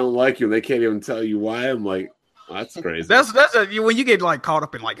why they don't like you, and they can't even tell you why. I'm like, that's crazy. That's when you get like caught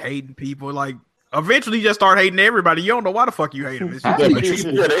up in like hating people, like eventually you just start hating everybody. You don't know why the fuck you hate them. It's just-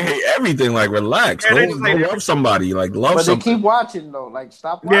 Yeah, but they hate everything. Like, relax. Yeah, they Don't just hate love somebody. Like, love But they something. keep watching though. Like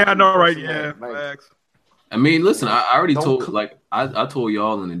stop watching. yeah, I know, right? Yeah, Like, facts. I mean, listen, I already Don't told, co- like, I told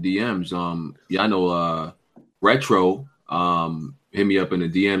y'all in the DMs. I know Retro hit me up in the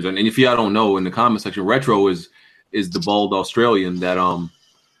DMs, and if y'all don't know, in the comment section, Retro is the bald Australian that I don't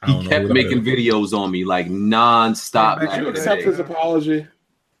he know kept who that making is. videos on me like nonstop. Did back Did you in the accept day. his apology?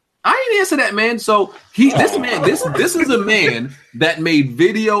 I didn't answer that, man. So this is a man that made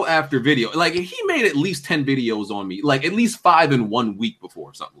video after video. Like he made at least 10 videos on me, like at least 5 in 1 week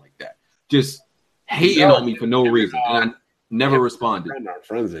before, something like that. Just hating on me for no reason, and I never responded. We're not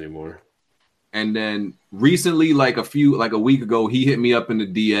friends anymore. And then recently, like a week ago, he hit me up in the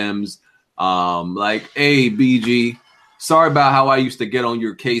DMs, like, "Hey, BG, Sorry about how I used to get on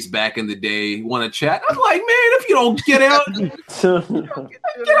your case back in the day. Want to chat? I'm like, man, if you don't get out,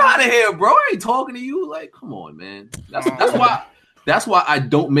 get out of here, bro. I ain't talking to you. Like, come on, man. That's why I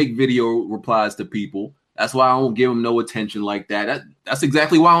don't make video replies to people. That's why I don't give them no attention like that. That's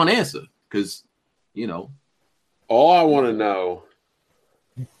exactly why I don't answer. Because, you know. All I want to know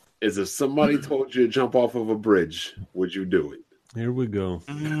is if somebody told you to jump off of a bridge, would you do it? Here we go.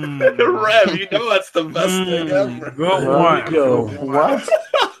 Rev, you know that's the best thing ever. Good one. What?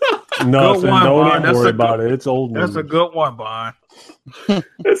 Nothing. one, Don't Bond. even That's worry a about it. It's old That's news. a good one, Bond.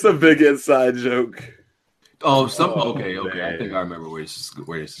 It's a big inside joke. Oh, okay. man. I think I remember where this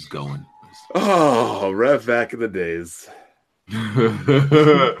is going. Oh, Rev back in the days.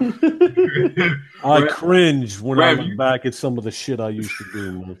 I cringe when Rev, I look back at some of the shit I used to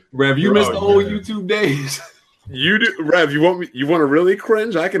do, man. Rev, you missed the whole YouTube days. You do, Rev. You want to really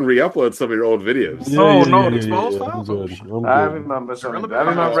cringe? I can re-upload some of your old videos. Exposed I'm files? good. I'm I good. remember something. Really? I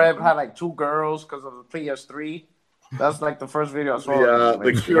remember Rev had like 2 girls because of the PS3. That's like the first video I saw.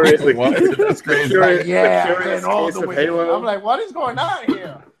 The curious, That's crazy. Like, yeah, the curious and all case the of way. Halo. I'm like, what is going on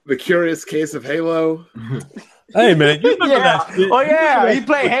here? The curious case of Halo. Hey, man, you remember that shit? Oh You remember yeah, that he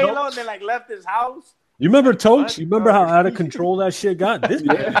played shit with Halo Tokes? and then like left his house. You remember Tokes? You remember how out of control that shit got? This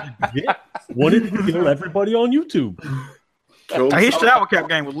guy wanted to kill everybody on YouTube. His shower cap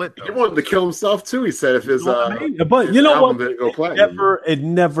game was lit, He though. wanted to kill himself too. He said if his But you know album what? didn't go platinum. It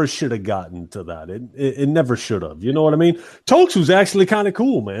never should have gotten to that. It never should have. You know what I mean? Tokes was actually kind of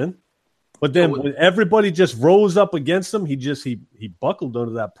cool, man. But then when everybody just rose up against him, he buckled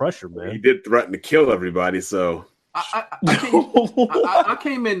under that pressure, He man. did threaten to kill everybody. So I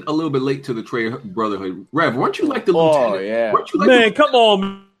came in a little bit late to the Trey Brotherhood. Rev, weren't you like the lieutenant? Oh yeah. Weren't you like Man, come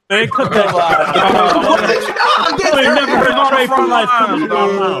on, man. Cut that the, You ain't never heard Trey for life coming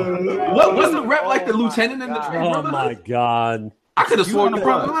Front from your mouth. what wasn't Rev like the lieutenant in the Trey Oh Brotherhood? my God. I could have You on sworn the he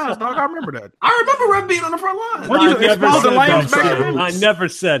front was. lines, dog. I remember that. I remember Rev being on the front line. What you I never exposing said lanes that. back then? I never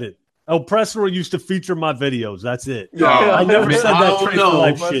said it. El Pressor used to feature my videos. That's it. Yeah. I never man, said I that don't Trey know. for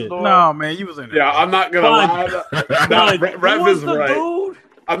life shit. No, man, you was in there. yeah, I'm not gonna Fine. lie. Fine. Rev Who was is the right. dude?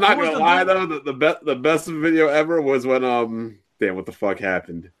 I'm not Who was gonna the lie dude? though. The best video ever was when damn, what the fuck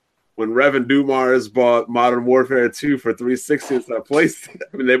happened? When Rev and Dumars bought Modern Warfare 2 for 360 instead of PlayStation.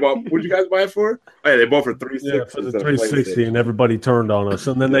 I mean, they bought. What'd you guys buy it for? Oh, yeah, they bought for 360. Yeah, for the instead of 360, PlayStation. and everybody turned on us.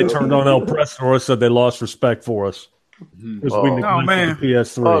 And then they turned on El Pressor, said they lost respect for us. Because we Oh. neglected Oh, man. the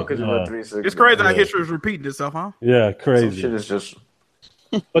PS3. Oh, because you were Yeah. 360. It's crazy how Yeah. history is repeating itself, huh? Yeah, Some crazy. shit is just.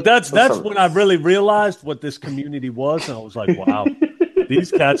 But that's up? when I really realized what this community was, and I was like, wow,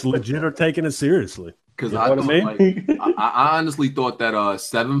 these cats legit are taking it seriously. Because You know I, what I thought, like, I honestly thought that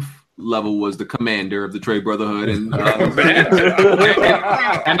 7th level was the commander of the Trey Brotherhood, and I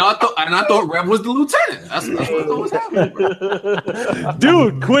thought Rev was the lieutenant. That's what was happening, bro.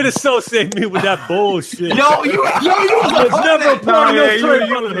 Dude, quit associating me with that bullshit. Yo, you I was never a part of No, your yeah, Trey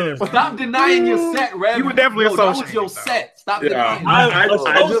you- Brotherhood. Stop denying your set, Rev. You were definitely Yo, that was associated, your though. set. Stop Yeah. denying. I just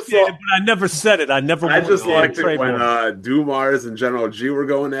associated, saw- but I never said it. I never. I just wanted liked to Trey it when Brotherhood. Dumars and General G were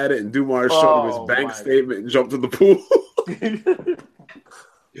going at it, and Dumars showed him his Oh, bank my. statement and jumped in the pool.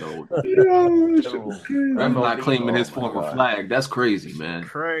 Yo, Dude. Rev not claiming his Oh, my former God. flag. That's crazy, man.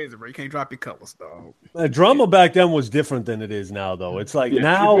 Crazy, bro. You can't drop your colors, dog. Drama back then was different than it is now, though. It's like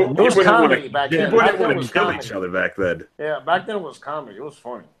now. It was People didn't comedy wanna- back then. People Back didn't then want was to kill comedy. each other back then. Yeah, back then it was comedy. It was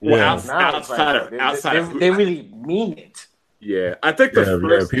funny. Yeah. Now it's outside like, of- outside of- they really mean it. Yeah, I think the Yeah,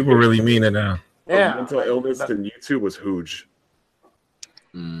 first people really mean it now. Yeah, mental like, illness that- in YouTube was huge.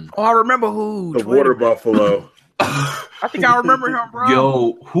 Oh, I remember who. The water buffalo. I think I remember him, bro.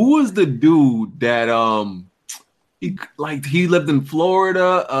 Yo, who was the dude that he lived in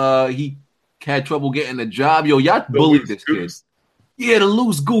Florida? He had trouble getting a job. Yo, y'all The bullied loose this goose. kid. Yeah, the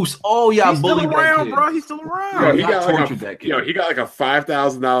loose goose. Oh, y'all He's still bullied that around, kid. bro. He's still Yo, around. he I got like tortured that kid. he got like a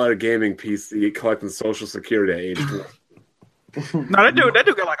 $5,000 gaming PC collecting Social Security at age 20. No, that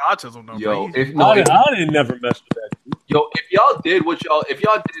dude got like autism, though. Yo, bro. I didn't never mess with that. if y'all did what y'all did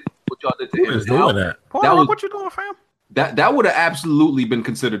to Who him, is doing that? Paul, that was- what you doing, fam? that would have absolutely been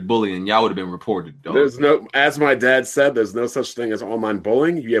considered bullying. Y'all would have been reported. Dog. There's no, as my dad said, there's no such thing as online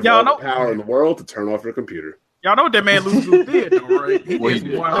bullying. You have Y'all all know- the power in the world to turn off your computer. Y'all know what that man Luke did, though, right? He What did he some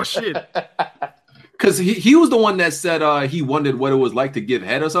did? wild shit. Because he was the one that said he wondered what it was like to give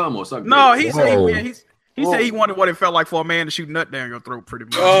head or something. No, he said Whoa. he said he wondered what it felt like for a man to shoot nut down your throat, pretty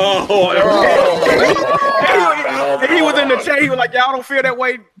much. And he was in the chat. He was like, "Y'all don't feel that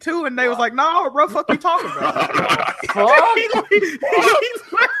way too," and they was like, "No, bro, fuck you talking about?"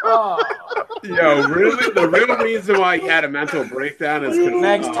 Oh, Yo, really? The real reason why he had a mental breakdown is 'cause,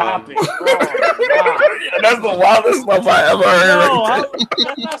 next topic. Oh, That's the wildest stuff I ever heard.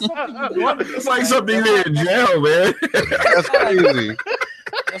 That's not something you wonder. It's like something you did in jail, man. That's crazy.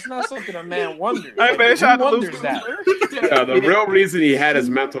 That's not something a man wonders. Hey, man, shout Who out to wonders Luke. that? Yeah, the real reason he had his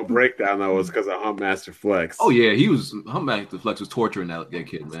mental breakdown though was because of Humpmaster Flex. Oh yeah, Humpmaster Flex was torturing that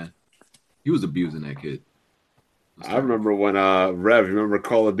kid, man. He was abusing that kid. I remember when Rev, you remember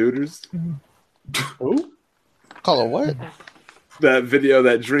Call of Duties? Who? Call it what? That video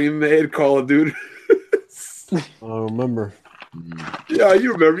that Dream made, Call of Duty. I don't remember. Yeah,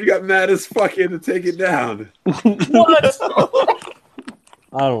 you remember. You got mad as fuck to take it down. What?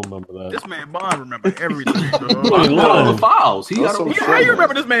 I don't remember that. This man Bond remember everything, bro. He got all the files. He got all the How you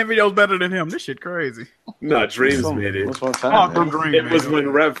remember this man videos better than him? This shit crazy. No, Dreams made it. What's one Oh, time, from man? Dream. It was when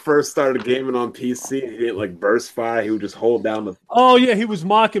Rev first started gaming on PC. He didn't like burst fire. He would just hold down the. Oh yeah, he was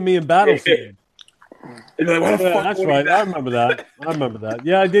mocking me in Battlefield. And you're like, why the Yeah, fuck that's would he right. die? I remember that.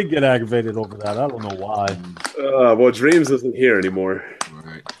 Yeah, I did get aggravated over that. I don't know why. Well, Dreams isn't here anymore. All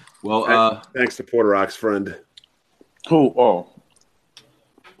right. Well, Thanks to Porter Rock's friend. Who? Oh,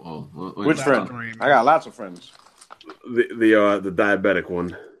 wait, which friend? I got lots of friends. The diabetic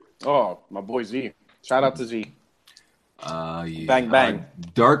one. Oh, my boy Z. Shout out to Z. Yeah. Bang bang.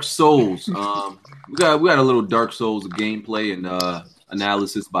 Dark Souls. We got a little Dark Souls gameplay and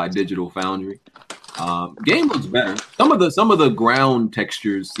analysis by Digital Foundry. Game looks better. Some of the ground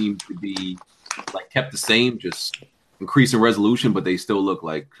textures seem to be like kept the same, just increasing resolution, but they still look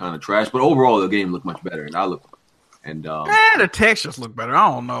like kind of trash. But overall, the game looked much better, and the textures look better.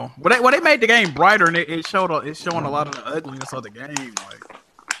 I don't know. Well, they made the game brighter, and it's showing a lot of the ugliness of the game. Like,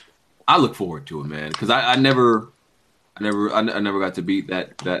 I look forward to it, man, because I never got to beat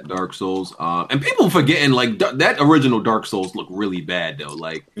that Dark Souls. And people forgetting like that original Dark Souls looked really bad though.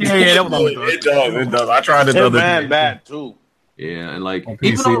 Like yeah, that was always It does. I tried it the It's other bad, day. bad too. yeah, and like On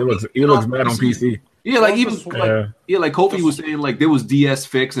PC, it looks bad on PC. Yeah, like even Yeah. like Kofi was saying, like there was DS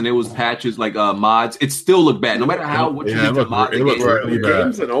fix and there was patches like muds. It still looked bad, no matter what you Yeah, did it to looked mod the really game. The bad.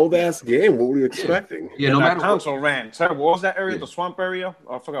 game's an old ass game. What were you expecting? Yeah, no that matter what. console ran terrible. What was that area? The swamp area?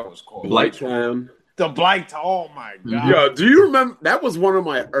 Oh, I forgot what it was called. Blight. Town. The Blight. Oh my god. Yo, do you remember? That was one of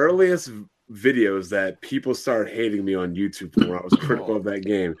my earliest videos that people started hating me on YouTube for when I was critical of that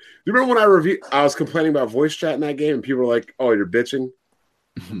game. Do you remember when I was complaining about voice chat in that game and people were like, "Oh, you're bitching."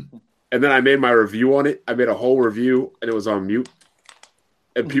 And then I made my review on it. I made a whole review and it was on mute.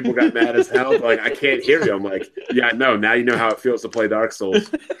 And people got mad as hell. Like, I can't hear you. I'm like, yeah, I know. Now you know how it feels to play Dark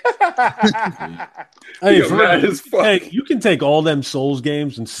Souls. Hey, Yo, for mad real. as fuck. Hey, you can take all them Souls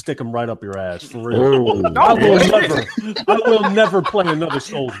games and stick them right up your ass for real. Oh. I will never play another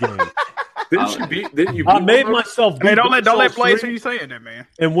Souls game. Didn't you I beat may one? myself. Hey, beat don't let Souls Blaze 3, hear you saying that, man.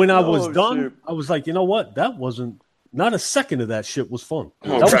 And when I was Oh, done, shit. I was like, you know what? That wasn't not a second of that shit was fun. Oh,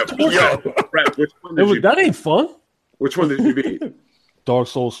 that was Brett, torture. yo, Brett, which one did you That ain't fun. Which one did you beat? Dark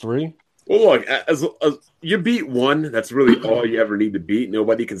Souls 3. Well, look, as you beat one, that's really all you ever need to beat.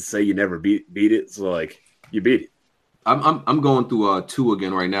 Nobody can say you never beat it. So, like, you beat it. I'm going through 2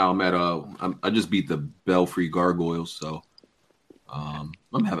 again right now. I'm at I just beat the Belfry Gargoyles, so I'm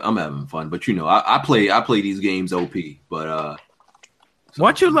having fun. But you know, I play these games OP, but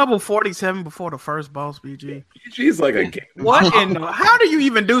Weren't you level 47 before the first boss, BG? PG's like a game. What in the, how do you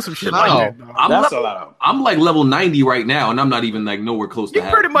even do some shit like that, dog? That's a lot. I'm like level 90 right now, and I'm not even like nowhere close to You're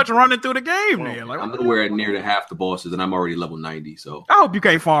half. pretty much running through the game then. Like, I'm nowhere near to half the bosses, and I'm already level 90. So, I hope you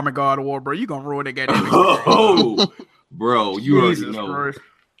can't farm in God of War, bro. You gonna ruin the game. oh, bro, you Jesus already know. Christ.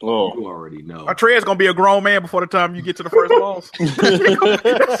 Oh, You already know. Atreus gonna be a grown man before the time you get to the first boss.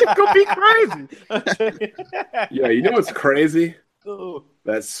 That shit gonna be crazy. Yeah, you know what's crazy?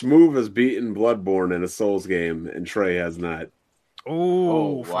 That Smooth has beaten Bloodborne in a Souls game, and Trey has not.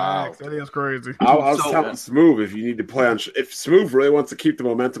 Oh, wow. facts. That is crazy. I was So- telling Smooth if you need to play on, if Smooth really wants to keep the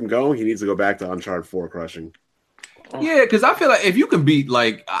momentum going, he needs to go back to Uncharted 4 crushing. Yeah, because I feel like if you can beat,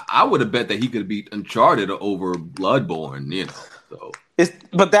 like, I would have bet that he could beat Uncharted over Bloodborne, you know. So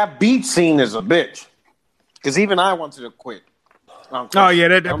but that beat scene is a bitch. Because even I wanted to quit. Oh yeah,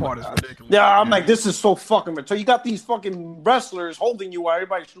 that part is ridiculous. Yeah, I'm like, this is so fucking mature. You got these fucking wrestlers holding you while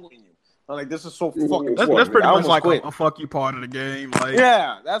everybody's shooting you. I'm like, this is so fucking. That's pretty I much almost like quit. a fuck you part of the game. Like,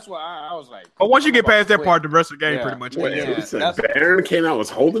 Yeah, that's why I was like. but once you get I'm about past to that quit. part, the rest of the game Yeah. pretty much. Wait, Yeah. you said that's- Baron came out was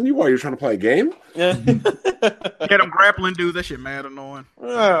holding you while you're trying to play a game? Yeah. Get them grappling dudes. That shit mad annoying.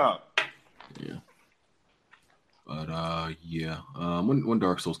 Yeah. but yeah. When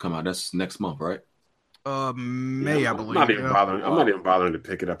Dark Souls come out, that's next month, right? May I I'm believe. not even yeah. bothering. I'm not even bothering to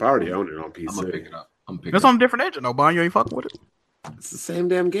pick it up. I already own it on PC. I'm gonna pick it up. I'm picking That's it up. on a different engine though, Bon. You ain't fucking with it. It's the same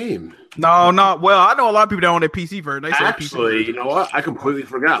damn game. No. Well, I know a lot of people that own their PC version. They say Actually, you know what? I completely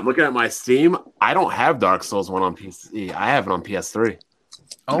forgot. Looking at my Steam, I don't have Dark Souls 1 on PC. I have it on PS3.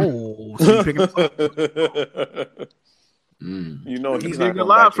 Oh, so you picking up You know he's a not good going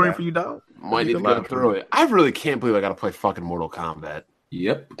live back to stream that. for you, dog. Might need to go through it. I really can't believe I got to play fucking Mortal Kombat.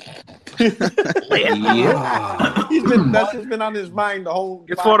 Yep. That's just been on his mind the whole.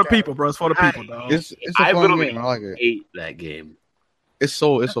 It's for the people, bro. It's for the people, dog. It's a I fun literally game. I like it. hate that game. It's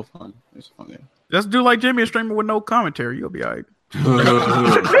so fun. It's a fun game. Just do like Jimmy, a streamer with no commentary. You'll be all right. I'm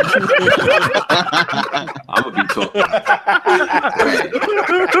gonna be talking.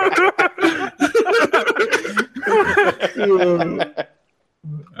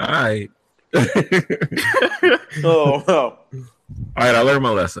 All right. Oh, All right, I learned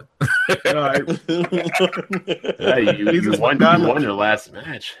my lesson. Yeah, you won your last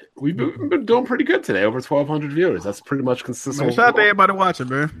match. We've been doing pretty good today. Over 1,200 viewers. That's pretty much consistent. Man, shout out to everybody watching,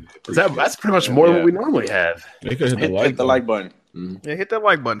 man. That's pretty much more than what we normally have. They could hit the like button. Yeah, hit that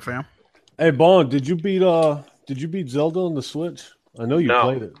like button, fam. Hey, Bond, did you beat Zelda on the Switch? I know you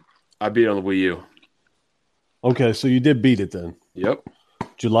played it. I beat it on the Wii U. Okay, so you did beat it then. Yep.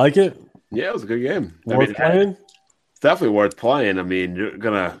 Did you like it? Yeah, it was a good game. Worth playing? It's definitely worth playing. I mean, you're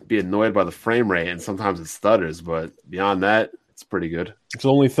gonna be annoyed by the frame rate, and sometimes it stutters, but beyond that, it's pretty good. It's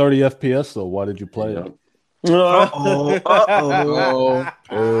only 30 FPS though. Why did you play it?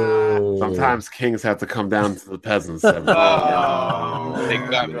 Sometimes kings have to come down to the peasants.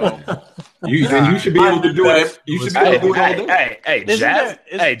 You should be able to do it. You should be able to do it all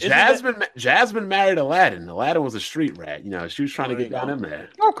day. Jasmine married Aladdin. Aladdin was a street rat. You know, she was trying to get down in there.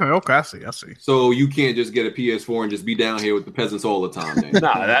 Okay, I see. So you can't just get a PS4 and just be down here with the peasants all the time. Then. No,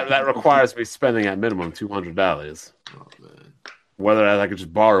 that requires me spending at minimum $200. Oh man. Whether I could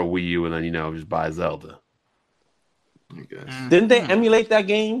just borrow Wii U and then just buy Zelda. I guess. Didn't they emulate that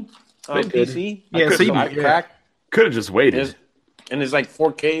game on They did. PC? Yeah, Could have just waited. And it's like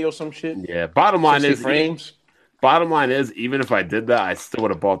 4K or some shit. Yeah. Bottom line 60 is, frames. even if I did that, I still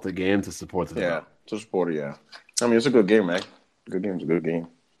would have bought the game to support the Yeah, to support it. Yeah. I mean, it's a good game, man. Good game's a good game.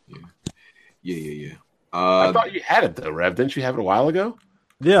 Yeah. I thought you had it though, Rev. Didn't you have it a while ago?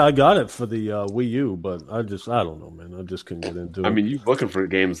 Yeah, I got it for the Wii U, but I don't know, man. I just couldn't get into it. I mean, you're looking for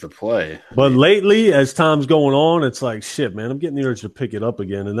games to play. But lately, as time's going on, it's like, shit, man, I'm getting the urge to pick it up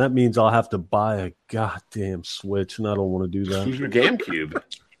again. And that means I'll have to buy a goddamn Switch, and I don't want to do that. Use your GameCube.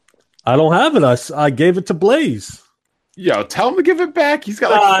 I don't have it. I gave it to Blaze. Yo, tell him to give it back. He's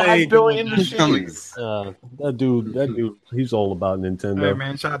got like 5 billion machines. That dude, he's all about Nintendo. Hey,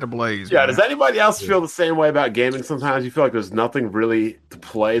 man, shout out to Blaze. Yeah, man. does anybody else feel the same way about gaming sometimes? You feel like there's nothing really to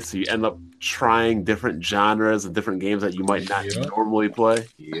play, so you end up trying different genres and different games that you might not normally play?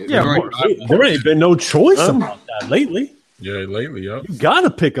 Yeah, of course. There ain't been no choice about that lately. Yeah, lately, yeah. You got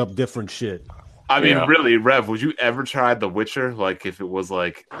to pick up different shit. I mean, really, Rev, would you ever try The Witcher? Like, if it was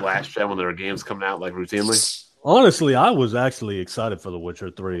like last gen when there were games coming out like routinely? Honestly, I was actually excited for The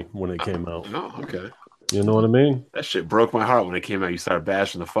Witcher 3 when it came out. Oh, okay. You know what I mean? That shit broke my heart when it came out. You started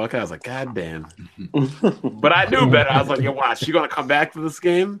bashing the fuck out. I was like, God damn. But I knew better. I was like, yo, watch, you gonna come back to this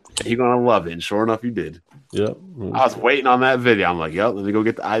game and you're gonna love it. And sure enough, you did. Yep. I was waiting on that video. I'm like, let me go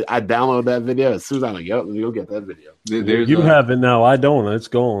get I downloaded that video. As soon as I'm like, let me go get that video. You have it now. I don't. It's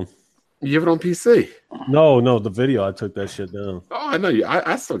gone. You have it on PC? No, the video. I took that shit down. Oh, I know you.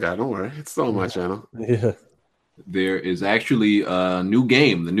 I still got it. Don't worry. It's still on my channel. Yeah. There is actually a new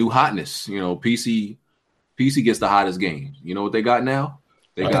game, the new hotness. You know, PC gets the hottest games. You know what they got now?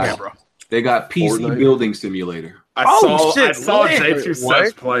 They got PC Fortnite. Building Simulator. I saw J2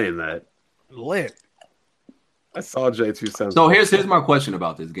 Cents playing that. Lit. I saw J2 Cents. So here's my question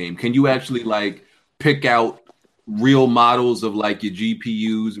about this game. Can you actually like pick out real models of like your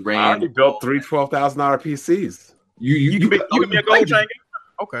GPUs, RAM? I already built 3 $12,000 PCs. You can be a gold chain.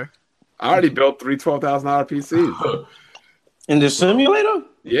 Okay. I already built 3 $12,000 PCs. In the simulator?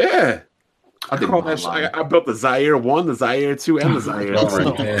 Yeah. I think I built the Zaire 1, the Zaire 2, and the Zaire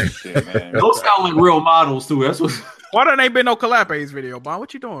 3. Shit, man. those sound like real models too. That's what. Why done ain't been no Collapase video, Bob?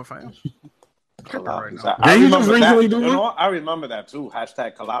 What you doing, fam? I you remember just that. recently You do know it? what? I remember that too.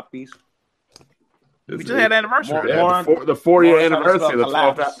 Hashtag Kalapis. We just had anniversary. Yeah, the 4-year More anniversary of the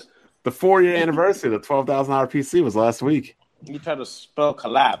collapse. the 4-year anniversary of the $12,000 PC was last week. You try to spell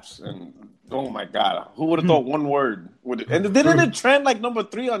collapse, and oh my god, who would have thought one word? And didn't it trend like number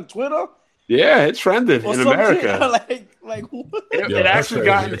 3 on Twitter? Yeah, it trended Or in some America. shit? like what? It actually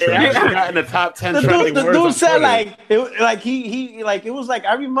got in the top 10 The trending dude words on said Twitter. he it was like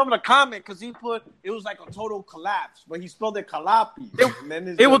I remember the comment because he put it was like a total collapse, but he spelled it Kalapi.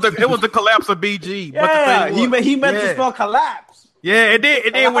 It was the collapse of BG. Yeah, but the thing he meant to spell collapse. Yeah, and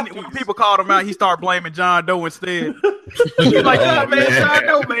then when people called him out, he started blaming John Doe instead. He's like, "Yeah, man, John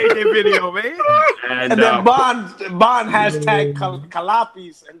Doe made that video, man." And then Bond hashtag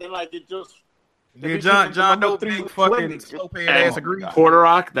Calapis, and then like it just. Yeah, John Doe big fucking slow-paying ass agreed.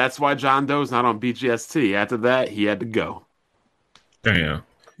 Porter-Rock, that's why John Doe's not on BGST. After that, he had to go. Damn.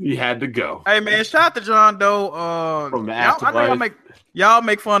 He had to go. Hey man, shout out to John Doe. From the I know y'all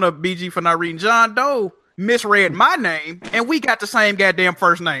make fun of BG for not reading. John Doe misread my name, and we got the same goddamn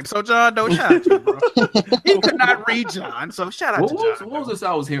first name. So John Doe, shout out to you, bro. He could not read John, so shout out to John. What was this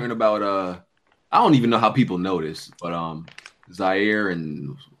I was hearing about? I don't even know how people know this, but Zaire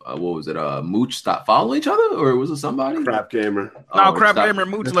and what was it? Mooch stopped following each other, or was it somebody? Crap Gamer. No, Crap Gamer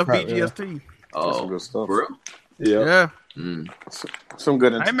and Mooch left BGST. Oh, some good stuff. for real? Yeah. Some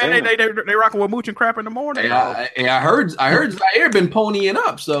good. Hey man, they rocking with Mooch and Crap in the morning. Hey, I heard Zaire been ponying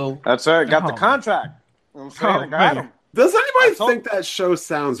up, so That's right. Got the contract. You know what I'm saying? I got him. Does anybody think that show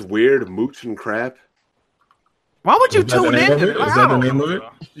sounds weird? Mooch and Crap. Why would you tune in? Is that the name of it?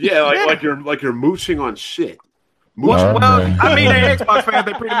 Yeah, like you're mooching on shit. Well, I mean, they Xbox fans,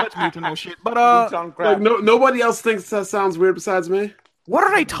 they pretty much mooching on shit. But like nobody else thinks that sounds weird besides me. what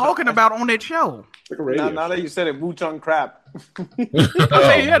are they talking about on that show? Like a radio Now that you said it, Mooch on Crap. I mean,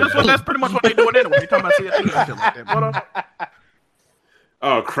 yeah, that's pretty much what they doing anyway. They talking about CFTs and shit like that. But,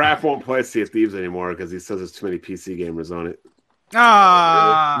 Oh, Crap won't play Sea of Thieves anymore because he says there's too many PC gamers on it.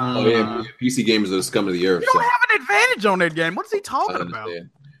 Oh yeah, PC gamers are the scum of the earth. You don't have an advantage on that game. What is he I talking about? understand.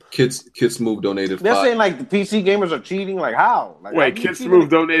 Kids Move donated. They're $5. saying like the PC gamers are cheating. Like how? Like, Wait, Kids Move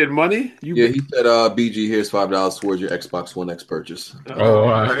donated money? Yeah, he said, "BG, here's $5 towards your Xbox One X purchase." Oh,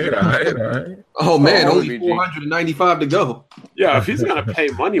 all right. Oh man, Oh, only BG. 495 to go. Yeah, if he's gonna pay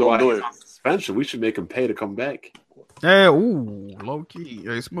money Don't while do he's it. on suspension, we should make him pay to come back. Yeah, ooh, low key.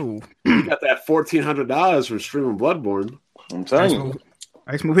 Hey, Smooth. He got that $1,400 from streaming Bloodborne. I'm telling you.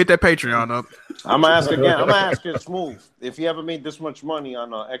 Hey, Smooth, hit that Patreon up. I'm gonna ask again. I'm gonna ask you, Smooth, if you ever made this much money on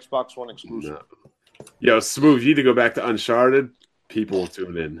Xbox One exclusive. No. Yo, Smooth, you need to go back to Uncharted. People will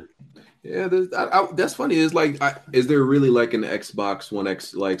tune in. Yeah, that's funny. Is like, is there really like an Xbox One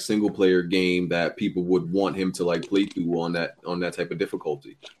X like single player game that people would want him to like play through on that type of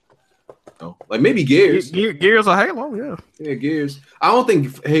difficulty? No? Like maybe Gears. Gears or Halo, yeah. Yeah, Gears. I don't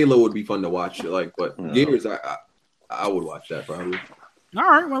think Halo would be fun to watch. Like, but Gears, I would watch that probably. All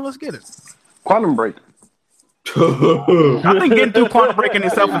right, well, let's get it. Quantum Break. I think getting through Quantum Break in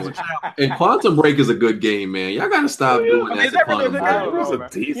itself is a challenge. And Quantum Break is a good game, man. Y'all gotta stop doing that. Is to that really Quantum a good Break. I don't know, was a man.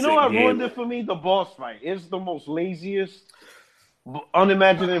 decent You know what ruined game. it for me? The boss fight. It's the most laziest,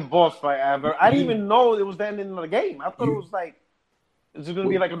 unimaginative boss fight ever. I didn't even know it was the ending of the game. I thought it was like, it's going to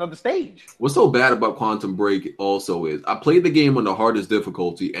be like another stage. What's so bad about Quantum Break also is I played the game on the hardest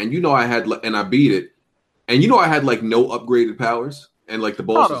difficulty, and and I beat it, and I had like no upgraded powers, and like the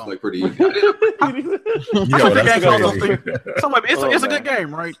boss was like pretty easy. Yo, that's crazy. It's a good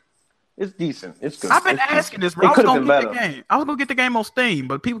game, right? It's decent. It's good. I've been It's asking decent. this, bro. It I was could have gonna been get the better. game. I was gonna get the game on Steam,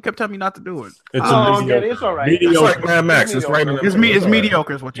 but people kept telling me not to do it. It's Oh, a yeah, it's all right. It's like Mad Max. It's right in the It's middle. it's all right.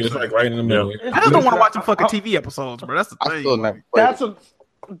 mediocre, is what you It's say. like right in the middle. I just don't want to watch some fucking TV episodes, bro. That's the I thing. still never played That's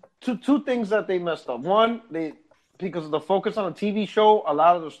it. two things that they messed up. One, because of the focus on the TV show, a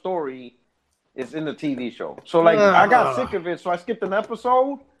lot of the story is in the TV show. So like I got sick of it, so I skipped an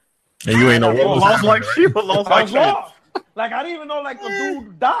episode. And you ain't know what was Lost like happening, sheep, lost I like was sheep. lost. Like I didn't even know like the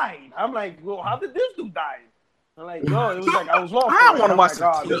dude died. I'm like, well, how did this dude die? I'm like, yo, it was like I was lost. I don't want to I'm watch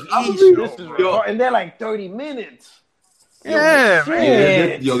like, the oh, TV this is show. retarded. And they're like 30 minutes. Yeah,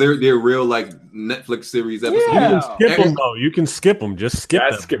 Shit. They're real like Netflix series episodes. Yeah. Skip them though. You can skip them. Just skip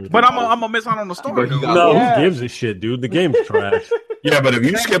Yeah, them. skip them. But I'm gonna miss out on the story. But he though. got- No, Yeah. who gives a shit, dude? The game's trash. Yeah, but if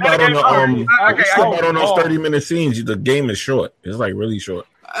you skip out on the if you skip out on those 30-minute scenes, the game is short. It's like really short.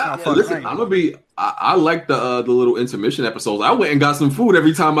 Listen, I'm gonna be. I like the little intermission episodes. I went and got some food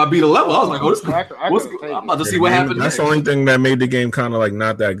every time I beat a level. I was like, oh, this. I'm about to see what happens. That's the only thing that made the game kind of like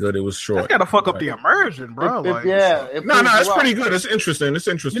not that good. It was short. That's gotta fuck up the immersion, bro. Like, Yeah. No, it's pretty good. It's interesting. It's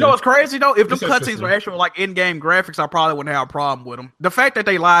interesting. You know what's crazy though? If the It's cutscenes interesting. were actual like in-game graphics, I probably wouldn't have a problem with them. The fact that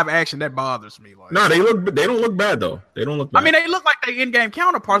they live action that bothers me. Like, No, they don't look bad though. They don't look bad. I mean, they look like they in-game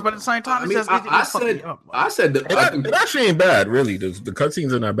counterparts, but at the same time, I mean, it's just I said that. it actually ain't bad, really. The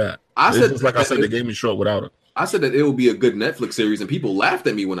cutscenes are not bad. I said- It's just like I said, the game is short without it. I said that it would be a good Netflix series, and people laughed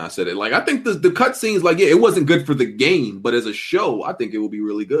at me when I said it. Like, I think the cutscenes, like, yeah, it wasn't good for the game, but as a show, I think it will be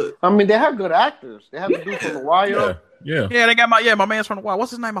really good. I mean, they have good actors. They have the dude from The Wire. Yeah. Yeah, they got my man's from the wild.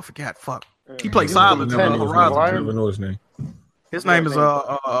 What's his name? I forgot. Fuck. He played Silence in Never the knew Horizon. his Never know his name. His name is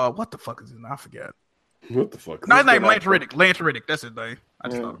what the fuck is his name? I forgot. What the fuck? No, his name Lance Reddick. Lance Reddick. That's his name. I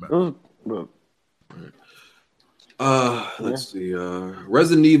just thought about it. Let's see.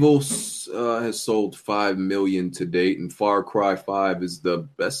 Resident Evil has sold 5 million to date, and Far Cry 5 is the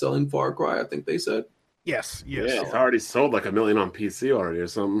best-selling Far Cry. I think they said. Yes. Yeah, it's already sold like 1 million on PC already or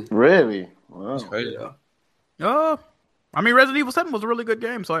something. Really? Wow. Yeah. I mean, Resident Evil 7 was a really good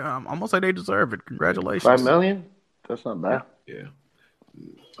game, so I'm gonna say they deserve it. Congratulations. 5 million? That's not bad. Yeah.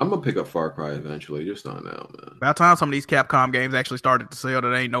 I'm gonna pick up Far Cry eventually, just not now, man. About time some of these Capcom games actually started to sell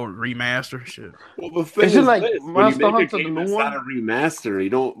that ain't no remaster shit. Well, the thing Isn't is like this, Monster when you make Hunter a game the new that's one? not a remaster, you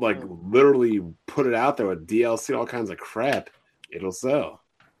don't like literally put it out there with DLC, all kinds of crap. It'll sell.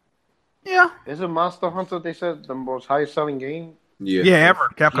 Yeah. Isn't Monster Hunter, they said, the most highest selling game? Yeah, ever.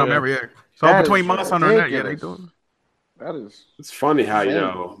 Capcom ever, yeah. So That between is Monster Hunter and that, yeah, they ridiculous. do it. That is. It's funny how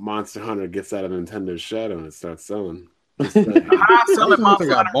insane. Monster Hunter gets out of Nintendo's shadow and it starts selling. The highest selling Monster Monster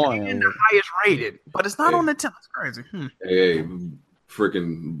got Hunter boring. and the highest rated, but it's not Hey. on Nintendo. It's crazy. Hey,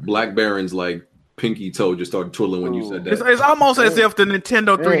 freaking Black Baron's like pinky toe just started twiddling when you said that. It's almost as if the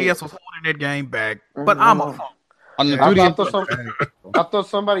Nintendo 3DS was holding that game back. But I'm a On the I 3DS, thought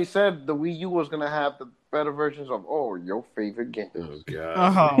somebody said the Wii U was going to have the better versions of, your favorite game. Oh,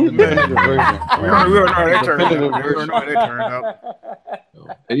 God. oh man, definitive version. we don't know how that turned Definitive out. We don't know how that turned out.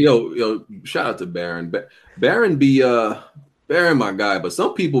 And yo, shout out to Baron. Baron, my guy. But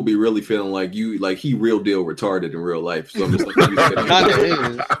some people be really feeling like he real deal retarded in real life. So I'm just like, Kinda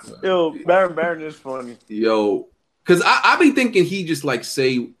is. Yo, Baron is funny. yo, because I be thinking he just like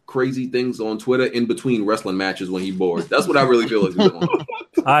say crazy things on Twitter in between wrestling matches when he bored. That's what I really feel is going on.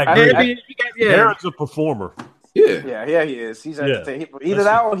 I agree. Yeah, Baron's a performer. Yeah. Yeah, he is. He's either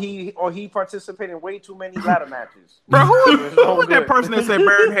that or he participated in way too many ladder matches. bro, who It's no was that good. person that said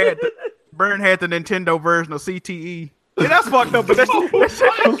Burn had the Nintendo version of CTE? Yeah, that's fucked up. But that's I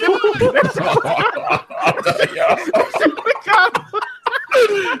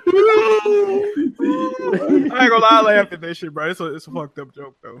ain't gonna lie, I laughed at that shit, bro. It's a fucked up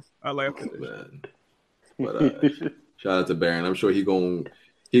joke though. I laughed at that. Man. But shout out to Baron. I'm sure he come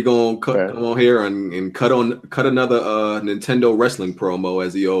on here and cut another Nintendo wrestling promo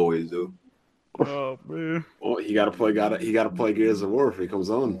as he always do. Oh man. Well, he gotta play Gears of War if he comes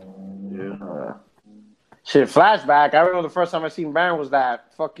on. Yeah. Shit, flashback. I remember the first time I seen Baron was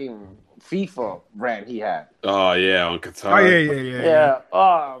that fucking FIFA rant he had. Oh yeah, on Qatar. Oh yeah. Yeah.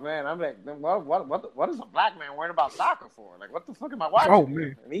 Oh man, I'm like, what is a black man worrying about soccer for? Like, what the fuck am I watching? Oh,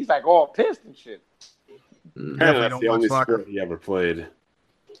 man. And he's like all pissed and shit. Apparently Definitely that's don't the watch only soccer. sport he ever played.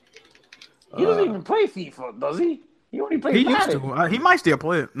 He doesn't even play FIFA, does he? He only plays He used Madden. to. He might still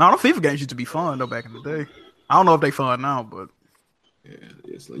play it. No, the FIFA games used to be fun though back in the day. I don't know if they fun now, but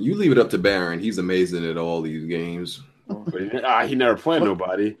You leave it up to Baron. He's amazing at all these games. But he never played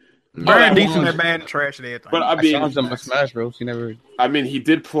nobody. Baron decent at Madden, trash at everything. But I I mean, challenged him in Smash Bros. He never. he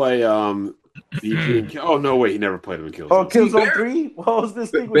did play. Oh no, wait, he never played him in Killzone. Oh, Killzone 3? What was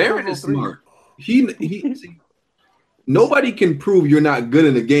this thing with Baron Killzone is 3? smart. He nobody can prove you're not good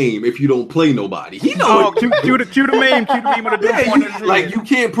in a game if you don't play nobody. He knows. Oh, cue the meme with a Yeah, good point. in the like head. you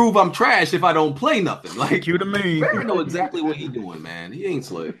can't prove I'm trash if I don't play nothing. Like Cue the meme. Baron know exactly what he's doing, man. He ain't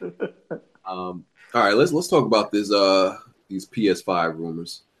slick. All right, let's talk about this. These PS5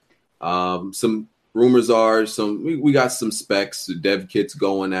 rumors. Some rumors are we got some specs, dev kits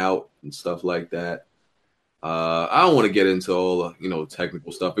going out and stuff like that. I don't want to get into all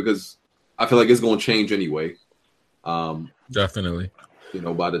technical stuff because I feel like it's going to change anyway. Definitely.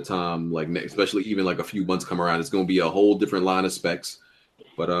 By the time especially even like a few months come around, it's going to be a whole different line of specs.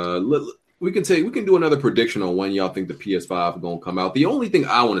 But we can do another prediction on when y'all think the PS5 is going to come out. The only thing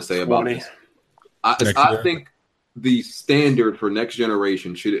I want to say about this, I think the standard for next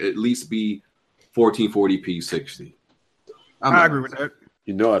generation should at least be 1440p 60. I agree with that.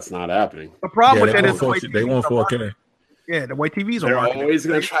 You know that's not happening. The problem with Yeah, that is they want 4K. Yeah, the way TVs are They're marketed. always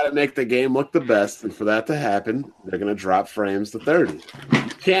going to try to make the game look the best, and for that to happen, they're going to drop frames to 30. You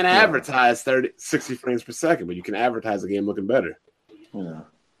can't advertise 60 frames per second, but you can advertise the game looking better. Yeah.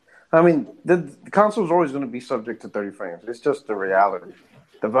 I mean, the console's always going to be subject to 30 frames. It's just the reality.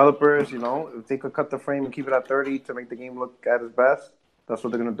 Developers, if they could cut the frame and keep it at 30 to make the game look at its best, that's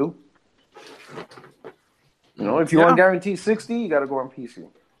what they're going to do. If you want to guarantee 60, you got to go on PC.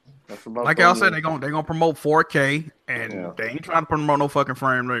 That's about Like y'all said, they're gonna promote 4K, and they ain't trying to promote no fucking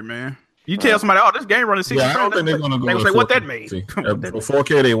frame rate, man. You tell somebody, oh, this game running 60 Yeah, I frames. don't think they're gonna go. They with say, what 4K. that mean? See, for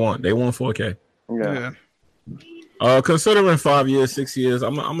 4K, they want 4K. Yeah. Considering 5 years, 6 years,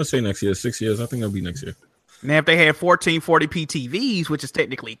 I'm gonna say next year. 6 years, I think it'll be next year. Now, if they had 1440p TVs, which is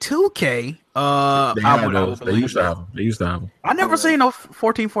technically 2K, They I had would those. They used to have them. I never seen no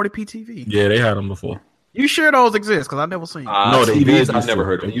 1440p TV. Yeah, they had them before. You sure those exist? Because I've never seen. No, they TVs. did I've never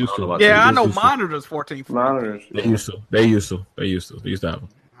heard of They them. used to. Yeah, I They know used to. monitors 1440. Monitors. They used to. They used to. They used to have them.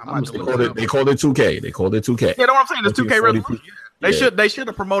 They called it 2K. They called it 2K. Yeah, know what I'm saying? It's 2K 1440p. resolution. They should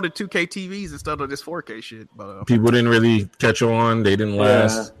have promoted 2K TVs instead of this 4K shit. But People didn't really catch on. They didn't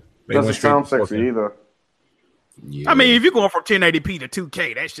last. They Doesn't went straight sound to sexy 4K. either. Yeah. I mean, if you're going from 1080p to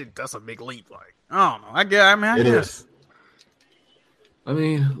 2K, that's a big leap. Like, I don't know. I It guess. is. I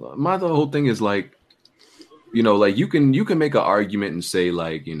mean, the whole thing is like, you know, like you can make an argument and say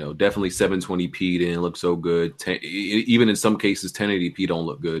like, you know, definitely 720p didn't look so good. Even in some cases, 1080p don't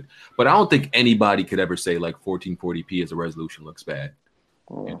look good. But I don't think anybody could ever say like 1440p as a resolution looks bad.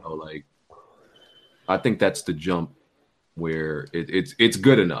 You know, like I think that's the jump where it's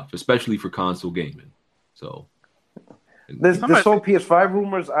good enough, especially for console gaming. So This whole PS5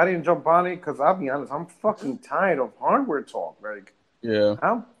 rumors, I didn't jump on it because I'll be honest, I'm fucking tired of hardware talk. Like, Yeah.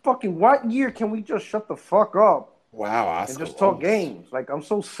 what year can we just shut the fuck up Wow, and just talk games? Like, I'm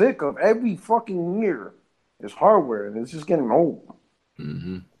so sick of every fucking year is hardware and it's just getting old.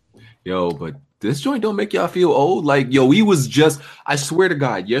 Mm-hmm. Yo, but this joint don't make y'all feel old. Like, yo, I swear to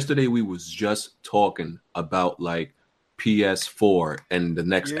God, yesterday we was just talking about like PS4 and the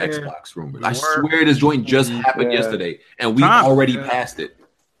next Xbox rumors. I swear this joint just happened yesterday and we already passed it.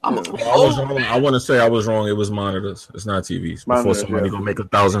 I was wrong. I want to say I was wrong. It was monitors. It's not TVs. Before somebody gonna make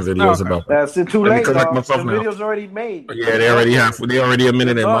 1,000 videos about that. That's it. Too Let me late. correct The myself now. video's already made. Yeah, they already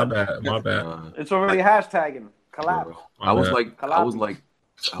admitted it. My bad. It's already hashtagging. Collapse. I was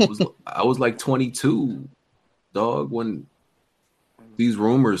like 22, dog, when these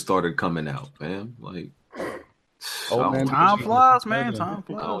rumors started coming out, man. Like, time flies, man. Time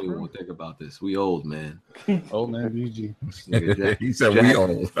flies. I don't even want to think about this. We old, man. Old man BG. Jack, He said we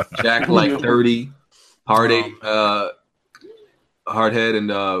old. Jack like 30, hardhead, and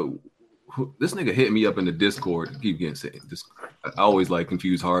this nigga hit me up in the Discord. I keep getting saying this. I always like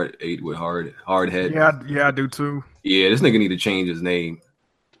confuse hardhead with hardhead. Yeah, I do too. Yeah, this nigga need to change his name.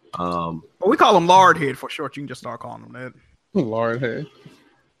 But we call him Lardhead for short. You can just start calling him that. Lord head.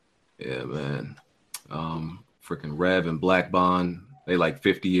 Yeah, man. Freaking Rev and Black Bond, they like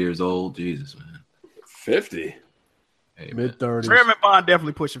 50 years old. Jesus, man. 50. Hey, Mid-30s. Rev and Bond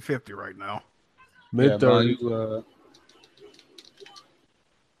definitely pushing 50 right now. Mid-30s.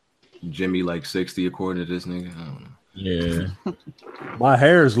 Jimmy like 60 according to this nigga. I don't know. Yeah. My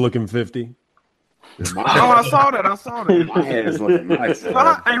hair is looking 50. I saw that. My hair is looking nice. Hey, Rev,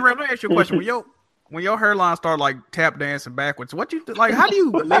 let me ask you a question. When your hairline start like tap dancing backwards, what you like? How do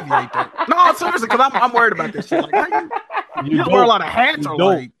you alleviate that? No, seriously, because I'm worried about this shit. Like, how you wear a lot of hats or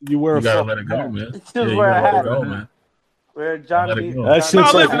like You wear a You gotta fucking let it go, hat. man. Just Yeah, you wear a gotta let hat. it go, man. Where Johnny, Let it go. That shit's No,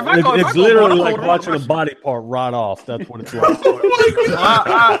 like listen, if I go- it's if I go literally bald, like hold on, watching a listen. body part rot off. That's what it's like.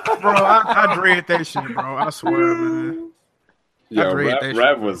 I dread that shit, bro. I swear, man. Yo, dread that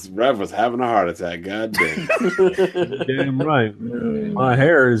Rev was having a heart attack. God damn. Damn right. My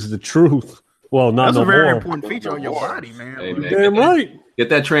hair is the truth. Well, not That's no a very more. important feature of your body, man. Hey, man, Damn right. Get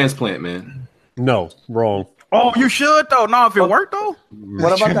that transplant, man. No, wrong. Oh, you should though. No, if it worked though,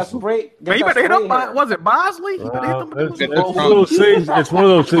 What about that spray? man, you better hit up. Was it Bosley? You better hit them. It's one of those things. It's one of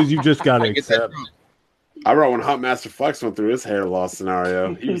those things you just gotta Get that accept. drunk. I wrote when Huntmaster Flex went through his hair loss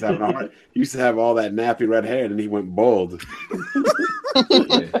scenario. He was having a heart. He used to have all that nappy red hair, and he went bald.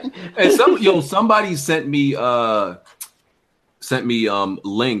 And somebody sent me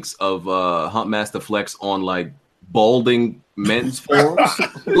links of Huntmaster Flex on like balding men's forums.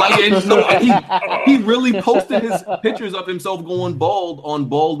 Like, and so he really posted his pictures of himself going bald on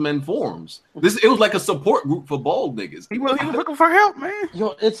bald men forums. It was like a support group for bald niggas. He was looking for help, man.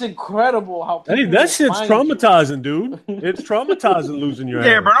 Yo, it's incredible how. Hey, people that shit's find traumatizing, dude. It's traumatizing losing your Yeah,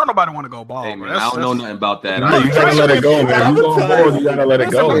 hair. but don't nobody want to go bald. Hey, bro. man, I don't know nothing about that. No, you gotta let it go, man. You going bald, you gotta let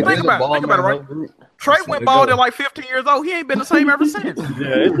it go. Listen, There's think a about it, bald think about it, man right? group. Trey went bald at like 15 years old. He ain't been the same ever since.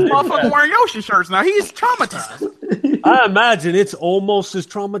 Motherfucker wearing Yoshi shirts now. He's traumatized. I imagine it's almost as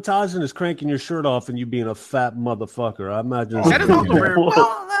traumatizing as cranking your shirt off and you being a fat motherfucker. I imagine. That is also very well.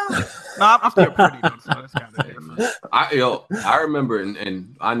 No, I'm still pretty though, so that's kind of different. I remember,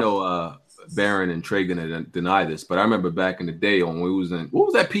 and I know Baron and Trey gonna deny this, but I remember back in the day when we was in, what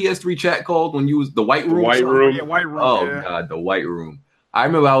was that PS3 chat called when you was the White Room? White Room. Yeah, White Room. Oh yeah. God, the White Room. I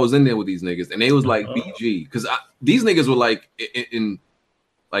remember I was in there with these niggas, and they was like BG, because these niggas were like in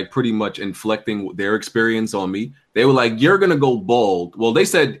like pretty much inflecting their experience on me. They were like, "You're gonna go bald." Well, they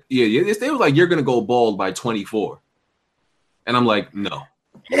said, "Yeah." They was like, "You're gonna go bald by 24," and I'm like, "No."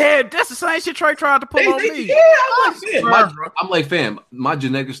 Yeah, that's the same shit Trey tried to pull on me. Yeah, I'm like, fam, my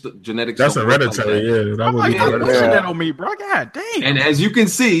genetics. That's don't work like hereditary. that. Yeah, that I'm would like, be don't hereditary. pushing that on me, bro. God damn. And as you can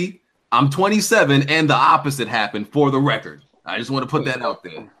see, I'm 27, and the opposite happened. For the record, I just want to put that out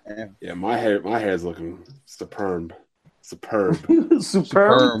there. Yeah, my hair's looking superb. Superb. I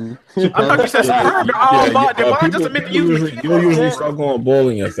thought you said superb. Why just meant to use you usually start going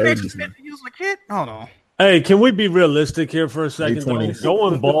bowling at 30s. Hold on. Hey, can we be realistic here for a second? though? 20s.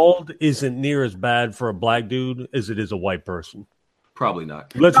 Going bald isn't near as bad for a black dude as it is a white person. Probably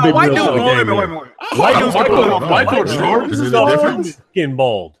not. Let's be White real. dude, for a wait, game wait, here. wait. White dudes can go Michael Jordan. Is it a difference? skin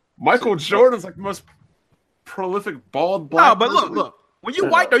bald. Michael Jordan's like the most prolific bald No, black. but person. look. When you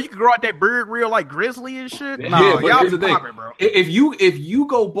white though, you can grow out that beard real like grizzly and shit. Yeah, No, but y'all here's the be thing. popping, bro. If you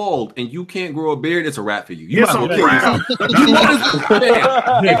go bald and you can't grow a beard, it's a wrap for you. You It's might as well a kill wrap. yourself. You might as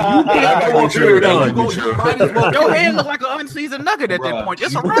well, man, if you can't grow a beard, you might as well. Your head look like an unseasoned nugget at that Bruh. point.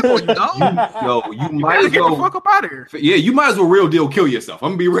 It's a wrap on you, dog. Yo, you You might gotta as get the well. fuck up out of here. Yeah, you might as well real deal kill yourself. I'm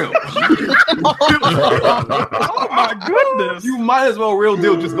gonna be real. Oh my goodness. You might as well real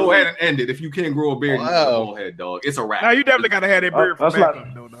deal just go ahead and end it if you can't grow a beard. Wow. You got a bald head, dog. It's a wrap. Now you definitely gotta have that beard for That's backup,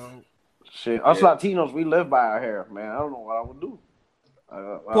 like- though, dog. Shit, us Latinos, we live by our hair, man. I don't know what I would do.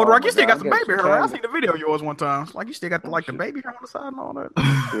 Puerto Rico, you still got some I guess baby hair. I you seen the video of yours one time. Like you still got the the baby hair on the side and all that.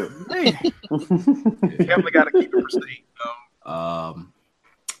 can. Man, definitely gotta keep it pristine. I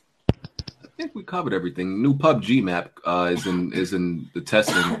think we covered everything. New PUBG map is in the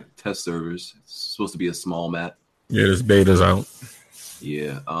test servers. It's supposed to be a small map. Yeah, this beta's out.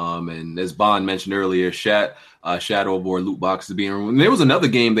 Yeah. And as Bond mentioned earlier, Shadow of War loot boxes being removed. And there was another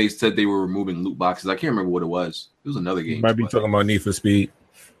game they said they were removing loot boxes. I can't remember what it was. It was another game. Might be talking about Need for Speed.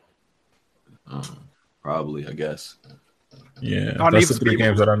 Probably, I guess. Yeah, Oh, Need that's for the three Speed.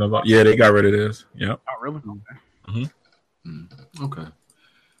 games that I know about. Yeah, they got rid of this. Yep. Oh, really? Okay.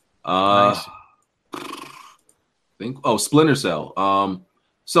 Nice. Splinter Cell.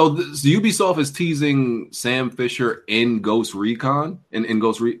 So Ubisoft is teasing Sam Fisher in Ghost Recon in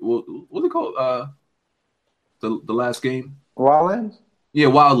Ghost what do they call the last game? Wildlands? Yeah,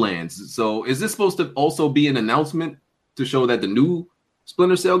 Wildlands. So is this supposed to also be an announcement to show that the new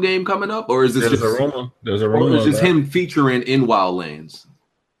Splinter Cell game coming up, or is this There's just a rumor. There's a or rumor. is of just that. him featuring in Wildlands?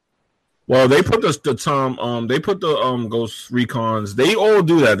 Well, they put the Ghost Recons. They all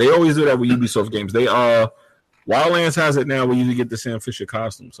do that. They always do that with Ubisoft games. They Wildlands has it now where you can get the Sam Fisher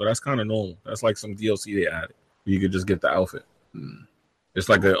costume, so that's kind of normal. That's like some DLC they added. You could just get the outfit. It's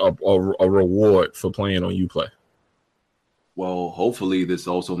like a reward for playing on Uplay. Well, hopefully this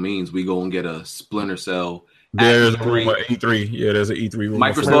also means we go and get a Splinter Cell. There's a E3. rumor E3. Yeah, there's an E3 rumor.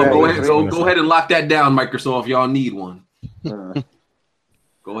 Microsoft, for- go ahead and lock that down, Microsoft. Y'all need one.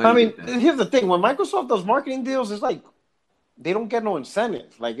 Go ahead. I and mean, get that. here's the thing: when Microsoft does marketing deals, it's like they don't get no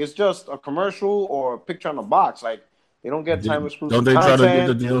incentive. Like it's just a commercial or a picture on the box. Like they don't get time exclusive. Don't they try to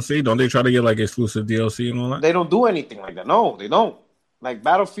content. get the DLC? Don't they try to get like exclusive DLC and all that? They don't do anything like that. No, they don't. Like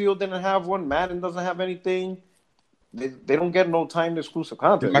Battlefield didn't have one. Madden doesn't have anything. They don't get no timed exclusive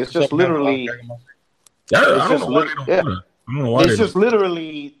content. It's just literally. Yeah, I It's don't just know why they don't do that. I don't know why It's they just don't.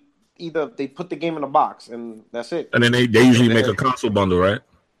 literally either they put the game in a box and that's it. And then they usually make a console bundle, right?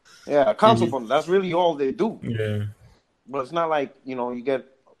 Yeah, a console bundle. That's really all they do. Yeah. But it's not like you get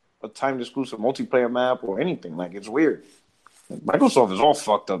a timed exclusive multiplayer map or anything. Like it's weird. Like, Microsoft is all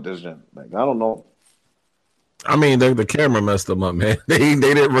fucked up this gen. Like I don't know. I mean, the camera messed them up, man. They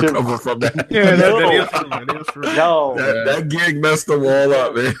didn't recover from that. Yeah, that is true. That is true. Yo, That gig messed them all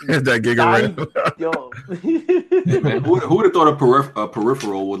up, man. That gig around. yo. Man, who would have thought a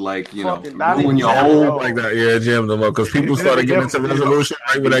peripheral would Fucking not ruin even your that, whole bro. like that, yeah, jammed them up because people started getting into resolution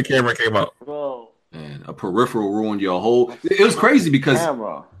right when that camera came out. Bro, man, a peripheral ruined your whole. It was crazy because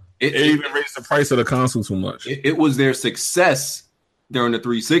camera. It even raised the price of the console too much. it was their success during the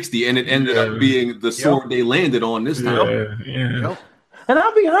 360, and it ended up being the sword they landed on this time. Yeah. And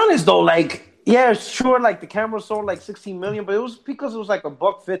I'll be honest though, like, yeah, sure, like the camera sold like 16 million, but it was because it was like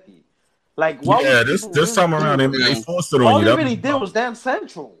 $150. Like, what Yeah, was this people time really around doing? they forced it All on you. they That- really did was Dance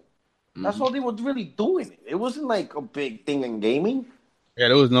Central. That's all they were really doing. It wasn't like a big thing in gaming. Yeah,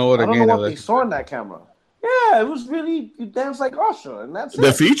 there was no I other don't game know that what they saw in that camera. Yeah, it was really you dance like Usher, and that's The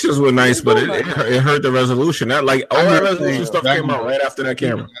it. features were nice, but it hurt the resolution. That all that resolution stuff came out right after that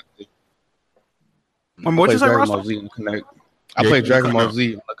camera. What I you played say, Dragon Russell? Ball Z on the Connect. I Yeah, played you Dragon cut Ball out.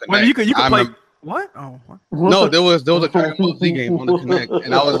 Z on the Connect. Well, you could I play remember- what? Oh, what? No, there was a Dragon Ball Z game on the Connect,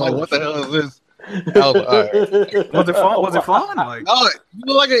 and I was like, "What the hell is this?" I was like, all right. Was it fun? Was it fun? Like, No, you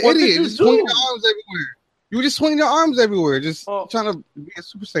look like an What did idiot. you Just swinging do? your arms everywhere. You were just swinging your arms everywhere, just Oh. trying to be a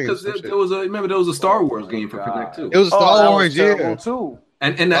Super Saiyan. Because or some shit. there was a Star Wars game for Connect too, It was Oh, Star that Wars, was terrible yeah. too.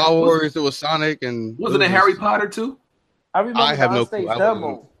 and that Star Wars. It was Sonic, and wasn't it Harry Potter too? I remember I have the no onstage clue. I demo.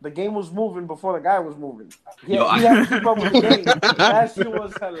 wasn't- The game was moving before the guy was moving. He Yo, had to keep up with the game. That shit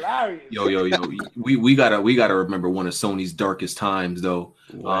was hilarious. Yo. We gotta remember one of Sony's darkest times though.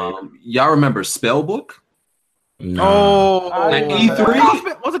 Right. Y'all remember Spellbook? Oh, I At remember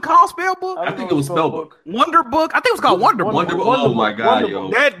E3? Was it called Spellbook? I think it was Spellbook. Wonder Book? I think it was called Wonder Book. Wonder, Wonder oh my Book, god, Wonder yo.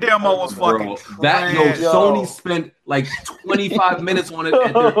 Book. That demo was fucking That trash. Sony spent like 25 minutes on it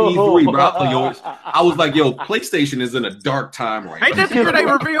at their E3, bro. I was like, yo, PlayStation is in a dark time right Ain't now. this year they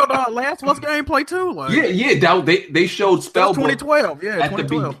revealed Last of Us gameplay too? Like, They showed that was Spellbook 2012. Yeah, at the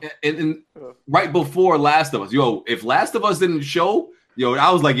 2012. and right before Last of Us. Yo, if Last of Us didn't show, yo,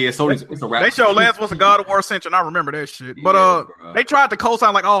 I was like, yeah, Sony's it's a wrap. They showed Last of Us a God of War Ascension. I remember that shit. But bro. they tried to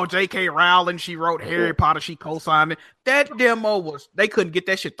co-sign like, oh, J.K. Rowling, she wrote Harry Potter, she co-signed it. That demo was they couldn't get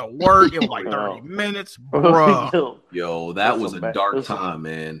that shit to work. It was like 30 minutes, bro. Yo, that was a bad- dark listen. time,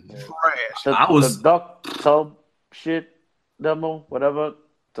 man. Trash. I was- the duck tub shit demo, whatever.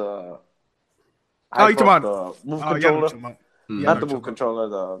 The Oh, you talking about? the move Oh, controller? yeah, Not the move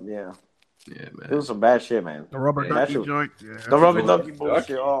controller. Yeah, It man. was some bad shit, man. the rubber Yeah, ducky that shit- joint. Yeah. The rubber Ducky. ducky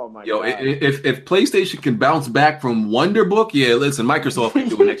bullshit. Oh my Yo, god. if PlayStation can bounce back from Wonder Book, yeah, listen, Microsoft can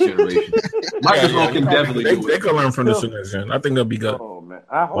do it next generation. Microsoft can definitely They do it. can learn from this next gen. I think they'll be good. Oh man,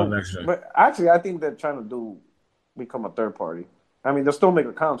 I Well, hope. next gen. But actually, I think they're trying to become a third party. I mean, they'll still make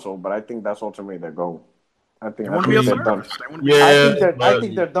a console, but I think that's ultimately their goal. I think They want to be a they're done. service. They wanna be- Yeah. I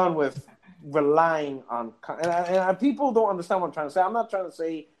think they're done with relying on. And people don't understand what I'm trying to say. I'm not trying to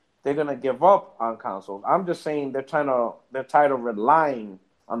say they're gonna give up on consoles. I'm just saying they're tired of relying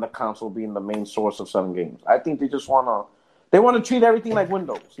on the console being the main source of selling games. I think they just wanna treat everything like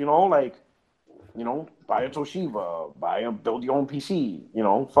Windows. Buy a Toshiba, build your own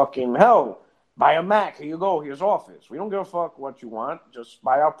PC. Fucking hell, buy a Mac. Here you go. Here's Office. We don't give a fuck what you want. Just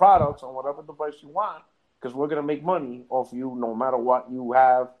buy our products on whatever device you want, because we're gonna make money off you no matter what you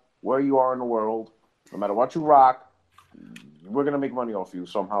have, where you are in the world, no matter what you rock. We're gonna make money off you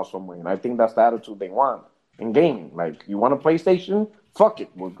somehow, some way. And I think that's the attitude they want in gaming. Like, you want a PlayStation? Fuck it.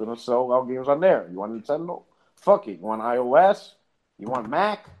 We're gonna sell our games on there. You want Nintendo? Fuck it. You want iOS? You want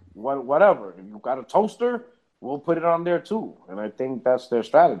Mac? You want whatever. If you got a toaster, we'll put it on there too. And I think that's their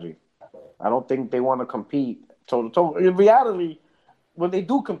strategy. I don't think they want to compete toe to toe. In reality, when they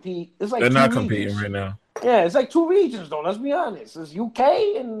do compete, it's like They're two not regions. competing right now. Yeah, it's like two regions though. Let's be honest. It's UK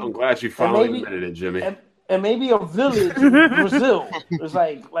and I'm glad you finally maybe- admitted it, Jimmy. and maybe a village in Brazil. It's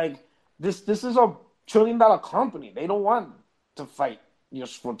like this is a $1 trillion company. They don't want to fight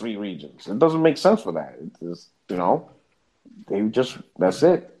just for three regions. It doesn't make sense for that. It's just, that's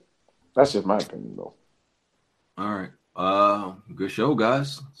it. That's just my opinion though. All right. Good show,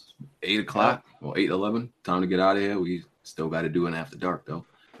 guys. 8:00. Well, 8:11. Time to get out of here. We still got to do an after dark though.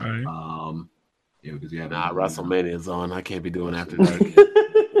 All right. Yeah, because you have WrestleMania's on. I can't be doing after dark.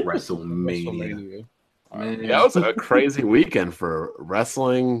 WrestleMania. Man. Yeah, it was a crazy weekend for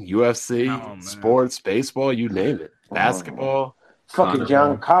wrestling, UFC, Oh, man. sports, baseball, you name it. Basketball. Fucking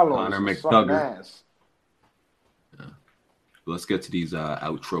Conor Giancarlo. McDuggar. Let's get to these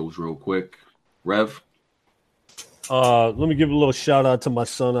outros real quick. Rev. Let me give a little shout out to my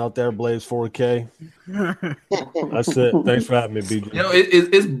son out there, Blaze 4K. That's it. Thanks for having me,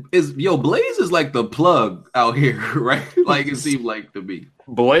 BJ. Blaze is like the plug out here, right? Like it seemed like to be.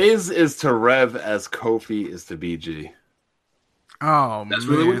 Blaze is to Rev as Kofi is to BG. Oh, That's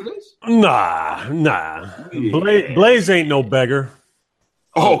man. really what it is. Nah. Blaze ain't no beggar.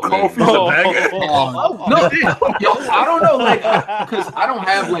 Oh, Kofi's a beggar. No, I don't know, like, because I don't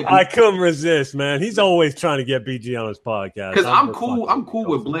have like. I couldn't resist, man. He's always trying to get BG on his podcast. Because I'm cool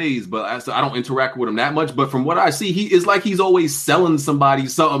with Blaze, but I don't interact with him that much. But from what I see, he is like he's always selling somebody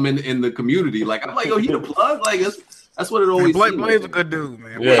something in the community. Like I'm like, yo, he the plug. Like that's what it always. Blaze seems is a like. good dude,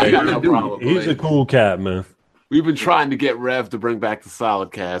 man. Yeah, I got no problem with He's a Blaze. cool cat, man. We've been trying to get Rev to bring back the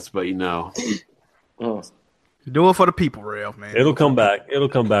Solid Cast, but Do it for the people, Rev, man. It'll come back. It'll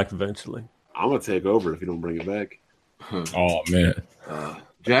come back eventually. I'm gonna take over if you don't bring it back. Oh man.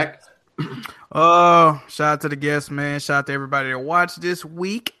 Jack. Shout out to the guests, man. Shout out to everybody that watched this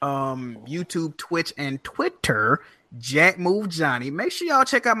week. YouTube, Twitch, and Twitter. Jack Move Johnny. Make sure y'all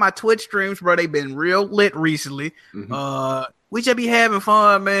check out my Twitch streams, bro. They've been real lit recently. We just be having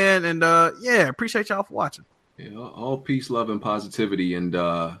fun, man. And appreciate y'all for watching. Yeah, all peace, love, and positivity, and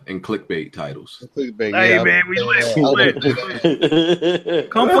clickbait titles. Clickbait, Hey, yeah. man, we lit. We lit.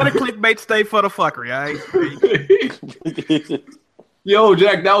 Come for the clickbait, stay for the fuckery, all right? Yo,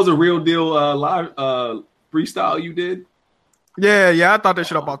 Jack, that was a real deal live freestyle you did. Yeah, I thought that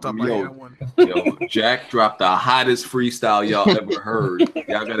shit up off the top of my head. Yo, Jack dropped the hottest freestyle y'all ever heard.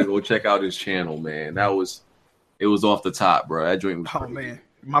 Y'all gotta go check out his channel, man. It was off the top, bro. That joint was Oh crazy. man,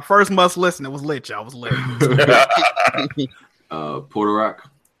 my first must listen. It was lit. Y'all was lit. Porter Rock.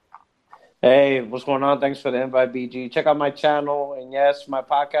 Hey, what's going on? Thanks for the invite, BG. Check out my channel, and yes, my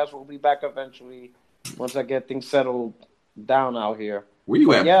podcast will be back eventually once I get things settled down out here. Where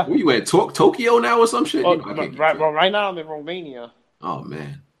you at? Yeah. Where you at? Tokyo now or some shit? Oh, You know, I can't right now I'm in Romania. Oh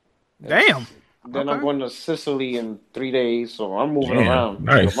man. Damn. Then Okay. I'm going to Sicily in 3 days, so I'm moving Damn. around.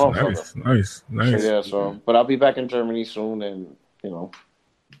 Nice, like a motherfucker. nice. So but I'll be back in Germany soon, and you know.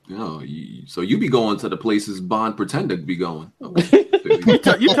 No, so you be going to the places Bond Pretender be going. Okay.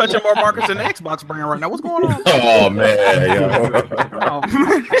 You touching more markets than the Xbox brand right now. What's going on? Oh man, Oh,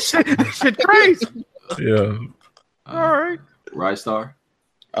 man. That shit crazy. yeah. All right. Rystar.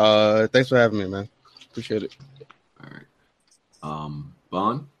 Thanks for having me, man. Appreciate it. All right.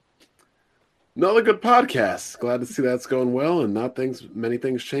 Bond. Another good podcast. Glad to see that's going well and many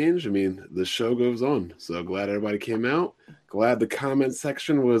things change. I mean, the show goes on. So glad everybody came out. Glad the comment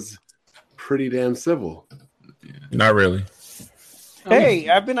section was pretty damn civil. Not really. Hey,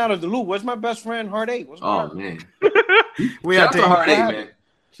 I've been out of the loop. Where's my best friend, Hard 8? What's going Oh on? man. We Shout out had to Hard 8, man.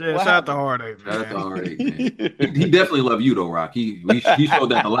 Shout out to Hard 8, Shout out to man. Hard 8, man. He definitely loved you though, Rock. He showed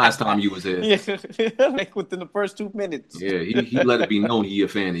that the last time you was here. Yeah, like within the first 2 minutes. Yeah, he let it be known he a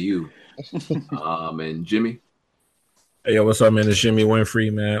fan of you. And Jimmy. Hey, yo, what's up, man? It's Jimmy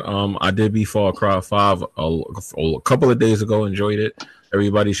Winfrey, man. I did beat Far Cry 5 a couple of days ago. Enjoyed it.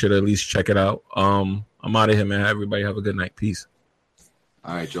 Everybody should at least check it out. I'm out of here, man. Everybody have a good night. Peace.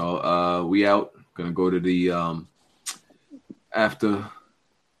 All right, y'all. We out. Gonna go to the after.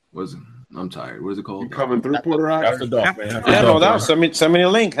 I'm tired. What is it called? You coming through, Porter Rock? After dark, man. After Yeah, dark, no doubt. man. Send me a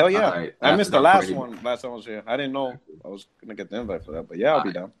link. Hell yeah. All right. I missed the After last dark, one. Last time I was here. I didn't know I was gonna get the invite for that, but yeah, I'll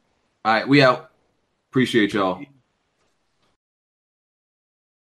be down. All right, we out. Appreciate y'all.